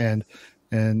and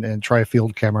try a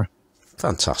field camera.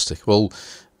 Fantastic. Well,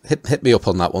 hit me up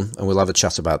on that one, and we'll have a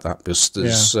chat about that, because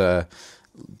there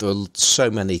are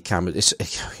so many cameras.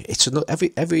 It's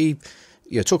every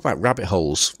talk about rabbit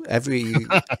holes. Every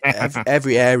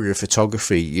area of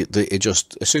photography, it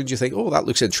just, as soon as you think, oh, that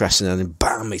looks interesting, and then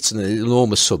bam, it's an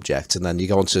enormous subject, and then you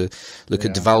go on to look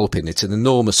at developing, it's an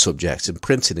enormous subject, and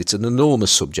printing, it's an enormous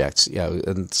subject.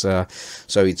 And so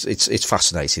it's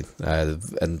fascinating.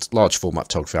 And large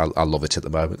format photography, I love it at the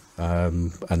moment.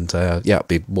 I'd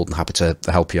be more than happy to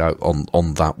help you out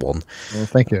on that one. Well,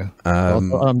 thank you.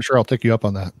 I'm sure I'll take you up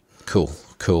on that. Cool.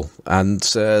 And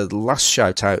last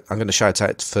shout out, I'm going to shout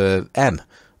out for M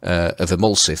of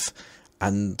Emulsive.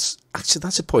 And actually,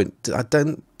 that's a point.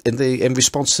 in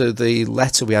response to the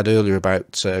letter we had earlier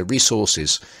about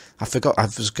resources, I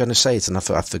was going to say it and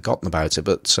I've forgotten about it.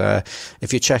 But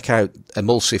if you check out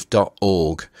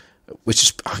emulsive.org, which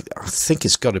is, I think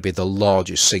it's got to be the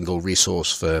largest single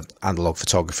resource for analog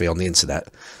photography on the internet.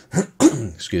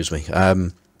 Excuse me.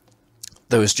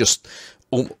 There was just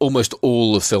almost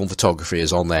all of film photography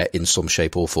is on there in some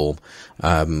shape or form.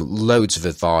 Loads of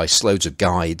advice, loads of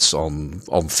guides on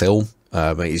film.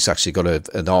 He's actually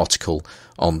got an article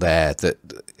on there that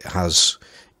has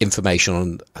information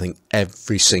on, I think,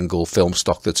 every single film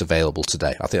stock that's available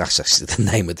today. I think that's actually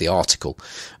the name of the article.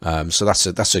 So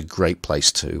that's a great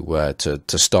place to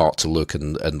start to look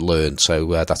and learn.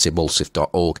 So that's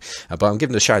emulsive.org. But I'm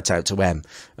giving a shout out to M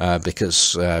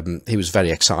because he was very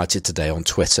excited today on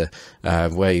Twitter,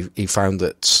 where he found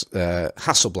that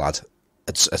Hasselblad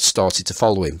had started to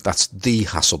follow him. That's the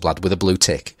Hasselblad with a blue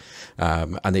tick.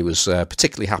 And he was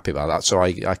particularly happy about that. So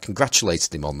I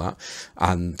congratulated him on that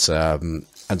and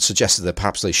suggested that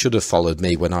perhaps they should have followed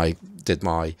me when I did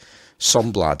my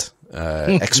Sonblad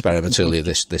experiment earlier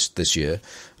this year.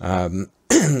 And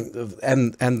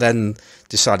then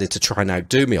decided to try and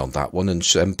outdo me on that one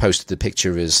and posted the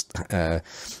picture as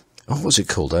what was it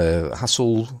called?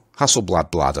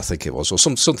 Hasselblad, I think it was, or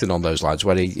something on those lines,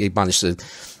 where he managed to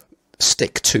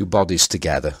stick two bodies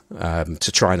together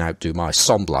to try and outdo my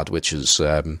Sonblad, which is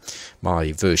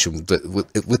my version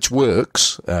which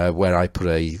works, where I put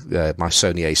my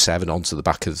Sony A7 onto the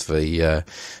back of a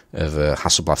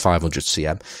Hasselblad 500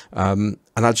 CM.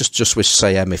 And I just wish to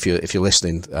say, if you're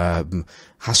listening,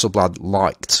 Hasselblad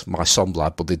liked my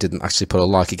Sonblad, but they didn't actually put a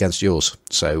like against yours.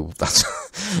 So that's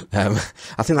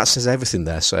I think that says everything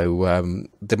there. So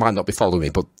they might not be following me,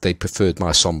 but they preferred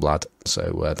my Sonblad.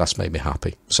 So that's made me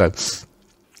happy. So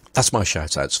that's my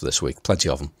shout outs for this week. Plenty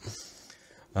of them.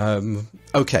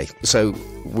 Okay, so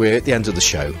we're at the end of the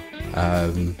show.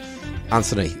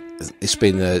 Anthony, it's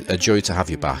been a joy to have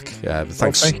you back.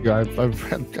 Thanks. Thank you.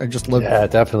 I just love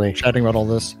definitely chatting about all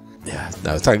this. Yeah,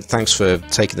 no, thanks for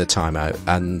taking the time out,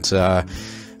 and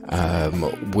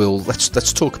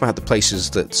let's talk about the places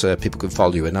that people can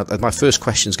follow you. And my first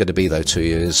question is going to be though to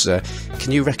you is,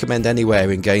 can you recommend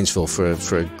anywhere in Gainesville for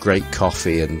a great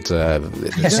coffee and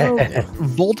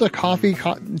Volta coffee,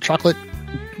 chocolate,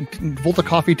 Volta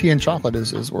coffee, tea, and chocolate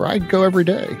is where I go every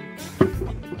day.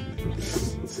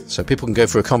 So people can go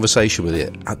for a conversation with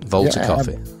you at Volta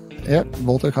Coffee. Yep,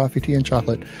 Volta coffee, tea, and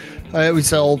chocolate. We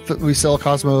sell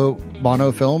Cosmo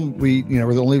mono film. We're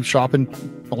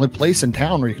the only place in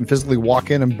town where you can physically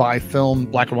walk in and buy film,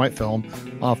 black and white film,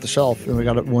 off the shelf. And we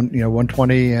got it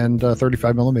 120 and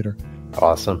 35 millimeter.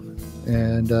 Awesome.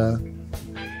 And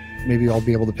maybe I'll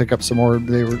be able to pick up some more.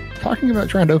 They were talking about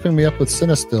trying to open me up with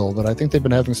Cinestill, but I think they've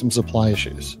been having some supply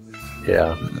issues.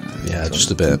 Yeah, just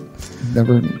a bit.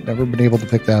 Never been able to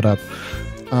pick that up.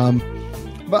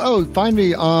 But find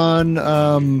me on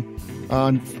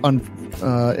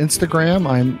Instagram.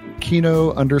 I'm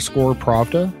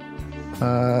Kino_Pravda.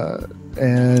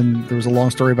 And there was a long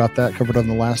story about that covered on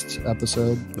the last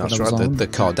episode. That's right. The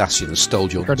Kardashians stole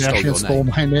stole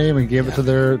my name and gave it to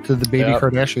the baby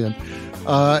Kardashian.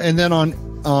 And then on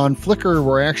Flickr,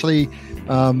 where actually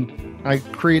I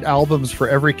create albums for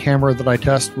every camera that I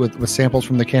test with samples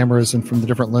from the cameras and from the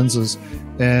different lenses.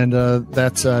 And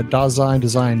that's Design,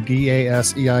 DASEIN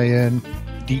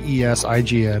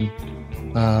DESIGN.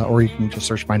 Or you can just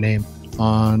search my name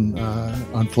on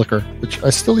Flickr, which I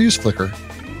still use Flickr.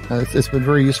 It's been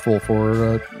very useful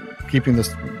for keeping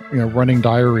this running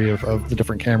diary of the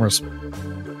different cameras.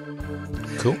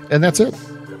 Cool. And that's it.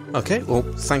 Okay, well,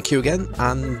 thank you again.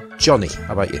 And Johnny,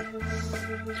 how about you?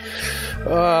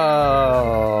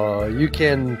 You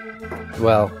can,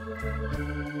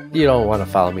 you don't want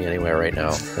to follow me anywhere right now.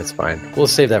 That's fine. We'll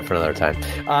save that for another time.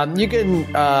 You can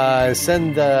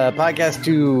send the podcast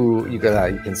you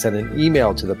can send an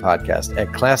email to the podcast at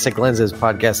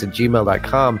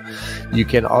classiclensespodcast@gmail.com. You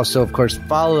can also, of course,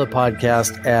 follow the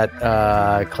podcast at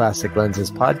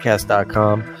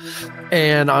classiclensespodcast.com.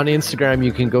 And on Instagram,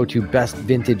 you can go to Best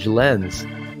Vintage Lens,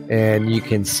 and you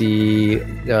can see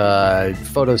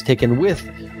photos taken with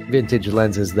vintage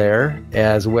lenses there,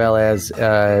 as well as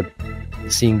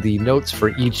seeing the notes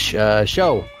for each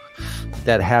show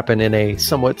that happen in a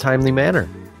somewhat timely manner.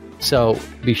 So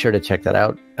be sure to check that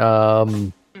out.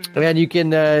 And you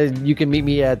can meet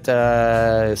me at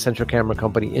Central Camera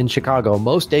Company in Chicago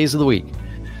most days of the week.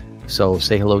 So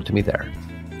say hello to me there.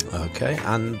 Okay,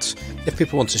 and if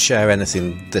people want to share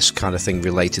anything, this kind of thing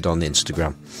related on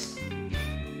Instagram.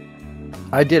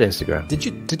 I did Instagram. Did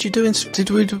you do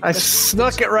Instagram? I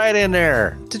snuck it right in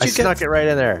there. Snuck it right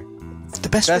in there. The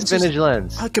best vintage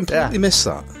lens. I completely missed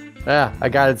that. Yeah, I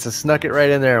got it. So snuck it right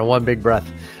in there in one big breath.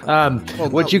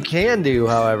 What you can do,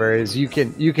 however, is you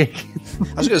can.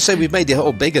 I was going to say we've made it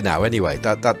all bigger now. Anyway,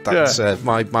 that's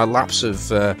my lapse of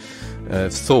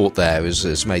thought there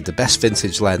has made the best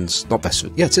vintage lens, not best.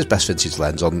 Yeah, it is best vintage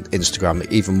lens on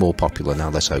Instagram even more popular now.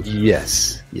 Let's hope.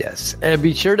 Yes, and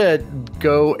be sure to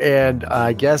go and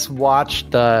watch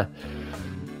the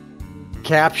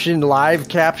live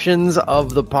captions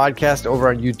of the podcast over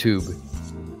on YouTube.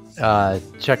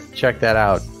 Check that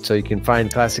out, so you can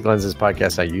find Classic Lenses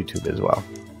podcast on YouTube as well.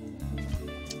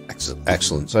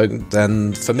 Excellent. So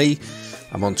then for me,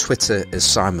 I'm on Twitter as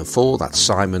Simon4. That's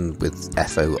Simon with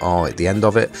FOR at the end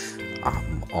of it.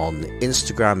 I'm on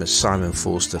Instagram as Simon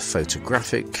Forster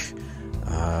Photographic.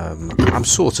 I'm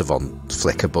sort of on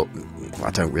Flickr, but I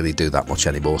don't really do that much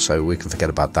anymore, so we can forget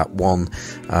about that one.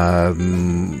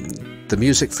 The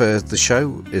music for the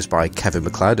show is by Kevin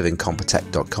MacLeod of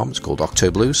Incompetech.com. It's called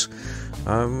Octoblues.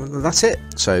 That's it.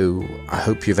 So I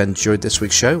hope you've enjoyed this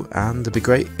week's show, and it'd be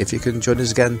great if you can join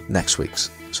us again next week's.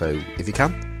 So if you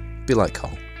can, be like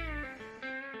Karl.